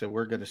Miami, so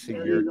we're going to see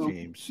your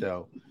team.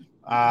 So,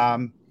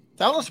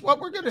 tell us what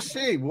we're going to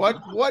see.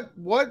 What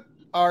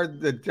are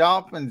the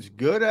Dolphins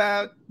good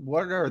at?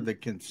 What are the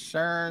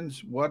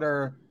concerns? What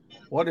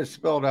is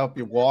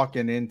Philadelphia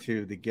walking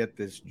into to get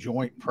this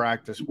joint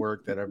practice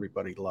work that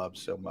everybody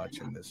loves so much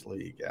in this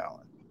league,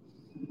 Alan?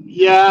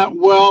 Yeah,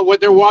 well, what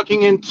they're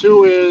walking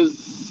into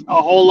is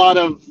a whole lot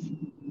of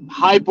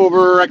hype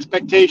over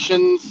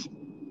expectations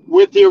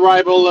with the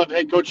arrival of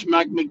head coach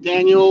Mike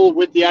McDaniel,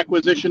 with the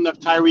acquisition of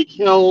Tyreek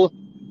Hill,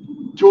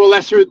 to a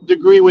lesser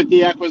degree with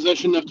the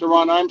acquisition of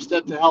Teron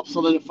Armstead to help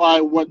solidify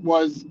what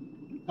was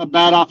a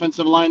bad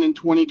offensive line in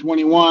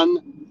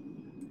 2021,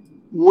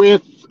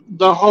 with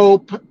the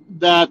hope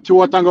that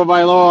Tua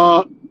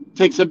Tagovailoa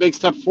takes a big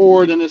step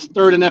forward in his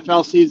third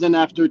NFL season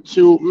after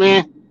two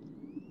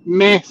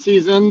meh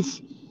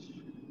seasons.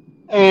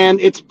 And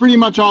it's pretty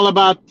much all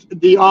about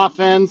the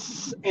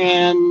offense.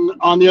 And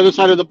on the other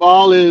side of the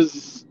ball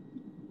is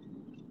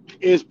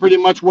pretty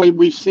much what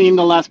we've seen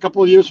the last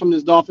couple of years from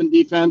this Dolphin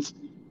defense,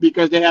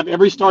 because they have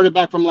every starter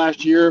back from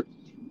last year.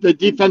 The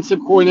defensive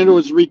coordinator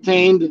was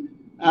retained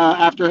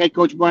after head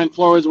coach Brian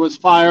Flores was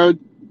fired.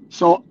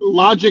 So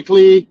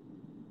logically,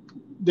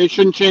 they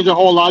shouldn't change a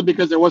whole lot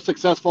because it was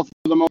successful for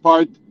the most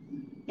part.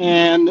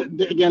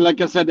 And again, like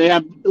I said, they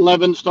have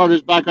 11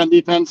 starters back on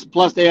defense,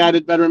 plus they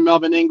added veteran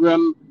Melvin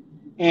Ingram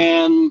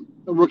and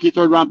a rookie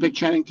third-round pick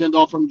Channing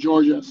Tindall from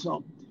Georgia.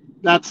 So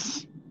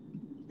that's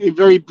a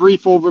very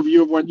brief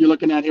overview of what you're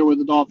looking at here with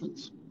the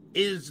Dolphins.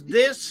 Is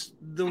this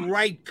the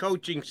right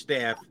coaching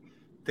staff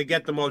to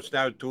get the most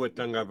out to it,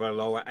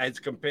 Tagovailoa, as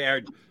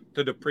compared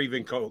to the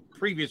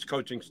previous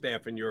coaching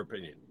staff, in your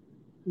opinion?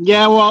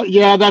 Yeah, well,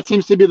 yeah, that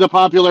seems to be the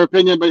popular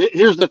opinion. But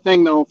here's the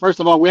thing, though. First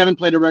of all, we haven't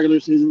played a regular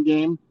season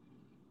game.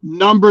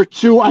 Number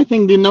two, I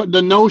think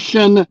the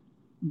notion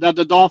that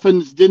the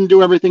Dolphins didn't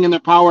do everything in their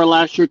power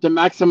last year to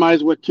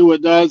maximize what Tua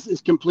does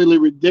is completely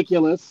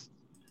ridiculous.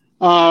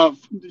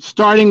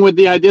 Starting with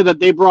the idea that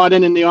they brought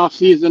in the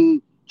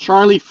offseason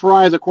Charlie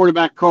Fry as a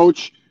quarterback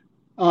coach,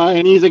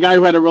 and he's a guy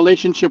who had a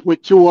relationship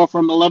with Tua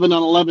from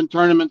 11-on-11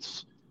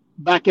 tournaments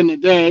back in the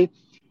day.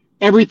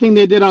 Everything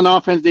they did on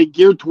offense, they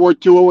geared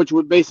toward Tua, which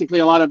was basically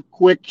a lot of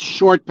quick,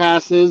 short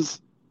passes,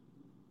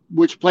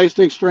 which plays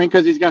to his strength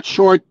because he's got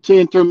short to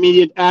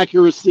intermediate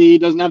accuracy,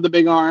 doesn't have the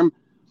big arm.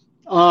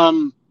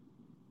 And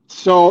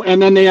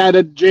then they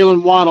added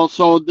Jalen Waddle.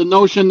 So the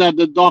notion that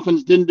the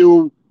Dolphins didn't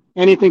do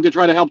anything to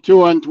try to help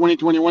Tua in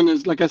 2021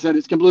 is, like I said,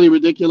 it's completely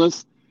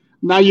ridiculous.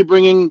 Now you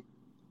bring in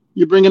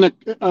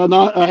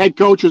a head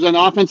coach who's an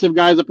offensive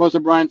guy as opposed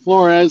to Brian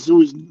Flores,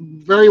 who's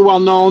very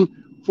well known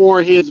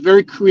for his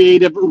very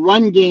creative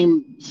run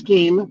game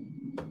scheme.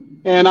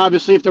 And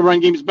obviously, if the run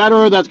game's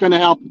better, that's going to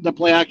help the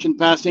play action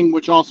passing,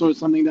 which also is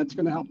something that's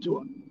going to help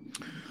Tua.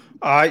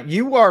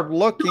 You are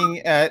looking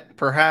at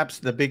perhaps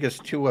the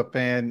biggest Tua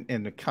fan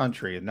in the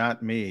country, and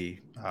not me.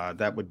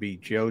 That would be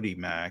Jody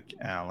Mack,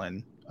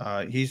 Alan.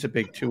 He's a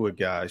big Tua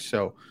guy.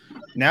 So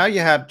now you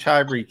have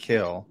Tyreek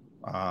Hill,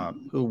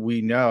 who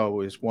we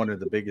know is one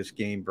of the biggest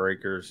game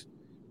breakers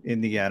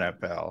in the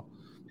NFL.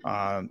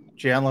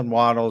 Jalen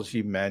Waddle, as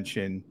you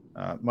mentioned,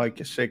 Mike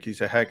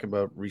Gesicki's a heck of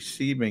a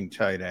receiving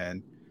tight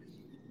end.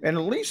 And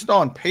at least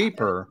on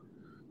paper,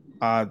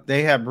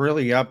 they have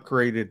really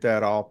upgraded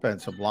that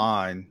offensive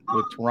line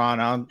with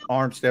Teron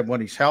Armstead.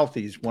 When he's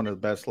healthy, he's one of the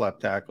best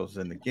left tackles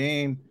in the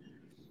game.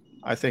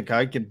 I think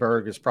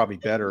Eichenberg is probably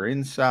better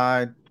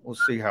inside. We'll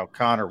see how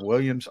Connor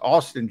Williams.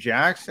 Austin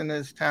Jackson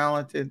is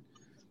talented.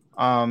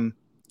 No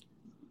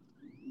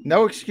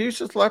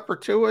excuses left for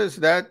Tua. Is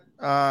that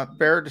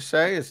fair to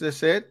say? Is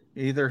this it?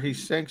 Either he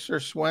sinks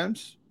or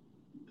swims?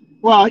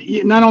 Well,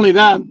 not only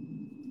that,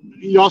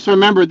 you also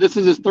remember this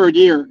is his third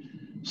year.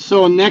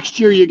 So next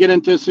year you get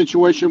into a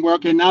situation where,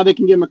 okay, now they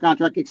can give him a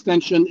contract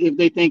extension if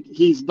they think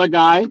he's the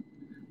guy.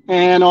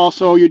 And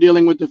also you're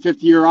dealing with the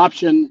fifth-year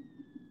option,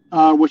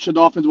 which the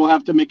Dolphins will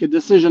have to make a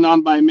decision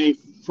on by May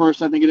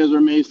 1st, I think it is,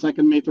 or May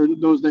 2nd, May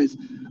 3rd, those days.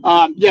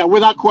 Yeah,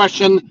 without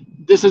question,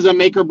 this is a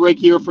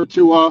make-or-break year for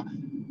Tua.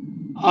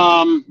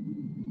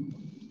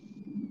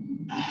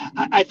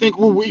 I think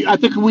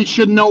we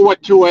should know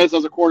what Tua is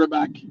as a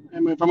quarterback.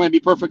 I mean, if I'm going to be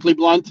perfectly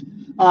blunt.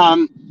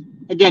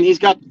 Again, he's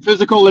got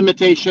physical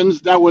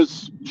limitations. That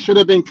should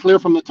have been clear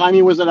from the time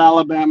he was at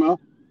Alabama.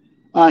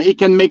 He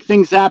can make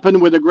things happen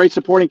with a great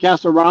supporting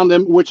cast around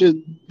him, which is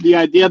the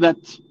idea that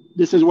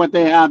this is what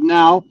they have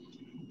now.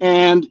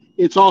 And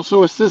it's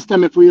also a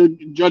system, if we're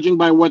judging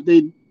by what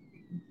they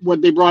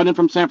brought in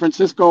from San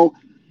Francisco,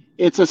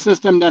 it's a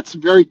system that's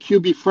very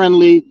QB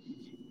friendly.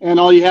 And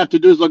all you have to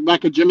do is look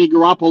back at Jimmy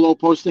Garoppolo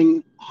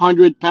posting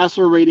 100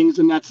 passer ratings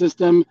in that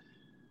system,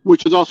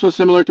 which is also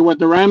similar to what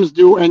the Rams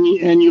do. And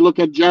you look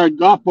at Jared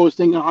Goff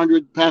posting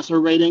 100 passer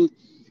rating.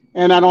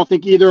 And I don't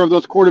think either of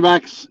those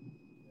quarterbacks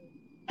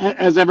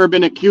has ever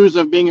been accused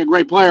of being a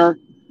great player.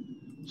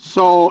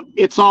 So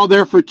it's all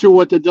there for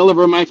Tua to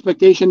deliver. My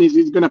expectation is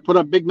he's going to put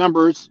up big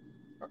numbers,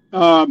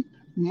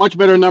 much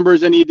better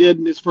numbers than he did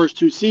in his first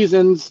 2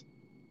 seasons.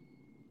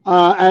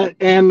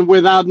 And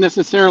without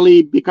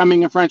necessarily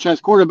becoming a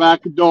franchise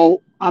quarterback,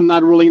 though I'm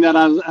not ruling that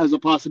as a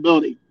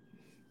possibility.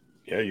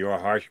 Yeah, you're a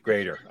harsh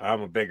grader.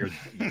 I'm a bigger,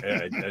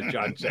 as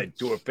John said,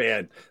 Tua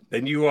fan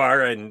than you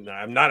are. And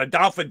I'm not a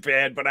Dolphin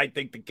fan, but I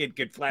think the kid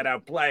could flat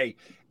out play.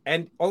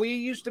 And, he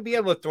used to be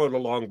able to throw the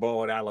long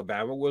ball at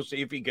Alabama. We'll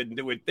see if he can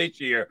do it this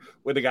year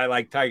with a guy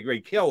like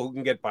Tyreek Hill who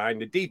can get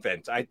behind the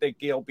defense. I think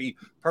he'll be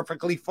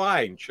perfectly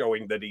fine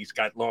showing that he's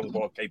got long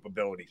ball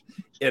capabilities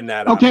in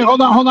that. Okay,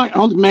 hold on.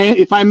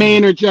 If I may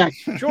interject.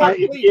 Sure,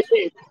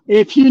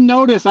 if you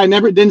notice, I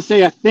didn't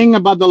say a thing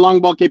about the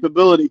long ball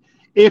capability.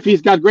 If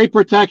he's got great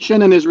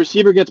protection and his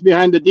receiver gets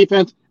behind the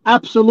defense,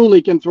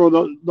 absolutely can throw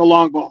the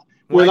long ball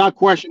without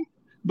question.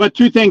 But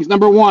 2 things.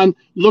 Number one,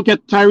 look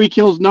at Tyreek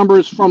Hill's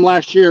numbers from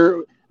last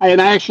year.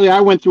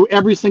 I went through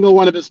every single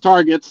one of his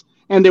targets,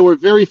 and there were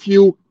very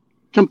few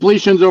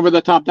completions over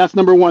the top. That's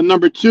number one.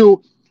 Number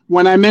 2,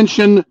 when I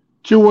mentioned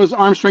Tua's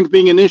arm strength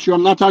being an issue,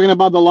 I'm not talking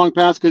about the long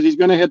pass because he's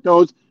going to hit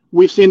those.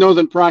 We've seen those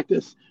in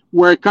practice.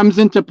 Where it comes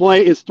into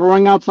play is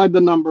throwing outside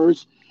the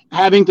numbers,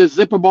 having to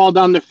zip a ball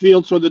down the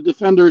field so the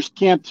defenders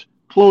can't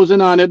close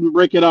in on it and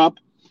break it up,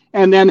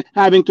 and then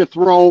having to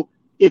throw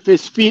if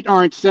his feet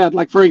aren't set.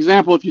 Like, for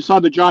example, if you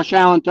saw the Josh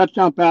Allen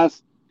touchdown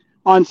pass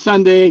on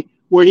Sunday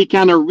where he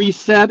kind of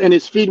reset and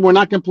his feet were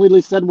not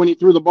completely set when he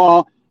threw the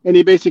ball, and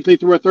he basically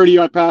threw a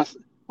 30-yard pass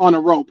on a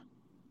rope.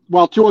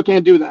 Well, Tua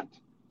can't do that.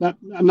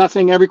 I'm not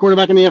saying every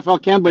quarterback in the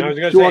NFL can, but I was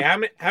going to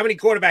say, how many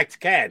quarterbacks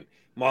can?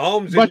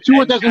 Mahomes but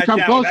Tua doesn't come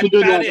close to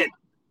doing that.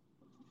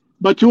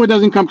 But Tua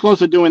doesn't come close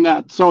to doing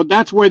that. So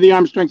that's where the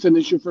arm strength's an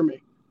issue for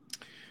me.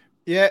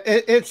 Yeah,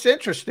 it's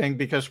interesting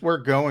because we're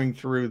going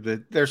through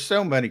there's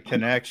so many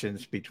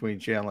connections between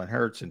Jalen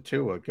Hurts and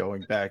Tua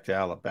going back to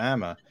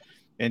Alabama.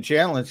 And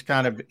Jalen's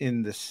kind of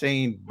in the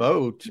same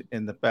boat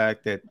in the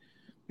fact that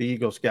the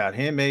Eagles got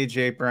him,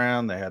 A.J.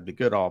 Brown. They have the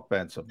good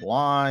offensive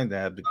line. They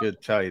have the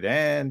good tight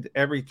end.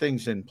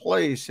 Everything's in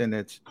place, and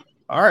it's,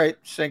 all right,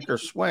 sink or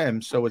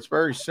swim. So it's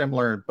very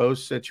similar in both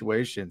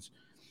situations.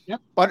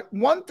 Yep. But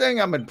one thing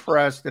I'm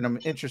impressed and I'm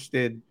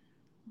interested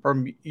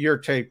from your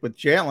take with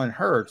Jalen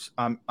Hurts,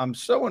 I'm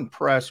so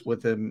impressed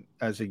with him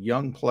as a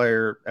young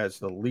player, as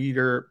the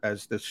leader,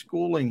 as the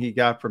schooling he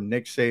got from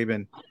Nick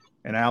Saban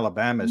and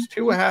Alabama. Is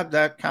Tua have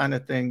that kind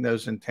of thing,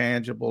 those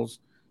intangibles?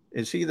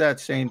 Is he that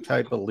same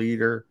type of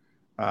leader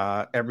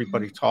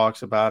everybody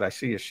talks about? I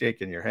see you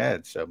shaking your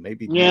head, so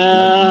maybe.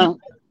 Yeah,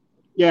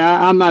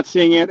 I'm not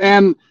seeing it.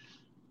 And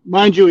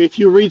mind you, if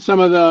you read some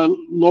of the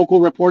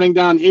local reporting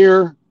down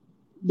here,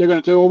 they're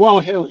going to say, well,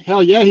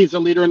 hell yeah, he's a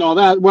leader and all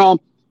that.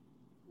 Well,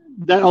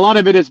 that a lot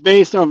of it is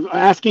based on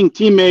asking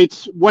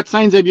teammates, what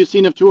signs have you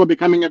seen of Tua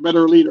becoming a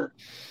better leader?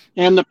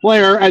 And the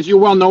player, as you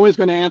well know, is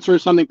going to answer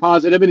something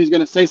positive, and he's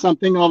going to say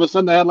something. All of a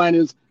sudden, the headline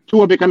is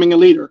Tua becoming a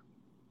leader.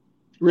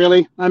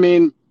 Really? I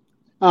mean,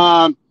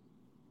 I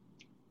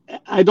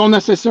don't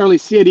necessarily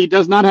see it. He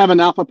does not have an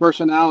alpha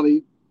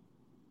personality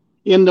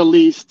in the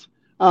least.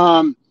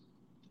 I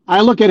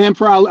look at him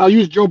I'll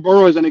use Joe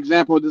Burrow as an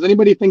example. Does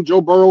anybody think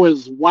Joe Burrow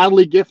is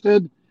wildly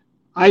gifted?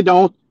 I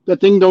don't. The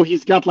thing, though,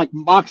 he's got like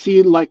moxie,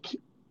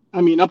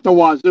 up the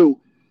wazoo.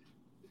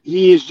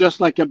 He is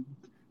just like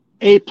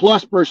A+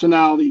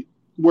 personality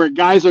where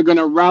guys are going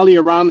to rally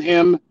around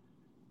him,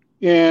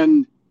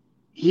 and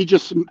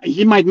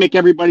he might make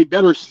everybody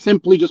better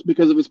simply just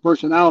because of his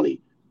personality.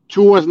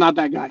 Tua's not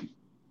that guy.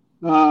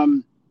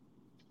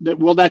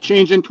 Will that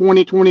change in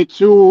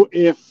 2022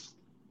 if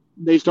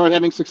they start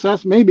having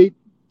success? Maybe,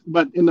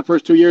 but in the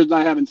first 2 years,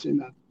 I haven't seen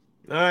that.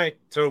 All right,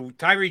 so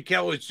Tyreek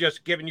Hill is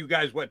just giving you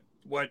guys what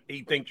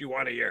he thinks you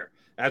want to hear.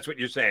 That's what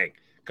you're saying,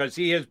 because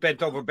he has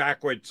bent over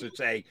backwards to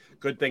say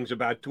good things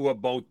about Tua,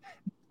 both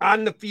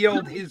on the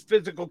field, his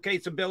physical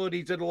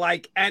capabilities and the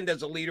like, and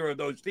as a leader of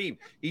those teams.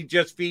 He's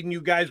just feeding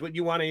you guys what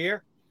you want to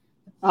hear?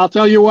 I'll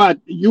tell you what.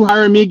 You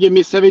hire me, give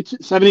me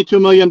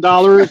 $72 million.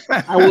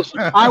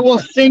 I will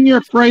sing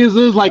your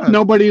praises like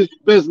nobody's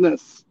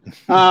business.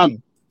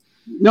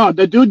 No,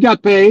 the dude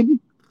got paid.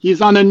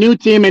 He's on a new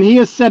team, and he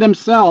has said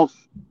himself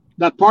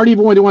that part of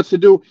what he wants to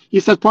do, he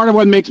says, part of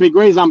what makes me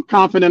great is I'm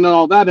confident in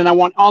all that, and I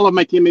want all of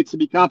my teammates to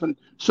be confident.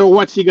 So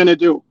what's he going to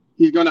do?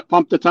 He's going to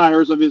pump the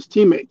tires of his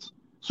teammates.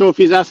 So if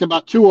he's asking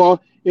about Tua,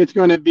 it's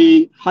going to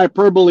be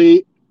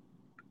hyperbole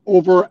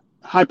over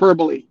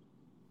hyperbole.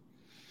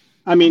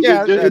 I mean,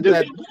 that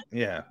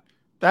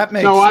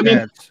makes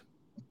sense.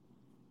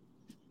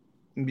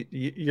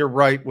 You're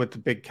right with the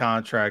big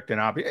contract,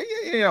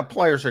 and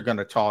players are going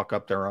to talk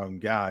up their own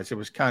guys. It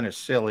was kind of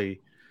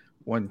silly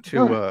when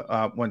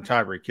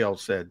Tyreek Hill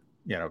said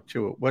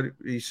to what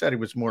he said. He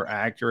was more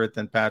accurate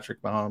than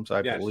Patrick Mahomes,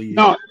 I believe.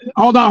 No,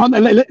 hold on.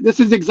 This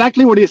is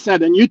exactly what he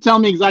said, and you tell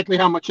me exactly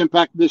how much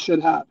impact this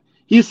should have.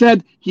 He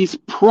said he's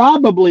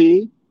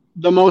probably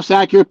the most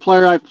accurate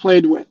player I've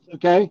played with.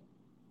 Okay,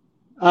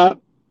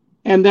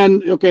 and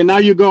then now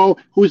you go.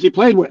 Who's he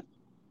played with?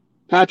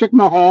 Patrick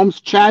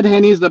Mahomes, Chad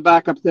Henne's the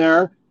backup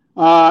there.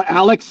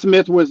 Alex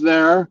Smith was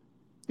there,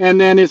 and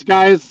then his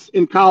guys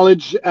in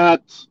college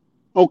at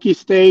Okie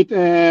State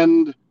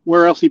and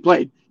where else he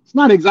played. It's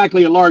not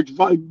exactly a large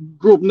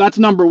group, and that's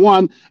number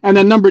one. And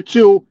then number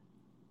two,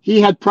 he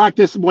had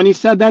practiced. When he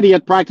said that, he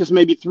had practiced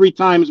maybe 3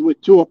 times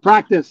with Tua.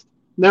 Practiced,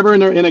 never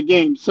in a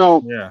game.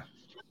 So, yeah.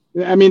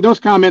 I mean, those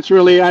comments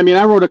really. I mean,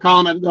 I wrote a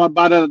comment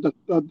about it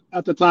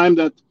at the time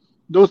that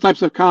those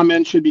types of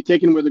comments should be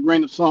taken with a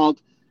grain of salt.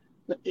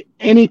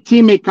 Any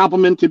teammate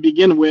compliment to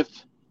begin with,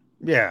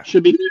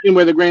 should be taken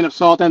with a grain of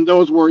salt, and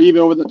those were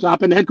even over the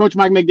top. And head coach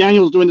Mike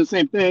McDaniel is doing the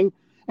same thing.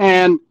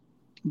 And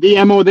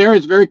the MO there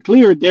is very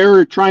clear.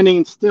 They're trying to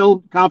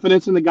instill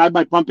confidence in the guy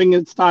by pumping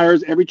his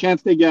tires every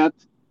chance they get.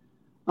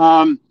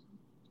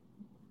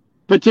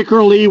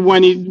 Particularly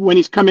when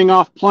he's coming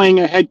off playing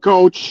a head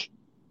coach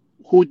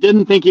who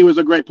didn't think he was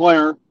a great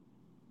player.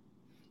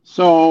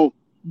 So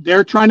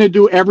they're trying to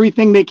do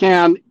everything they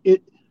can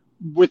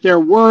with their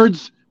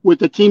words, with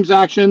the team's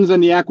actions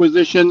and the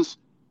acquisitions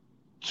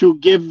to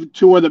give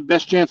Tua the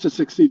best chance to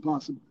succeed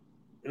possible.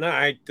 All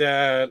right.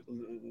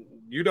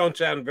 You don't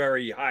sound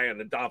very high on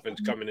the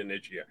Dolphins coming in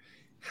this year.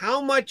 How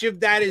much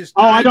of that is?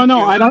 I don't know.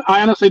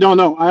 I honestly don't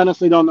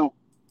know.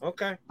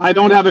 Okay. I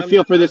don't have a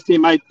feel for this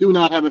team. I do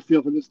not have a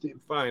feel for this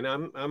team. Fine.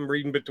 I'm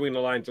reading between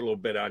the lines a little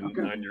bit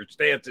on your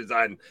stances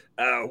on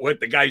what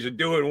the guys are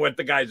doing, what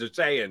the guys are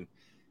saying.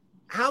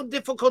 How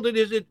difficult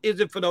is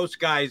it for those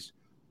guys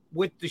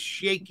with the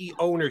shaky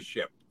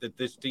ownership that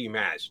this team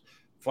has?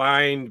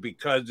 Fined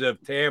because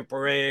of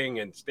tampering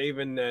and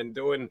Steven and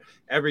doing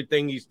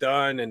everything he's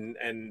done,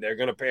 and they're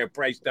going to pay a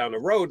price down the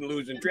road and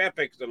losing draft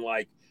picks and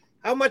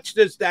how much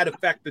does that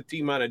affect the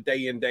team on a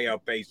day in, day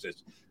out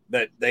basis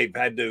that they've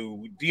had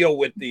to deal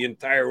with the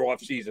entire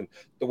offseason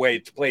the way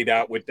it's played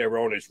out with their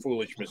owner's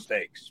foolish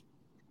mistakes?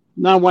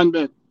 Not one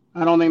bit.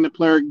 I don't think the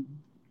player,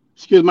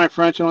 excuse my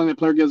French, I don't think the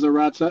player gives a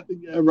rat's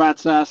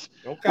ass.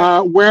 Okay.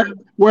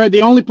 Where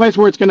the only place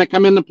where it's going to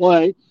come into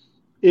play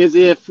is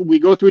if we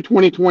go through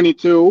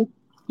 2022,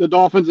 the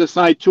Dolphins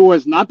decide Tua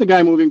is not the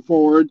guy moving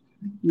forward.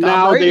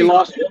 Now they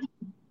lost.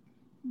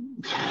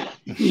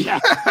 Yeah,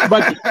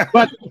 but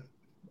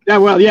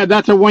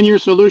that's a 1-year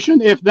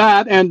solution, if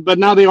that. But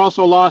now they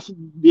also lost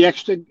the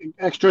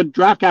extra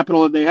draft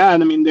capital that they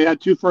had. I mean, they had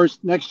 2 firsts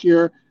next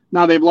year.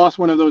 Now they've lost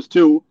one of those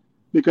 2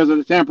 because of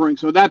the tampering.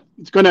 So that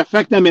it's going to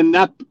affect them in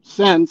that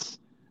sense.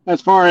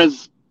 As far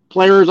as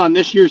players on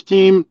this year's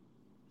team,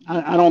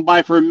 I don't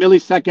buy for a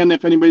millisecond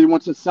if anybody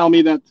wants to sell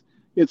me that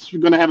it's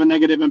going to have a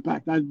negative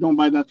impact. I don't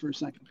buy that for a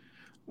second.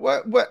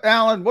 What,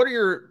 Alan? What are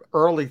your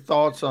early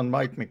thoughts on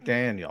Mike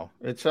McDaniel?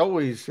 It's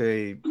always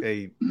a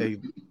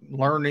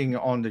learning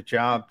on the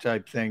job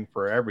type thing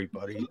for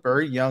everybody.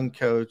 Very young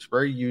coach,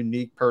 very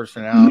unique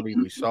personality.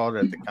 We saw it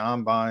at the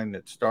combine.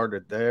 It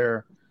started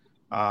there.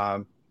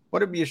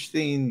 What have you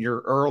seen? Your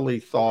early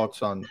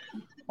thoughts on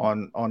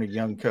a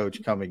young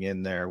coach coming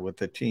in there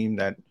with a team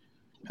that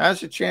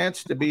has a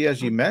chance to be,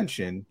 as you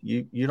mentioned,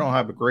 you don't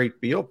have a great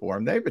feel for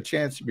them. They have a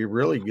chance to be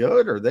really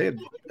good, or they have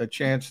a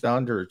chance to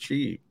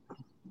underachieve.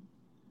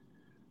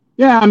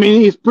 Yeah, I mean,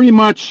 he's pretty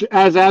much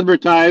as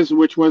advertised,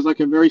 which was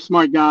like a very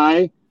smart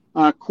guy,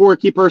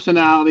 quirky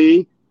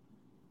personality.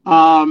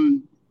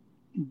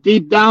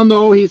 Deep down,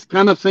 though, he's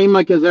kind of same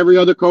like as every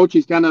other coach.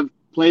 He's kind of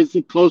plays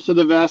it close to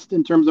the vest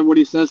in terms of what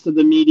he says to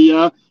the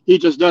media. He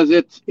just does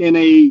it in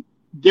a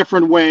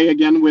different way,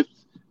 again, with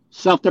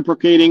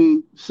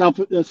self-deprecating,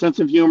 sense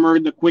of humor,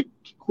 the quick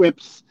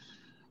quips,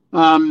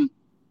 and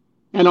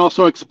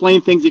also explain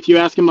things. If you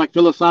ask him like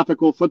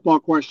philosophical football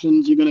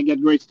questions, you're going to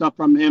get great stuff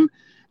from him.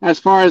 As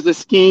far as the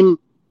scheme,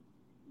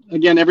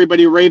 again,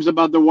 everybody raves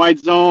about the wide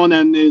zone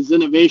and his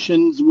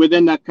innovations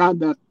within that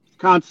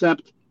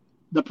concept.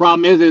 The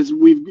problem is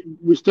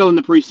we're still in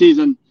the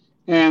preseason,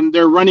 and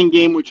their running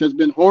game, which has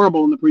been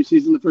horrible in the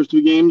preseason, the first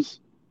 2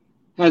 games,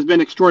 has been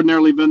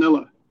extraordinarily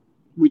vanilla.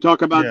 We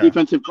talk about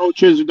defensive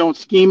coaches who don't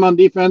scheme on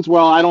defense.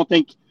 Well, I don't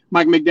think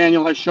Mike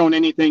McDaniel has shown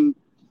anything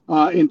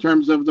in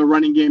terms of the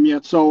running game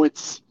yet. So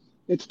it's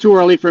too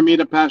early for me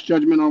to pass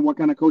judgment on what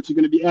kind of coach he's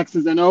going to be.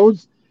 X's and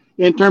O's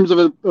in terms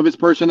of his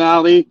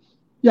personality.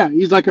 Yeah,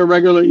 he's like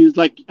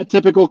a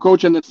typical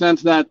coach in the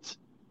sense that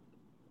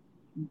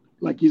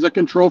like he's a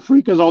control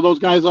freak, as all those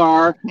guys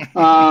are.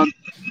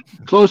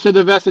 Close to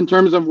the vest in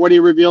terms of what he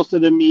reveals to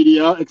the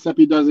media, except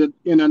he does it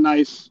in a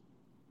nice,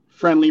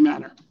 friendly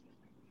manner.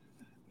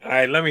 All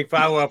right, let me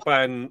follow up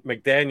on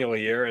McDaniel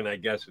here, and I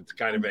guess it's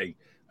kind of a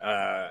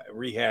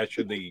rehash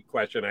of the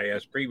question I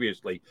asked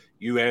previously.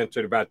 You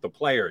answered about the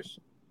players.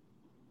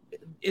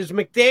 Is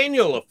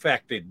McDaniel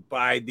affected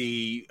by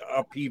the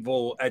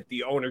upheaval at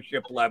the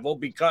ownership level?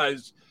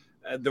 Because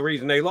the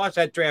reason they lost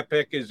that draft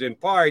pick is in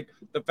part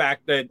the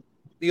fact that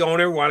the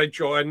owner wanted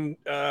Sean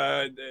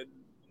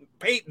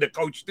Peyton to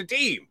coach the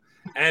team.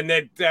 And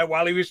that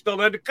while he was still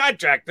under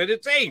contract to the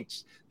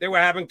Saints, they were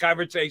having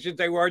conversations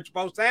they weren't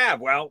supposed to have.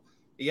 Well,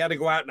 he had to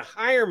go out and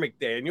hire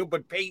McDaniel,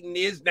 but Peyton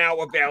is now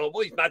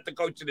available. He's not the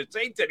coach of the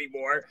Saints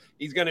anymore.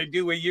 He's going to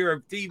do a year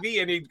of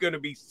TV, and he's going to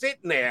be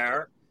sitting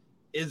there.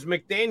 Is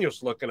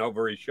McDaniel's looking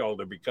over his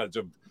shoulder because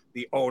of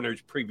the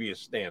owner's previous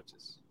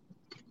stances?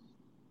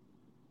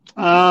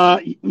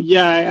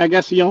 Yeah, I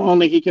guess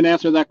only he can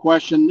answer that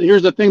question.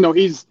 Here's the thing, though.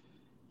 He's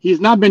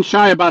not been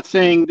shy about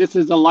saying this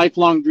is a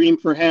lifelong dream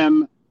for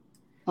him.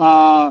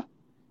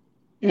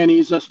 And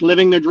he's just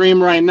living the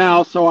dream right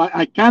now. So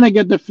I kind of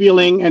get the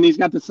feeling, and he's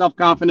got the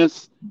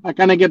self-confidence. I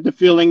kind of get the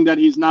feeling that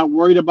he's not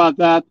worried about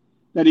that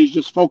he's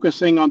just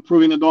focusing on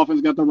proving the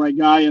Dolphins got the right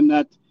guy, and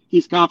that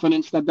he's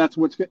confident that that's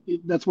what's going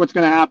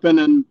to happen,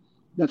 and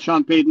that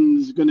Sean Payton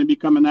is going to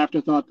become an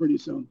afterthought pretty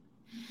soon.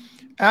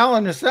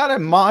 Alan, is that a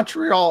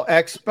Montreal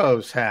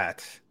Expos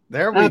hat?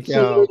 There we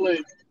Absolutely.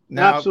 go.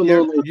 Now,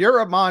 Absolutely. You're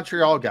a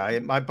Montreal guy.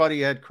 My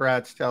buddy Ed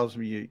Kratz tells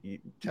me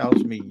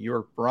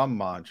you're from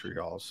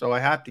Montreal, so I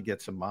have to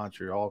get some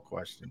Montreal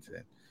questions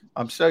in.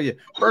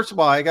 First of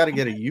all, I got to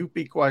get a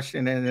UP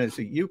question in. As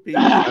a UP,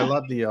 I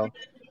love the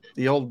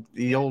old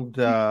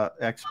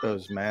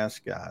Expos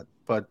mascot.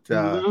 But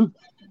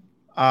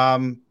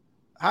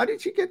how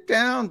did you get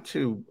down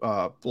to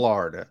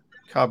Florida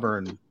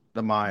covering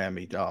the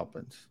Miami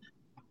Dolphins?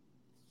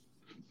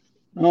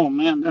 Oh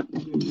man,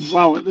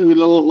 wow! A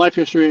little life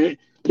history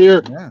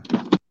here. Yeah.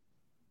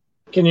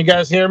 Can you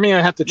guys hear me?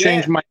 I have to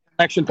change my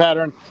connection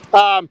pattern.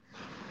 No,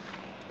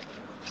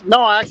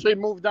 I actually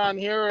moved down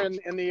here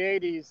in the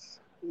 80s,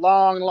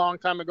 long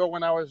time ago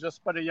when I was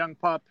just but a young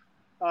pup,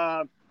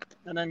 and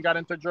then got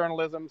into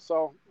journalism.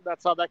 So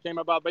that's how that came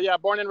about. But yeah,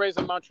 born and raised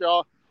in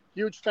Montreal,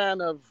 huge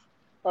fan of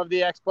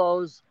the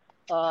Expos.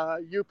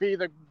 UP,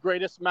 the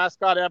greatest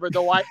mascot ever,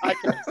 though I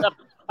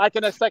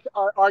can accept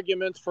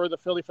arguments for the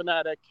Philly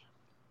Fanatic.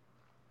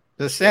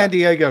 The San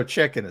Diego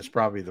Chicken is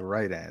probably the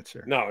right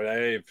answer. No,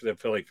 if the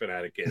Philly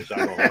Fanatic is,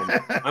 I'm a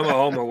homer. I'm a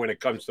homer when it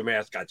comes to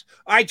mascots.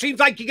 All right,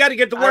 seems like you got to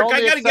get to work. I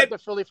got to get the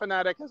Philly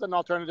Fanatic as an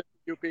alternative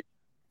to UP.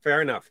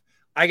 Fair enough.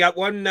 I got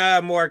one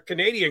more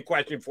Canadian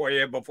question for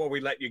you before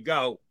we let you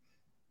go.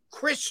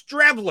 Chris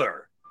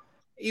Streveler.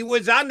 He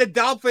was on the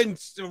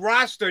Dolphins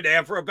roster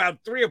there for about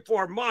 3 or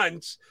 4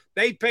 months.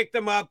 They picked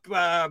him up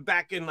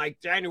back in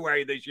like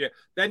January this year,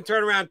 then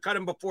turn around, cut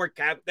him before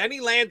camp. Then he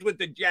lands with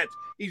the Jets.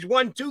 He's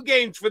won 2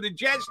 games for the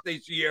Jets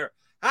this year.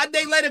 How'd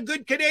they let a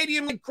good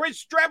Canadian like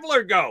Chris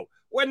Streveler go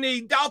when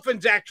the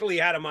Dolphins actually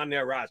had him on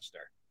their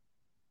roster?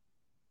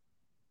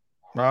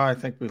 Oh, I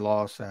think we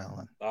lost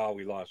Alan. Oh,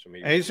 we lost him.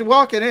 He's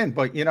walking in,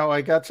 but,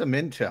 I got some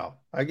intel.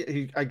 I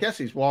guess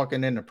he's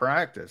walking into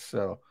practice,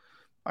 so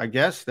I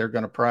guess they're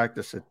going to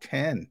practice at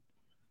 10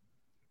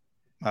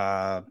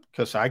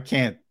 because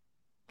the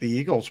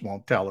Eagles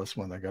won't tell us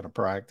when they're going to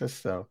practice.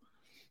 So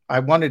I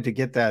wanted to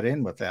get that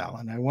in with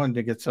Alan. I wanted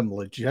to get some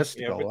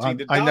logistical.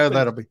 See, I know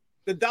that'll be.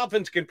 The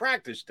Dolphins can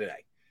practice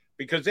today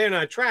because they're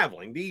not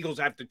traveling. The Eagles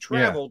have to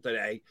travel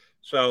today.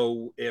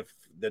 So if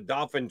the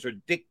Dolphins are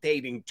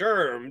dictating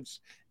terms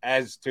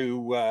as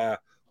to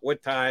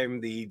what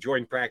time the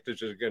joint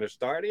practice is going to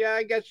start,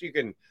 I guess you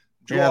can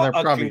draw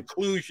a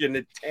conclusion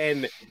that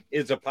 10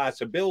 is a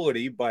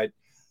possibility, but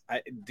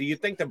do you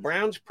think the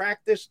Browns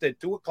practiced at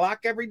 2:00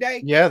 every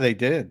day? Yeah, they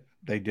did.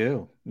 They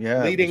do.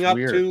 Yeah. Leading up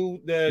to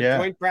the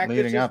joint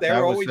practices,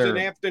 they're always an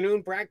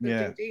afternoon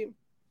practicing team.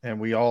 And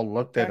we all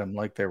looked at them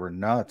like they were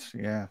nuts.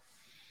 Yeah.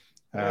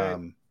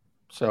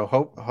 So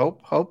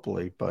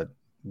hopefully, but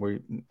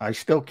I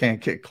still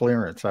can't get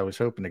clearance. I was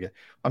hoping to get.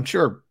 I'm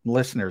sure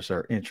listeners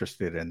are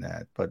interested in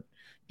that, but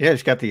yeah,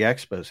 he's got the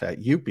Expos hat.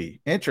 UP,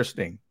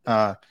 interesting.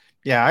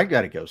 Yeah, I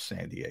got to go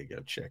San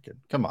Diego Chicken.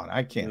 Come on,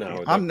 I can't.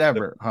 No,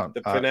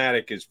 the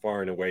Fanatic is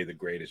far and away the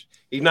greatest.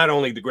 He's not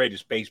only the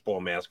greatest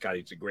baseball mascot,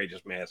 he's the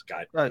greatest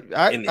mascot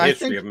in the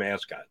history of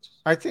mascots.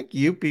 I think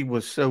UP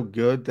was so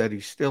good that he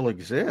still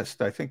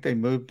exists. I think they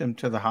moved him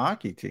to the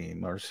hockey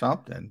team or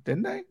something,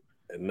 didn't they?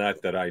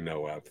 Not that I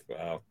know of.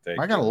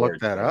 I got to look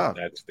that up.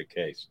 That's the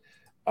case.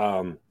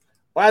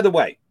 By the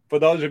way, for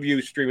those of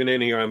you streaming in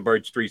here on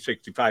Birds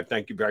 365,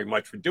 thank you very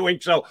much for doing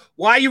so.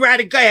 While you're at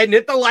it, go ahead and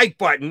hit the like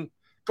button.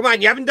 Come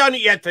on, you haven't done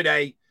it yet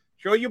today.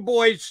 Show your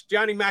boys,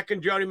 Johnny Mac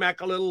and Jody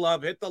Mac, a little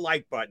love. Hit the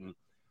like button.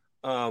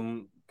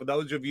 For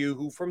those of you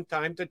who from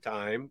time to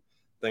time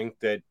think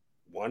that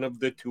one of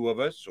the two of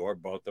us or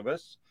both of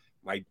us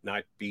might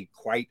not be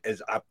quite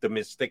as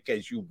optimistic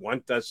as you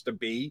want us to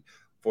be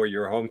for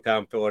your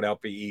hometown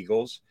Philadelphia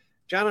Eagles,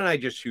 John and I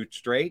just shoot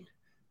straight.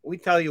 We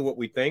tell you what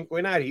we think.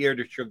 We're not here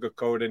to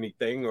sugarcoat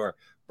anything or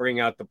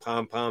bring out the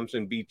pom-poms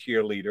and be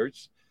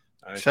cheerleaders.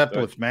 Except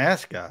with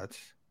mascots.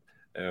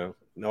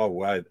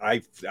 No,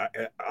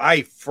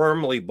 I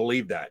firmly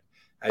believe that.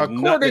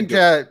 According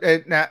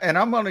to, and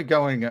I'm only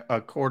going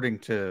according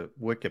to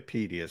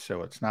Wikipedia,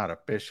 so it's not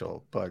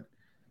official, but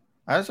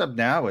as of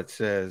now, it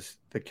says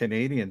the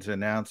Canadians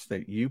announced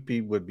that UP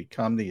would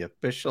become the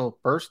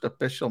first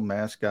official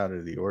mascot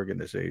of the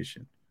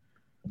organization.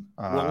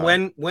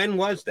 When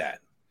was that?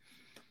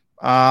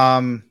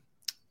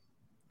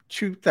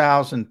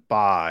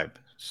 2005.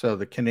 So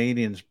the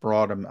Canadians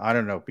brought him. I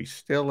don't know if he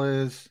still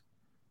is,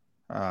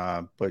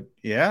 but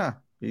yeah,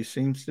 he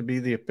seems to be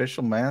the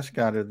official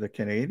mascot of the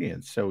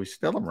Canadians. So he's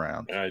still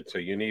around. All right. So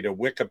you need a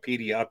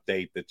Wikipedia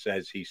update that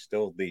says he's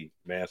still the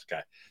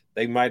mascot.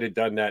 They might have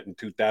done that in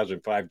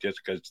 2005 just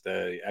because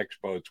the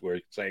Expos were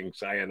saying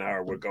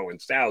sayonara, we're going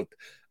south.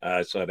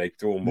 So they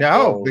threw him.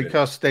 No,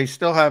 because they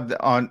still have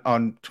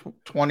on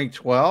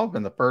 2012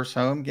 in the first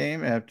home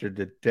game after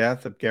the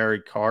death of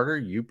Gary Carter,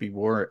 UP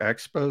wore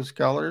Expos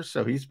colors.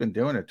 So he's been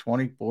doing it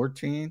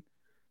 2014.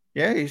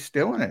 Yeah, he's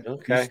doing it.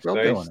 Okay, he's still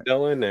so doing he's it.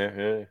 Still in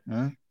there.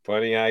 Huh?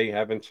 Funny, I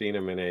haven't seen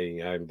him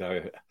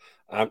in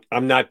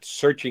I'm not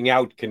searching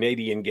out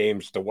Canadian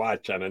games to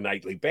watch on a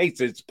nightly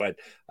basis, but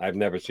I've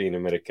never seen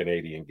him at a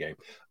Canadian game.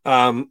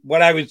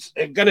 What I was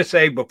going to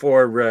say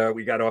before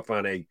we got off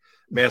on a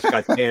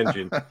mascot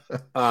tangent,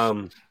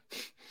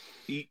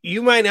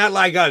 you might not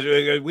like us.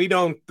 We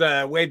don't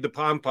wave the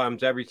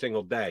pom-poms every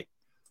single day.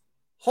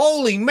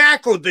 Holy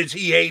mackerel, does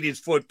he hate his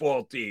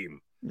football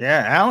team?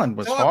 Yeah, Allen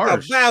was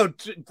harsh.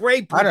 About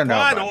great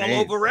Poupon all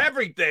age, over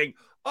everything.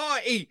 Oh,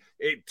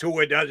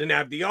 Tua doesn't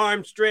have the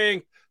arm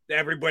strength.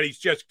 Everybody's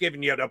just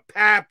giving you the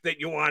pap that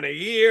you want to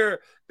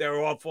hear.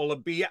 They're all full of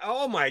BS.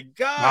 Oh, my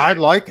God. I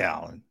like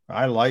Allen.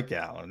 I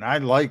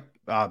like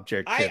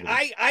objectivity.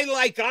 I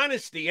like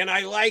honesty, and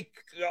I like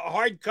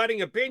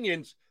hard-cutting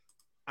opinions.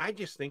 I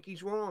just think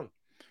he's wrong.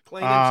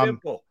 Plain and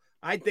simple.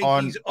 I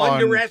think he's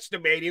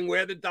underestimating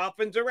where the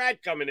Dolphins are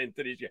at coming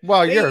into this year.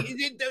 Well,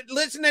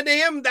 listen to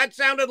him. That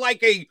sounded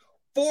like a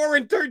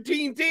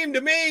 4-13 team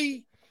to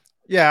me.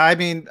 Yeah, I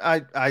mean,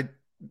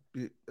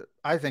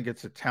 I think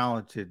it's a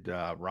talented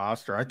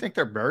roster. I think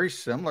they're very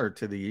similar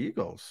to the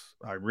Eagles.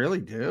 I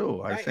really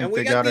do. I think and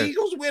we got the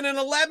Eagles winning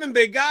 11,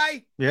 big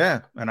guy. Yeah,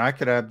 and I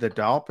could have the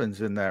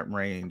Dolphins in that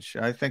range.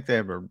 I think they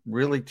have a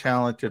really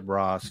talented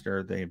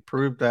roster. They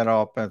improved that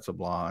offensive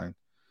line.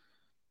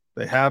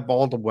 They have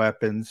all the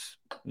weapons.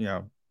 You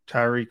know,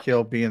 Tyreek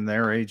Hill being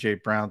there, A.J.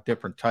 Brown,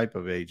 different type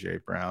of A.J.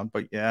 Brown.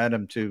 But you add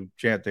him to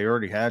they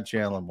already had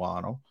Jalen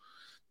Waddle.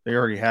 They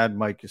already had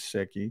Mike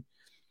Gesicki.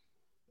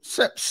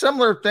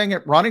 Similar thing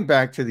at running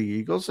back to the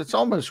Eagles. It's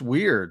almost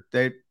weird.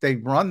 They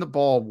run the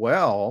ball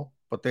well,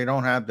 but they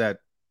don't have that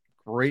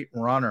great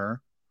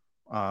runner.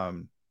 Now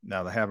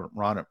they haven't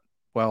run it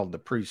well in the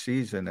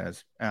preseason,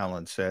 as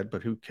Allen said,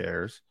 but who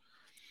cares?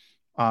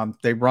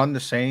 They run the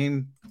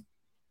same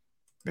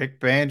Vic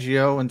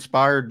Fangio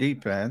inspired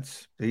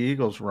defense the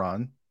Eagles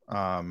run.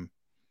 Yeah,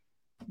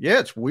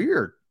 it's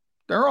weird.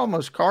 They're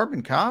almost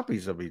carbon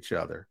copies of each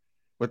other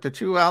with the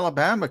two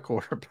Alabama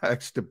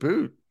quarterbacks to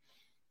boot.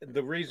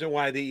 The reason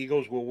why the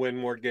Eagles will win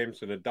more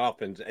games than the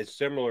Dolphins, as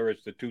similar as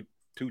the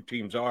two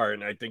teams are,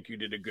 and I think you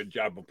did a good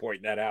job of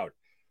pointing that out.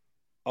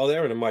 Oh,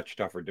 they're in a much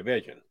tougher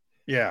division.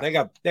 Yeah, they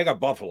got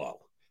Buffalo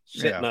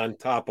sitting on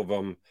top of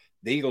them.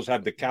 The Eagles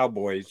have the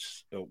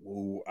Cowboys,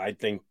 who I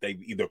think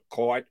they've either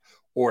caught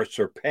or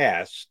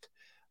surpassed.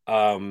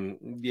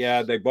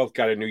 They both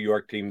got a New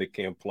York team that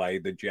can't play,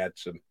 the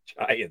Jets and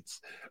Giants.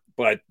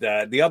 But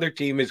the other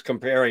team is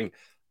comparing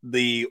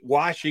the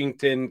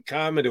Washington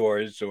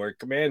Commodores or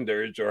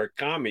Commanders or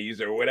Commies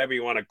or whatever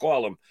you want to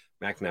call them.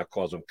 Mac now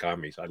calls them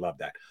Commies. I love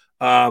that.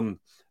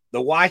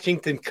 The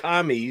Washington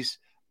Commies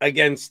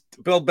against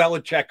Bill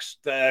Belichick's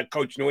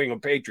coach New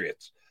England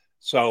Patriots.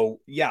 So,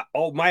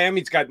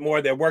 Miami's got more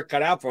of their work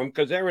cut out for them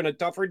because they're in a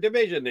tougher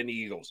division than the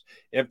Eagles.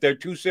 If they're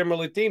two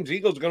similar teams, the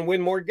Eagles are going to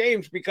win more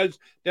games because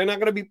they're not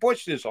going to be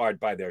pushed as hard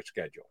by their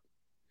schedule.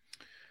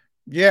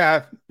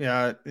 Yeah,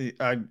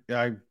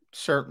 I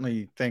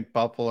certainly think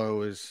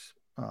Buffalo is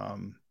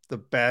the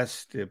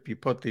best. If you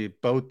put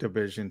both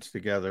divisions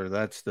together,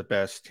 that's the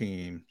best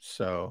team.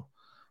 So,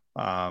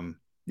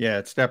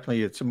 it's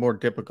a more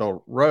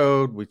difficult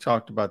road. We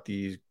talked about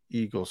the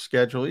Eagles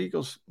schedule.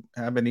 Eagles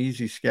have an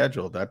easy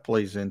schedule that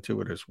plays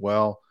into it as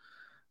well.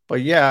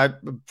 But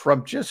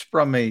from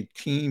a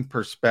team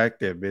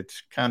perspective,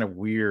 it's kind of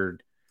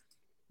weird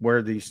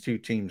where these two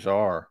teams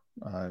are.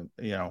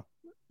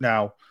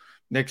 Now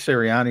Nick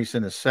Sirianni's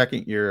in his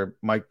second year.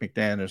 Mike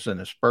McDaniel's in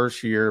his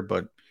first year,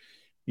 but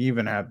you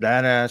even have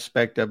that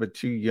aspect of it.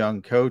 Two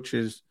young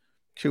coaches,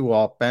 two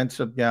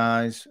offensive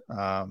guys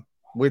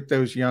with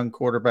those young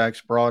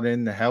quarterbacks brought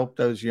in to help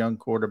those young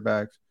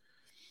quarterbacks.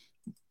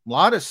 A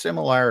lot of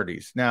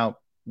similarities. Now,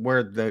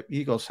 where the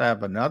Eagles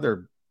have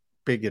another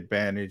big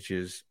advantage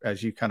is,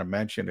 as you kind of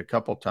mentioned a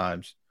couple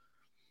times,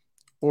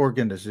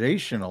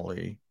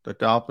 organizationally, the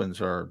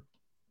Dolphins are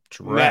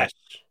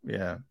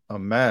a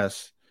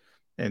mess.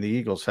 And the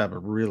Eagles have a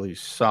really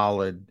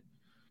solid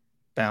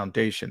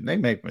foundation. They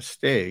make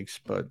mistakes,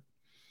 but,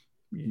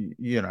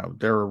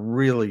 they're a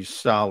really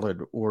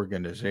solid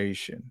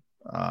organization.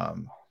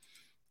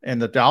 And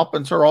the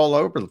Dolphins are all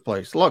over the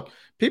place. Look,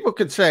 people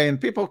could say,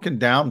 and people can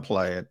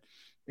downplay it.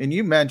 And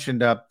you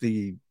mentioned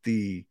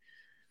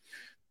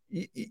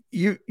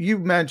you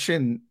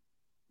mentioned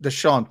the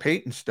Sean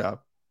Payton stuff.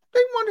 They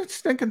wanted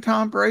stinking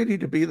Tom Brady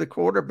to be the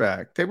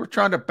quarterback. They were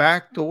trying to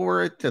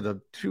backdoor it to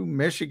the two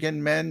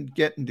Michigan men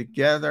getting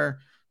together.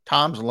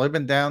 Tom's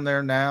living down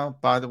there now,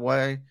 by the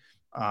way.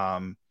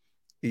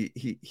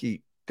 They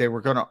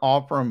were going to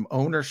offer him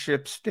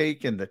ownership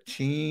stake in the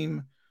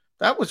team.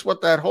 That was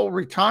what that whole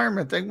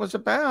retirement thing was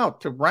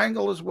about, to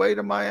wrangle his way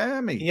to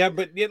Miami. Yeah,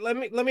 but let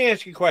me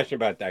ask you a question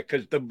about that,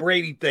 because the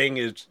Brady thing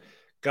has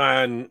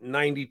gone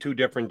 92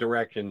 different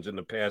directions in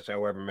the past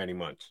however many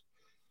months.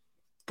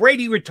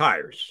 Brady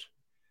retires.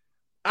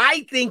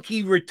 I think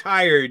he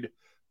retired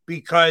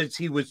because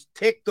he was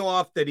ticked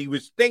off that he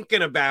was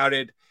thinking about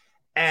it,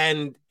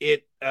 and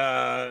it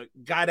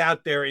got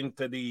out there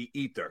into the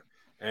ether.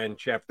 And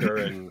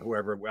Schefter and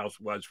whoever else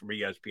was from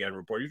ESPN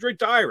reported he's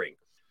retiring.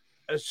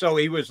 So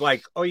he was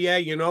like, oh, yeah,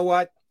 you know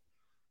what?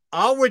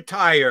 I'll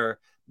retire,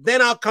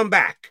 then I'll come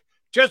back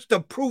just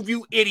to prove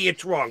you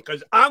idiots wrong.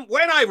 Because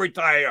when I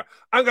retire,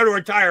 I'm going to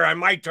retire on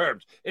my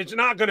terms. It's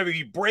not going to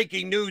be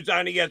breaking news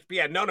on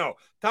ESPN. No.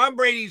 Tom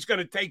Brady's going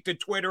to take to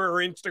Twitter or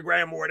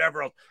Instagram or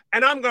whatever else,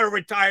 and I'm going to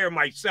retire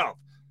myself.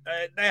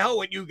 The hell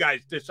with you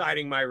guys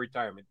deciding my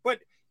retirement.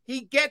 But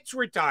he gets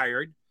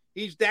retired.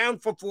 He's down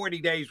for 40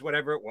 days,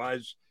 whatever it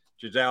was.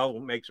 Giselle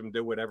makes him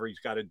do whatever he's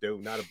got to do.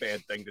 Not a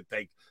bad thing to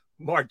take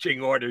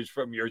marching orders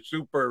from your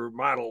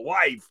supermodel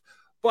wife.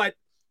 But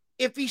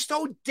if he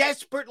so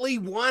desperately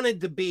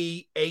wanted to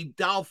be a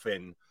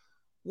Dolphin,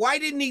 why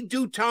didn't he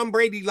do Tom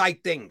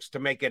Brady-like things to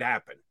make it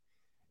happen?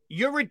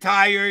 You're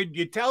retired.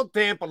 You tell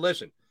Tampa,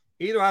 listen,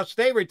 either I'll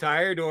stay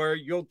retired or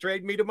you'll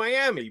trade me to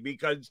Miami,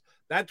 because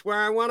that's where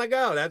I want to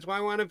go. That's why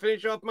I want to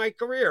finish off my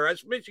career.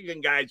 Us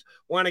Michigan guys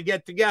want to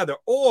get together.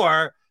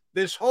 Or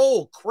this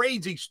whole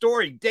crazy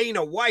story,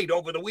 Dana White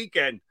over the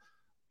weekend.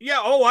 Yeah,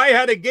 I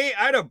had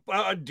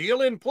a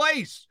deal in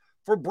place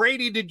for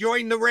Brady to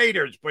join the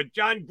Raiders, but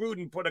John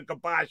Gruden put a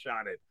kibosh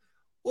on it.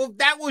 Well, if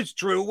that was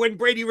true when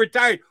Brady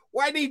retired,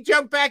 why didn't he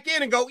jump back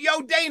in and go,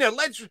 yo, Dana,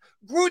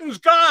 Gruden's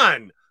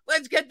gone.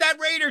 Let's get that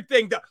Raider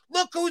thing done.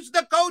 Look who's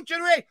the coach in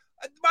Raiders.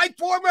 My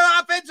former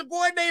offensive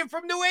coordinator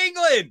from New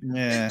England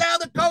is now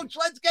the coach.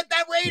 Let's get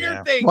that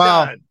Raider thing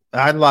done.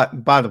 By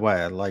the way,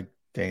 I like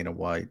Dana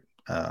White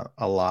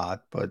a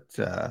lot, but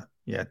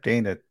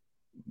Dana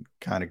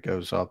kind of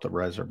goes off the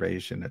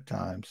reservation at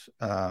times.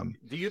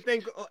 Do you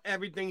think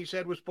everything he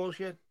said was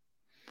bullshit?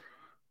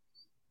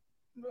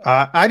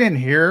 I didn't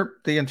hear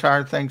the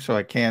entire thing, so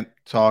I can't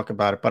talk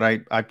about it.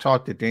 But I've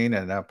talked to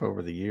Dana enough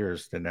over the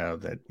years to know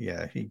that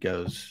he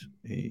goes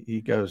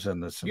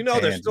into some. You know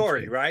the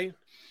story, right?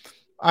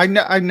 I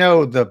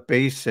know the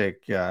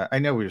basic. I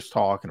know he was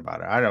talking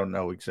about it. I don't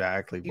know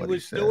exactly what he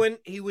said.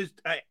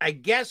 I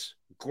guess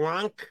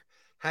Gronk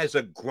has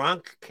a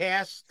Gronk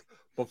cast.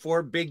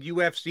 Before big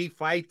UFC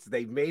fights,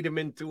 they made him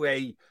into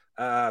a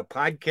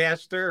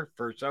podcaster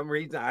for some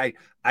reason.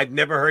 I've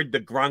never heard the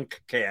Gronk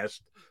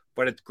cast,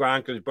 but it's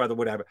Gronk and his brother,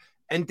 whatever.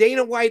 And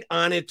Dana White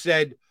on it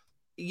said,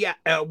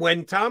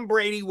 when Tom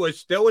Brady was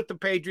still with the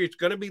Patriots,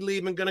 going to be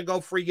leaving, going to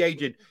go free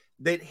agent,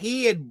 that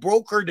he had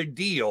brokered a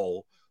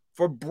deal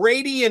for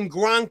Brady and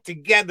Gronk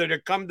together to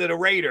come to the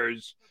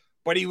Raiders,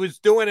 but he was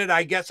doing it,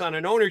 I guess, on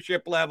an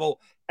ownership level.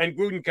 And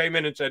Gruden came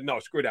in and said, no,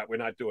 screw that. We're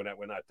not doing that.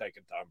 We're not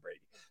taking Tom Brady.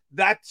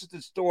 That's the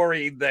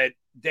story that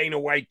Dana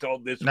White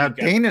told this now,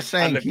 weekend. Dana's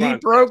saying he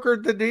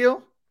brokered the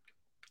deal?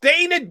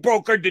 Dana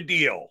brokered the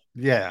deal.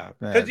 Yeah.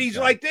 Because he's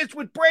like this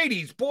with Brady.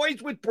 He's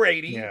boys with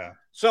Brady. Yeah.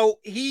 So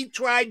he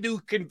tried to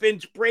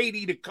convince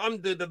Brady to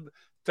come to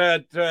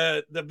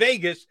the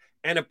Vegas.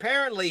 And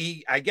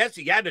apparently, I guess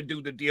he had to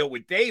do the deal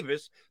with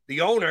Davis, the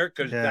owner,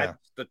 because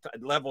that's the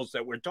levels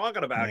that we're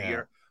talking about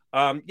here.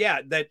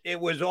 That it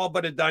was all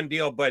but a done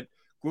deal, but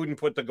Gruden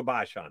put the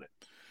kibosh on it.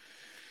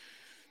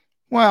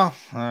 Well,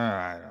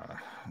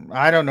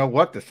 I don't know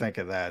what to think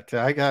of that.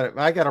 I got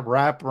to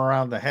wrap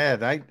around the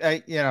head.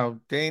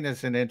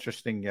 Dana's an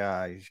interesting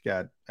guy. He's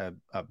got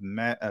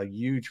a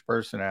huge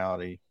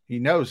personality. He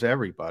knows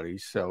everybody,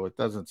 so it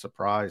doesn't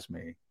surprise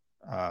me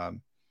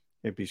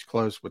if he's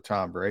close with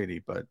Tom Brady.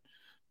 But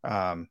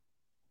I'll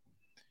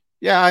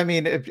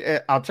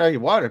tell you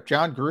what, if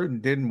John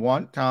Gruden didn't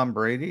want Tom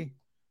Brady,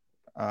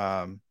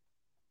 it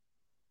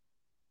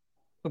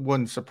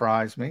wouldn't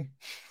surprise me.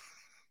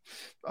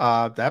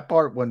 That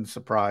part wouldn't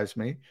surprise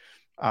me.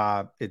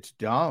 It's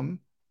dumb,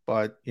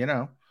 but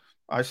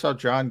I saw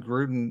John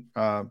Gruden,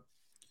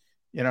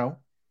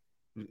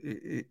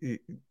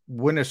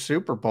 win a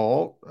Super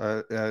Bowl,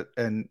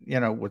 and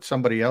with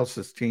somebody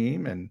else's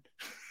team, and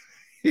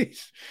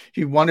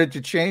he wanted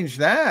to change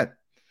that,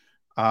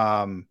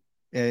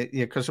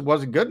 because it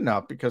wasn't good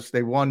enough, because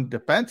they won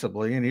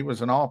defensively, and he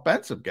was an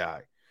offensive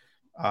guy.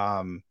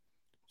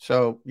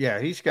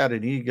 He's got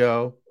an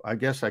ego. I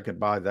guess I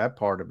could buy that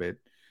part of it.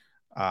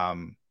 I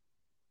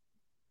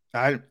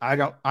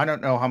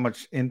don't know how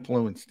much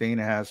influence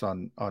Dana has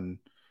on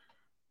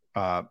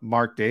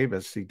Mark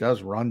Davis. He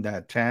does run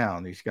that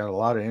town. He's got a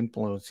lot of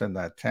influence in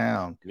that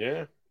town.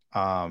 Yeah.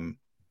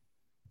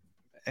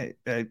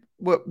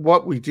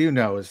 What we do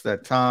know is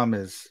that Tom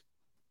is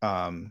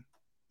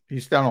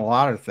he's done a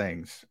lot of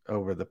things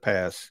over the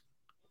past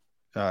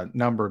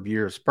number of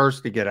years.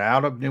 First, to get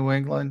out of New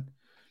England,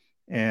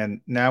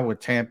 and now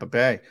with Tampa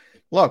Bay.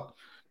 Look,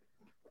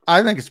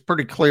 I think it's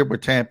pretty clear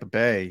with Tampa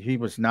Bay. He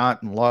was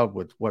not in love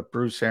with what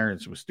Bruce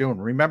Arians was doing.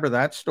 Remember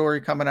that story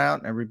coming out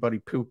and everybody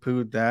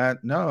poo-pooed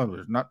that? No,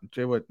 there's nothing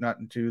to it,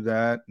 nothing to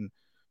that. And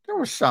there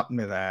was something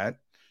to that.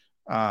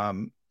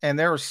 And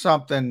there's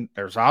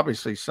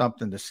obviously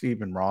something to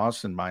Stephen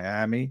Ross in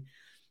Miami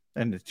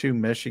and the two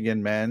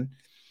Michigan men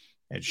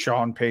and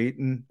Sean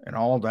Payton and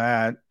all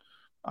that.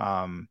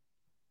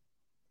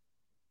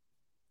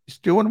 He's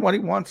doing what he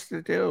wants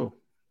to do.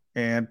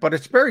 But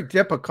it's very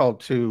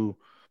difficult to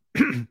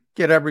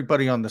get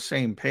everybody on the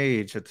same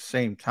page at the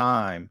same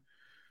time.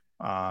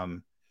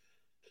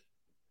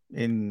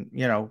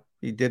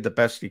 He did the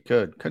best he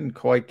could. Couldn't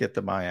quite get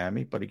to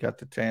Miami, but he got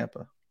to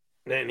Tampa.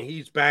 And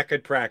he's back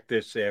at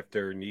practice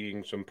after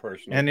needing some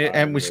personal time.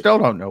 And we still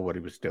don't know what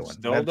he was doing.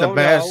 The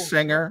Masked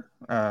Singer.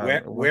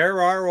 Where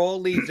are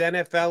all these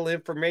NFL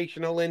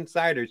informational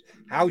insiders?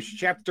 House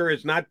Schefter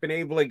has not been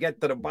able to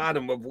get to the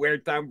bottom of where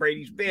Tom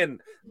Brady's been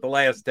the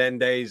last 10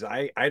 days.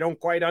 I don't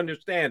quite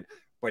understand.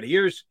 But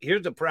here's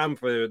the problem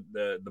for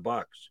the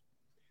Bucs.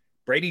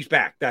 Brady's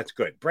back. That's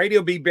good. Brady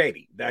will be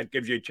Brady. That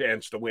gives you a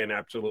chance to win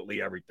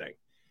absolutely everything.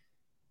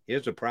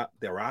 Here's the problem.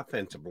 Their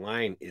offensive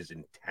line is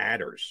in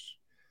tatters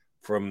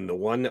from the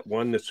one that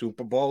won the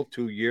Super Bowl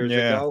 2 years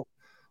ago.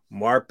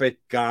 Marpet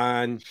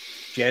gone.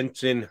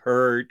 Jensen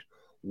hurt.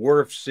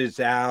 Wirfs is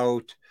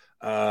out.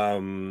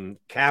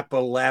 Kappa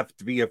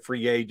left via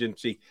free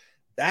agency.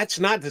 That's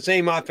not the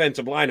same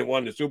offensive line that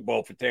won the Super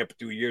Bowl for Tampa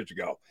 2 years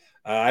ago.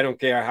 I don't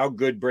care how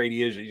good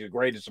Brady is. He's the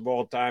greatest of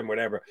all time,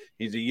 whatever.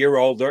 He's a year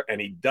older, and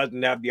he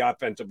doesn't have the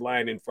offensive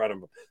line in front of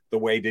him the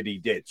way that he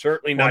did.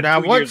 Certainly not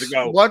 2 years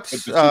ago with the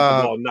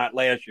Super Bowl, not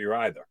last year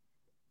either.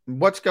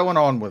 What's going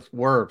on with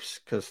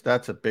Wirfs? Because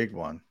that's a big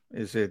one.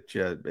 Is it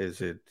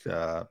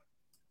because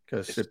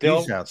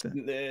he's out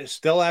there?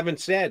 Still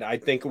haven't said. I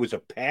think it was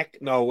a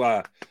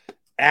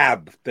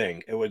ab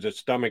thing. It was a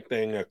stomach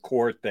thing, a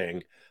core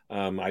thing.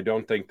 I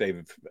don't think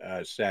they've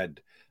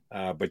said.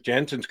 But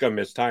Jensen's going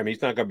to miss time.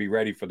 He's not going to be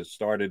ready for the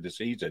start of the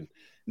season.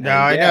 No,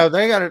 I know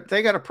they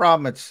got a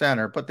problem at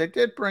center, but they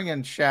did bring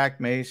in Shaq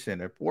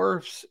Mason. If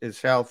Wirfs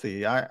is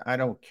healthy, I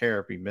don't care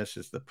if he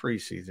misses the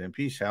preseason. If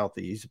he's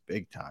healthy, he's a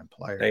big time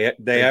player.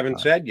 They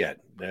haven't said yet.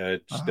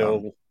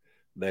 Still,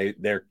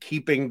 they're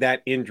keeping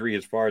that injury,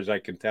 as far as I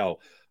can tell,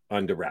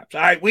 under wraps.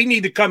 All right, we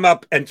need to come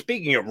up. And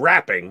speaking of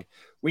wrapping,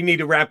 we need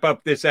to wrap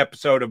up this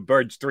episode of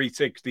Birds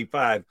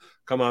 365.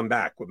 Come on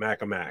back with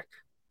Mac and Mac.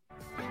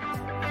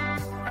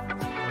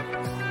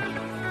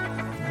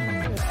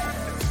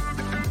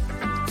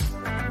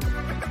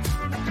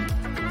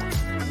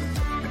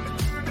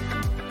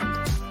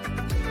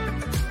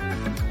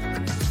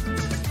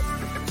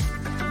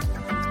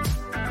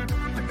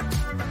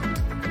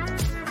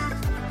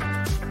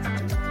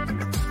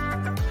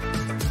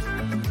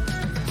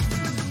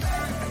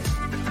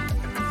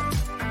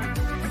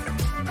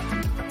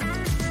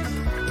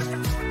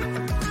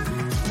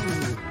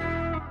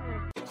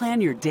 Plan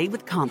your day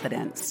with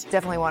confidence.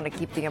 Definitely want to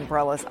keep the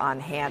umbrellas on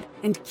hand.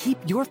 And keep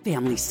your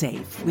family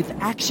safe with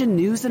Action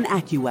News and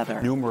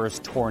AccuWeather. Numerous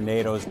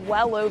tornadoes.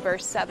 Well over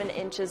 7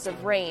 inches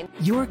of rain.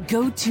 Your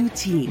go-to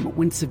team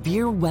when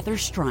severe weather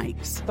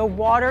strikes. The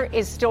water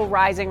is still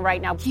rising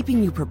right now.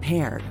 Keeping you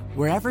prepared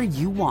wherever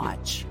you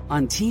watch.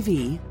 On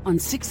TV, on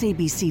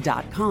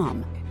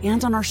 6abc.com,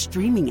 and on our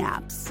streaming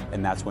apps.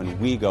 And that's when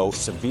we go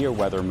severe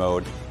weather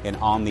mode and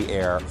on the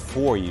air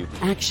for you.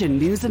 Action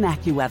News and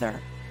AccuWeather.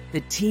 The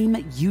team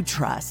you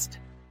trust.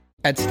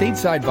 At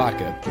Stateside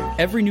Vodka,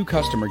 every new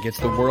customer gets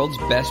the world's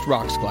best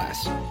rocks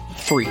glass.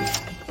 Free.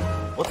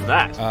 What's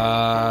that?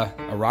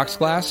 A rocks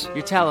glass?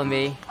 You're telling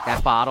me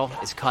that bottle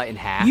is cut in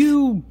half?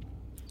 You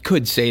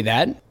could say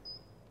that.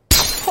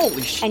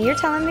 Holy shit. And you're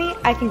telling me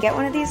I can get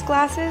one of these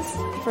glasses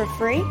for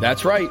free?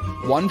 That's right.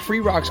 1 free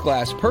rocks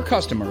glass per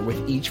customer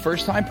with each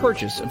first-time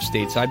purchase of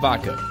Stateside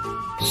Vodka.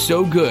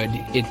 So good,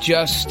 it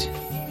just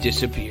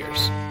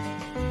disappears.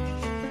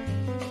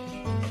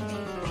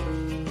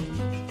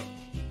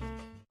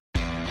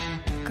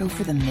 Go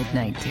for the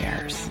midnight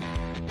dares.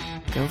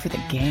 Go for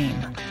the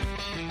game.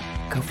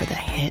 Go for the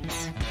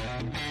hits.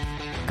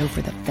 Go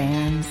for the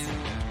fans.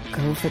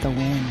 Go for the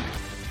win.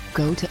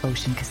 Go to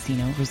Ocean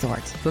Casino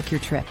Resort. Book your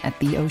trip at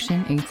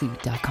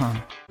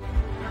theoceanaz.com.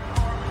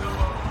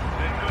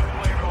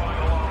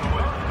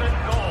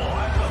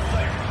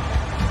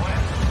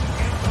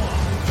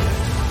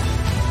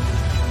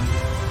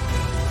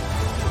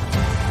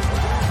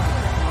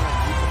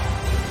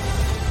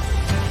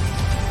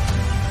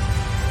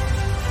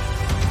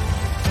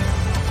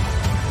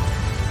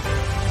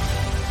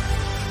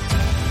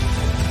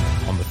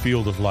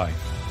 Field of life,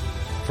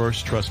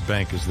 First Trust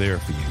Bank is there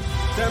for you.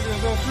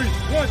 Champions on 3.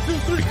 1, 2,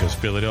 3. Because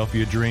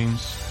Philadelphia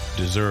dreams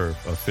deserve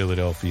a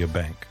Philadelphia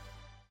bank.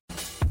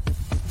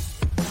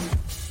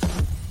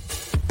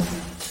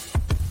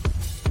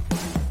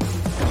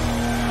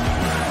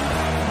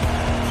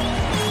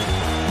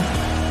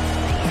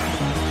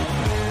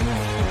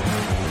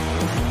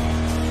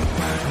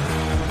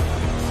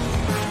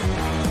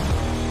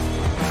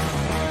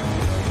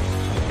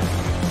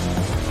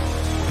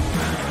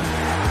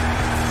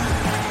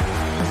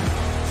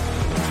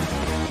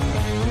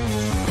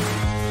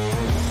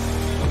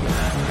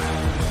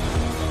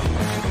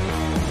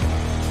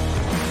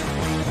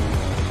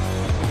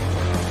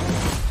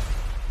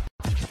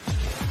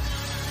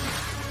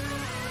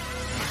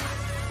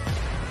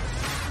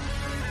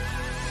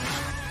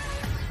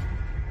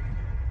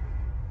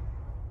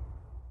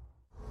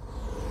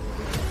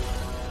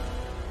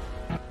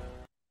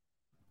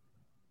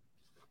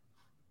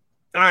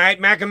 All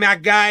right, Mac and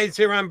Mac guys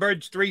here on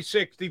Birds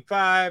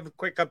 365.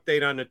 Quick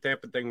update on the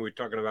Tampa thing we were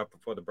talking about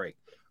before the break.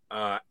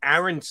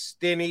 Aaron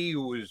Stinney,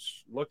 who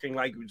was looking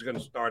like he was going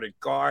to start at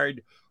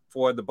guard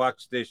for the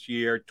Bucs this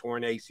year,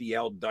 torn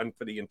ACL, done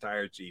for the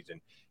entire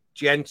season.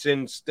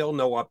 Jensen, still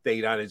no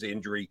update on his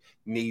injury,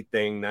 knee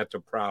thing. That's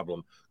a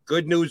problem.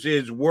 Good news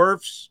is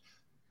Wirfs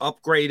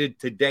upgraded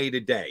to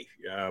day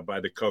by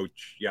the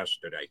coach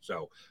yesterday.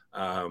 So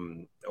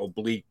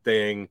oblique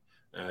thing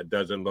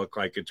doesn't look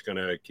like it's going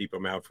to keep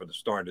him out for the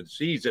start of the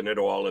season at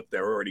all if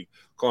they're already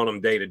calling him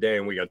day to day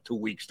and we got 2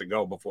 weeks to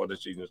go before the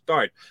season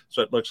starts.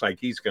 So it looks like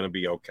he's going to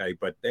be okay.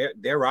 But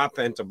their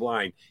offensive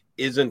line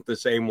isn't the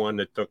same one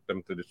that took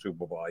them to the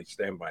Super Bowl. I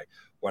stand by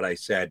what I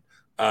said.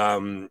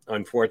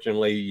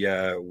 Unfortunately,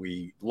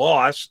 we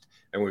lost,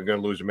 and we're going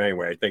to lose him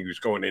anyway. I think he was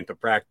going into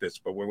practice.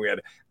 But when we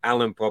had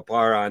Alan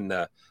Popar on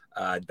the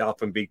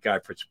Dolphin beat guy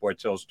for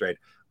Sports Illustrated,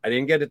 I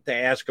didn't get it to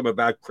ask him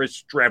about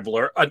Chris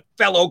Streveler, a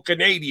fellow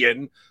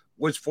Canadian,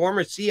 was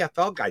former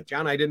CFL guy.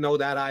 John, I didn't know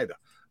that either.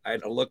 I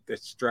had to look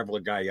this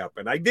Streveler guy up,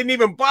 and I didn't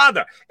even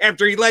bother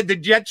after he led the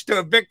Jets to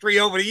a victory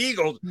over the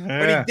Eagles. Yeah.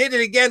 But he did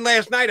it again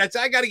last night. I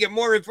said, I got to get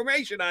more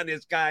information on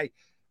this guy.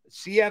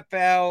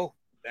 CFL,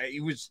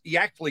 he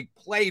actually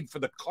played for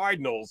the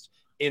Cardinals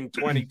in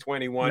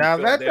 2021. Now,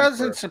 that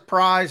doesn't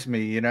surprise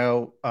me, you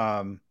know,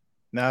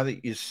 now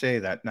that you say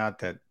that, not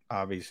that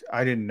obvious.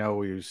 I didn't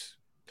know he was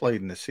played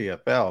in the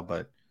CFL,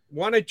 but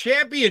won a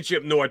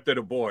championship north of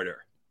the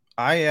border.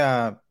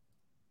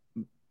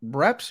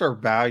 Reps are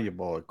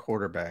valuable at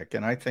quarterback,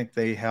 and I think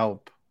they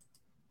help,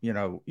 you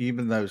know,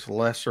 even those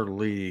lesser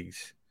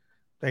leagues,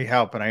 they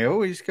help. And I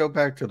always go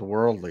back to the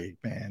World League,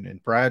 man,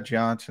 and Brad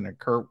Johnson and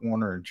Kurt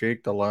Warner and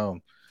Jake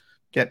Delhomme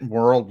getting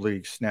World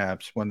League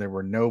snaps when they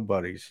were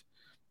nobodies.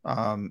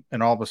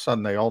 And all of a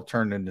sudden they all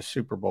turned into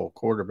Super Bowl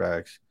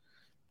quarterbacks.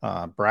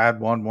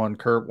 Brad won one,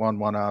 Kurt won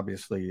one,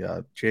 obviously.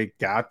 Jake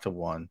got to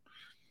one.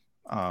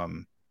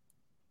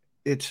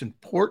 It's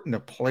important to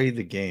play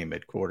the game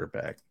at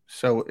quarterback.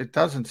 So it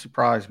doesn't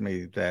surprise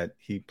me that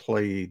he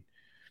played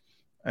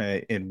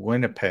in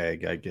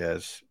Winnipeg, I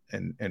guess,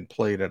 and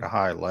played at a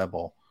high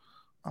level.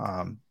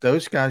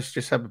 Those guys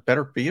just have a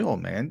better feel,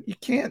 man. You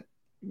can't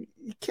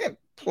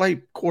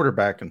play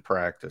quarterback in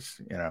practice,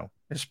 you know,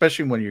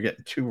 especially when you're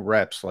getting 2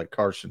 reps like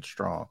Carson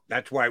Strong.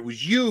 That's why it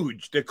was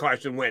huge that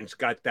Carson Wentz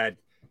got that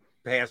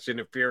pass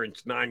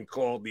interference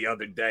non-called the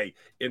other day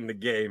in the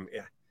game.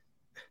 Yeah.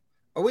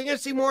 Are we going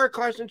to see more of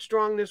Carson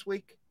Strong this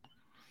week?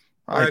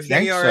 Or have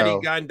they already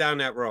gone down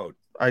that road?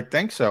 I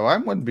think so. I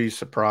wouldn't be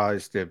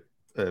surprised if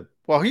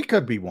well, he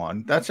could be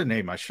one. That's a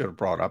name I should have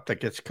brought up that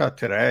gets cut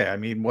today. I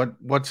mean,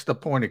 what's the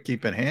point of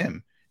keeping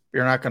him if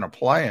you're not going to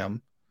play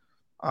him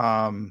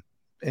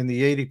in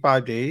the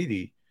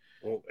 85-80?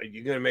 Well, are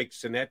you going to make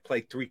Sinnett play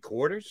 3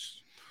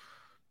 quarters?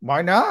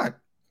 Why not?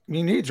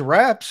 He needs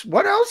reps.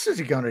 What else is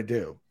he going to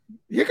do?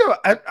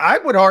 I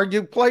would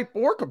argue play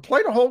 4,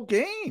 play the whole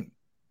game.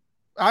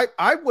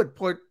 I would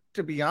put,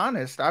 to be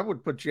honest, I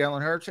would put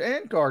Jalen Hurts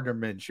and Gardner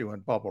Minshew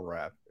in bubble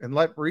wrap and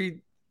let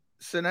Reed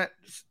Sinnett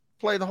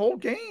play the whole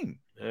game.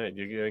 You're going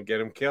to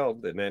get him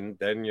killed, and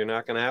then you're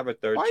not going to have a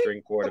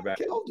third-string quarterback.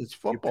 Killed? It's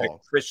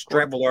football. Chris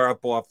Streveler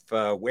up off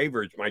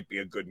waivers might be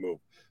a good move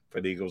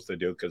for the Eagles to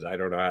do, because I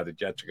don't know how the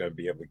Jets are going to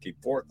be able to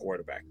keep 4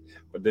 quarterbacks.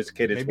 But this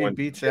kid is maybe one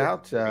beats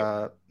out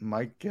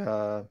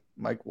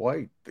Mike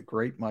White, the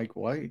great Mike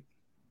White.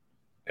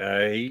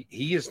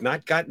 He has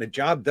not gotten the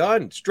job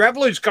done.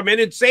 Streveler's come in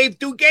and saved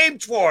 2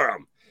 games for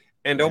him.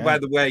 And by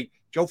the way,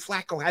 Joe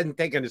Flacco hasn't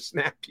taken a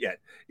snap yet.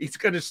 He's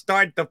going to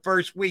start the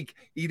first week.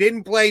 He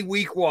didn't play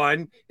week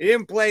 1. He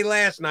didn't play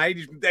last night.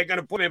 They're going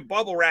to put him in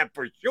bubble wrap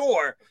for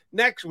sure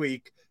next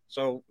week.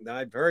 So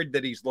I've heard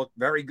that he's looked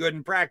very good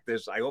in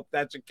practice. I hope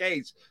that's the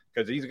case,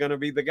 because he's going to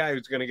be the guy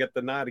who's going to get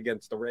the nod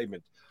against the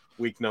Ravens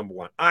week number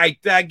 1. All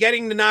right,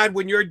 getting the nod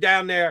when you're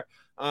down there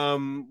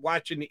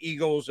watching the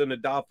Eagles and the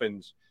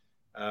Dolphins.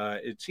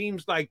 It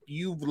seems like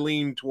you've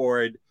leaned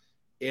toward,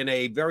 in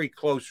a very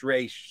close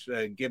race,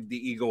 give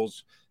the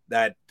Eagles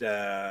that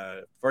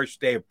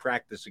first day of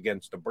practice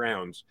against the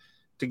Browns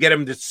to get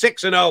them to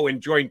 6-0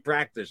 in joint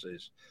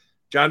practices.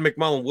 John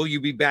McMullen, will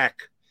you be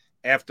back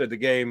after the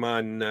game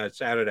on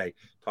Saturday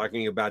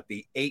talking about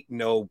the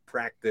 8-0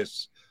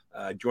 practice,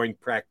 joint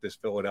practice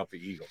Philadelphia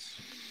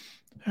Eagles?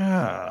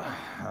 I'm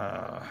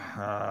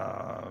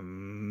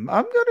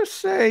going to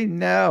say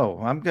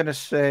no. I'm going to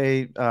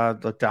say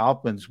the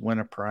Dolphins win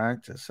a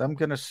practice. I'm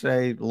going to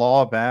say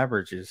law of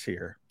averages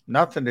here.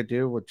 Nothing to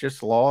do with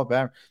just law of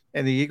average.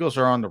 And the Eagles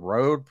are on the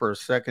road for a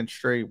second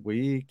straight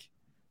week.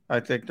 I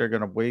think they're going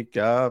to wake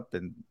up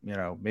and,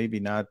 maybe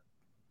not,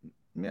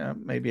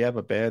 maybe have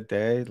a bad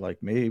day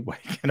like me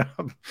waking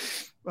up.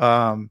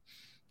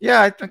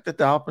 I think the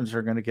Dolphins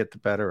are going to get the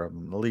better of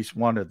them at least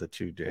one of the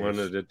 2 days. One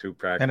of the 2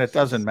 practices. And it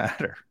doesn't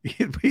matter.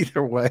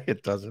 Either way,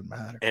 it doesn't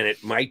matter. And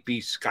it might be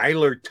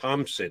Skylar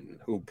Thompson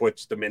who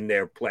puts them in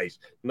their place.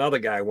 Another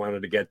guy I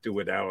wanted to get to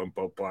with Alan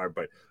Popar,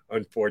 but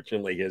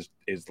unfortunately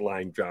his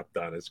line dropped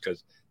on us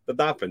because the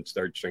Dolphins'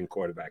 third-string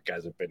quarterback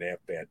hasn't been half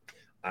bad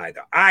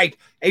either. All right.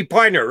 Hey,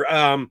 partner,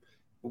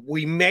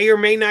 We may or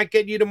may not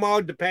get you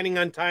tomorrow, depending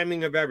on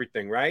timing of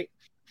everything, right?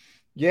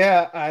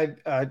 Yeah,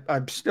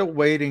 I'm still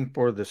waiting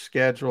for the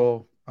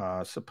schedule.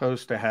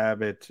 Supposed to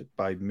have it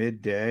by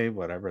midday,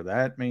 whatever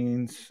that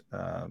means.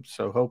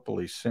 So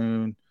hopefully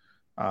soon.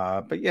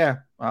 But yeah,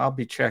 I'll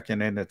be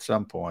checking in at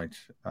some point.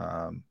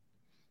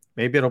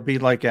 Maybe it'll be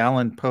like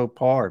Alan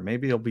Popar.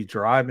 Maybe he'll be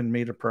driving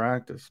me to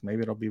practice.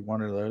 Maybe it'll be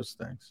one of those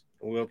things.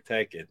 We'll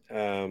take it.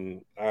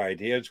 All right,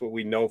 here's what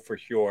we know for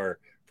sure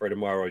for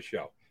tomorrow's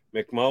show.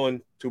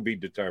 McMullen, to be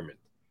determined.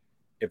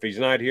 If he's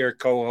not here,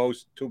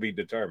 co-host, to be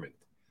determined.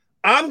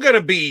 I'm going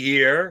to be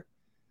here.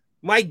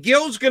 Mike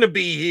Gill's going to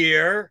be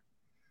here.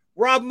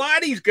 Rob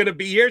Marty's going to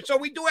be here. So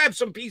we do have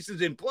some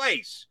pieces in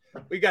place.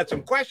 We got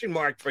some question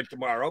marks for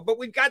tomorrow, but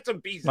we've got some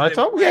pieces I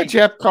thought we had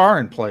Jeff Carr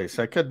in place.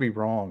 I could be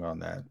wrong on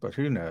that, but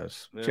who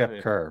knows?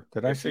 Jeff Kerr.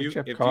 Did I say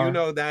Jeff Carr? If you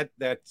know that,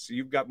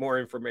 you've got more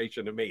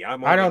information than me. I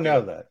don't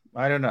know that.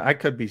 I don't know. I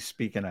could be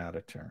speaking out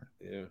of turn.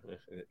 Yeah.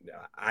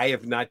 I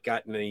have not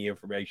gotten any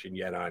information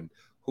yet on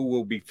who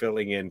will be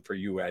filling in for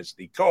you as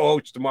the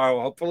co-host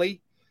tomorrow,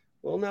 hopefully.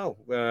 We'll know.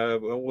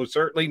 We'll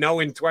certainly know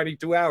in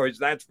 22 hours,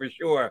 that's for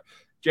sure.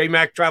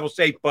 J-Mac, travel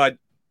safe, bud.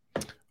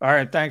 All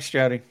right, thanks,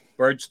 Jody.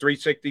 Birds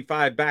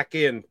 365 back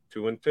in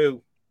 2 and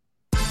 2.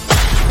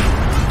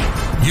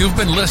 You've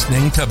been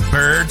listening to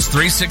Birds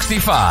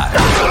 365,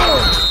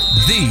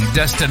 the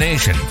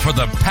destination for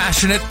the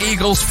passionate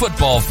Eagles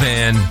football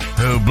fan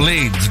who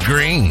bleeds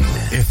green.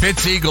 If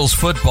it's Eagles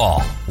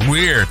football,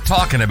 we're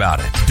talking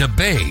about it.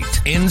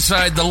 Debate,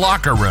 inside the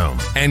locker room,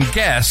 and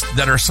guests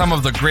that are some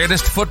of the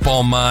greatest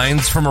football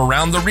minds from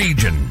around the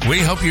region. We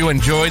hope you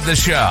enjoyed the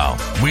show.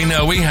 We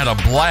know we had a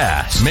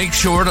blast. Make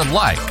sure to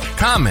like,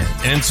 comment,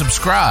 and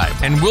subscribe,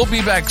 and we'll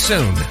be back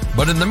soon.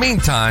 But in the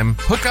meantime,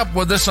 hook up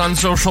with us on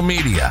social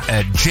media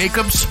at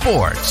Jacob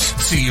Sports.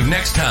 See you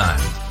next time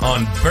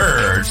on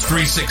Birds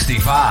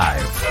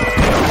 365.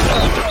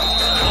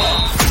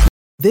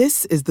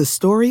 This is the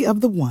story of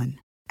the one.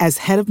 As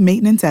head of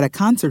maintenance at a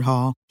concert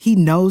hall, he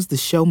knows the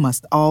show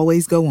must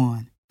always go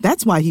on.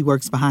 That's why he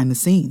works behind the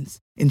scenes,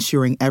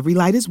 ensuring every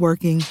light is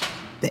working,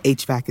 the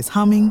HVAC is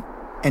humming,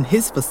 and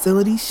his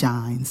facility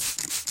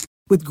shines.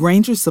 With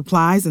Grainger's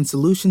supplies and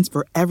solutions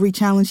for every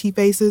challenge he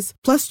faces,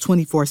 plus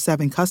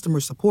 24/7 customer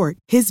support,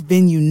 his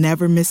venue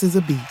never misses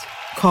a beat.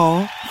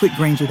 Call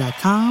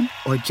quickgrainger.com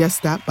or just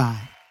stop by.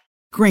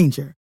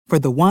 Grainger, for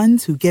the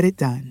ones who get it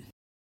done.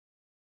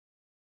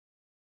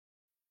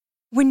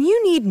 When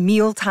you need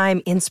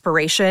mealtime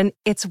inspiration,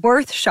 it's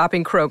worth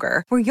shopping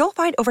Kroger, where you'll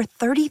find over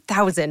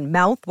 30,000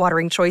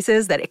 mouth-watering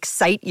choices that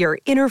excite your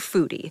inner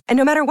foodie. And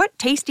no matter what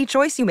tasty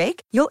choice you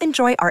make, you'll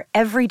enjoy our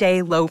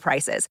everyday low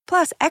prices,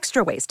 plus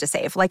extra ways to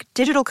save, like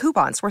digital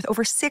coupons worth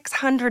over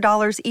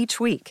 $600 each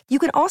week. You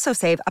can also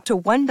save up to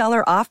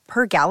 $1 off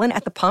per gallon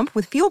at the pump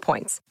with fuel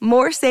points.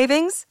 More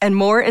savings and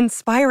more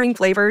inspiring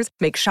flavors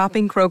make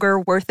shopping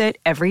Kroger worth it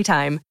every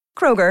time.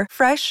 Kroger,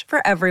 fresh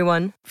for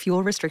everyone.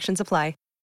 Fuel restrictions apply.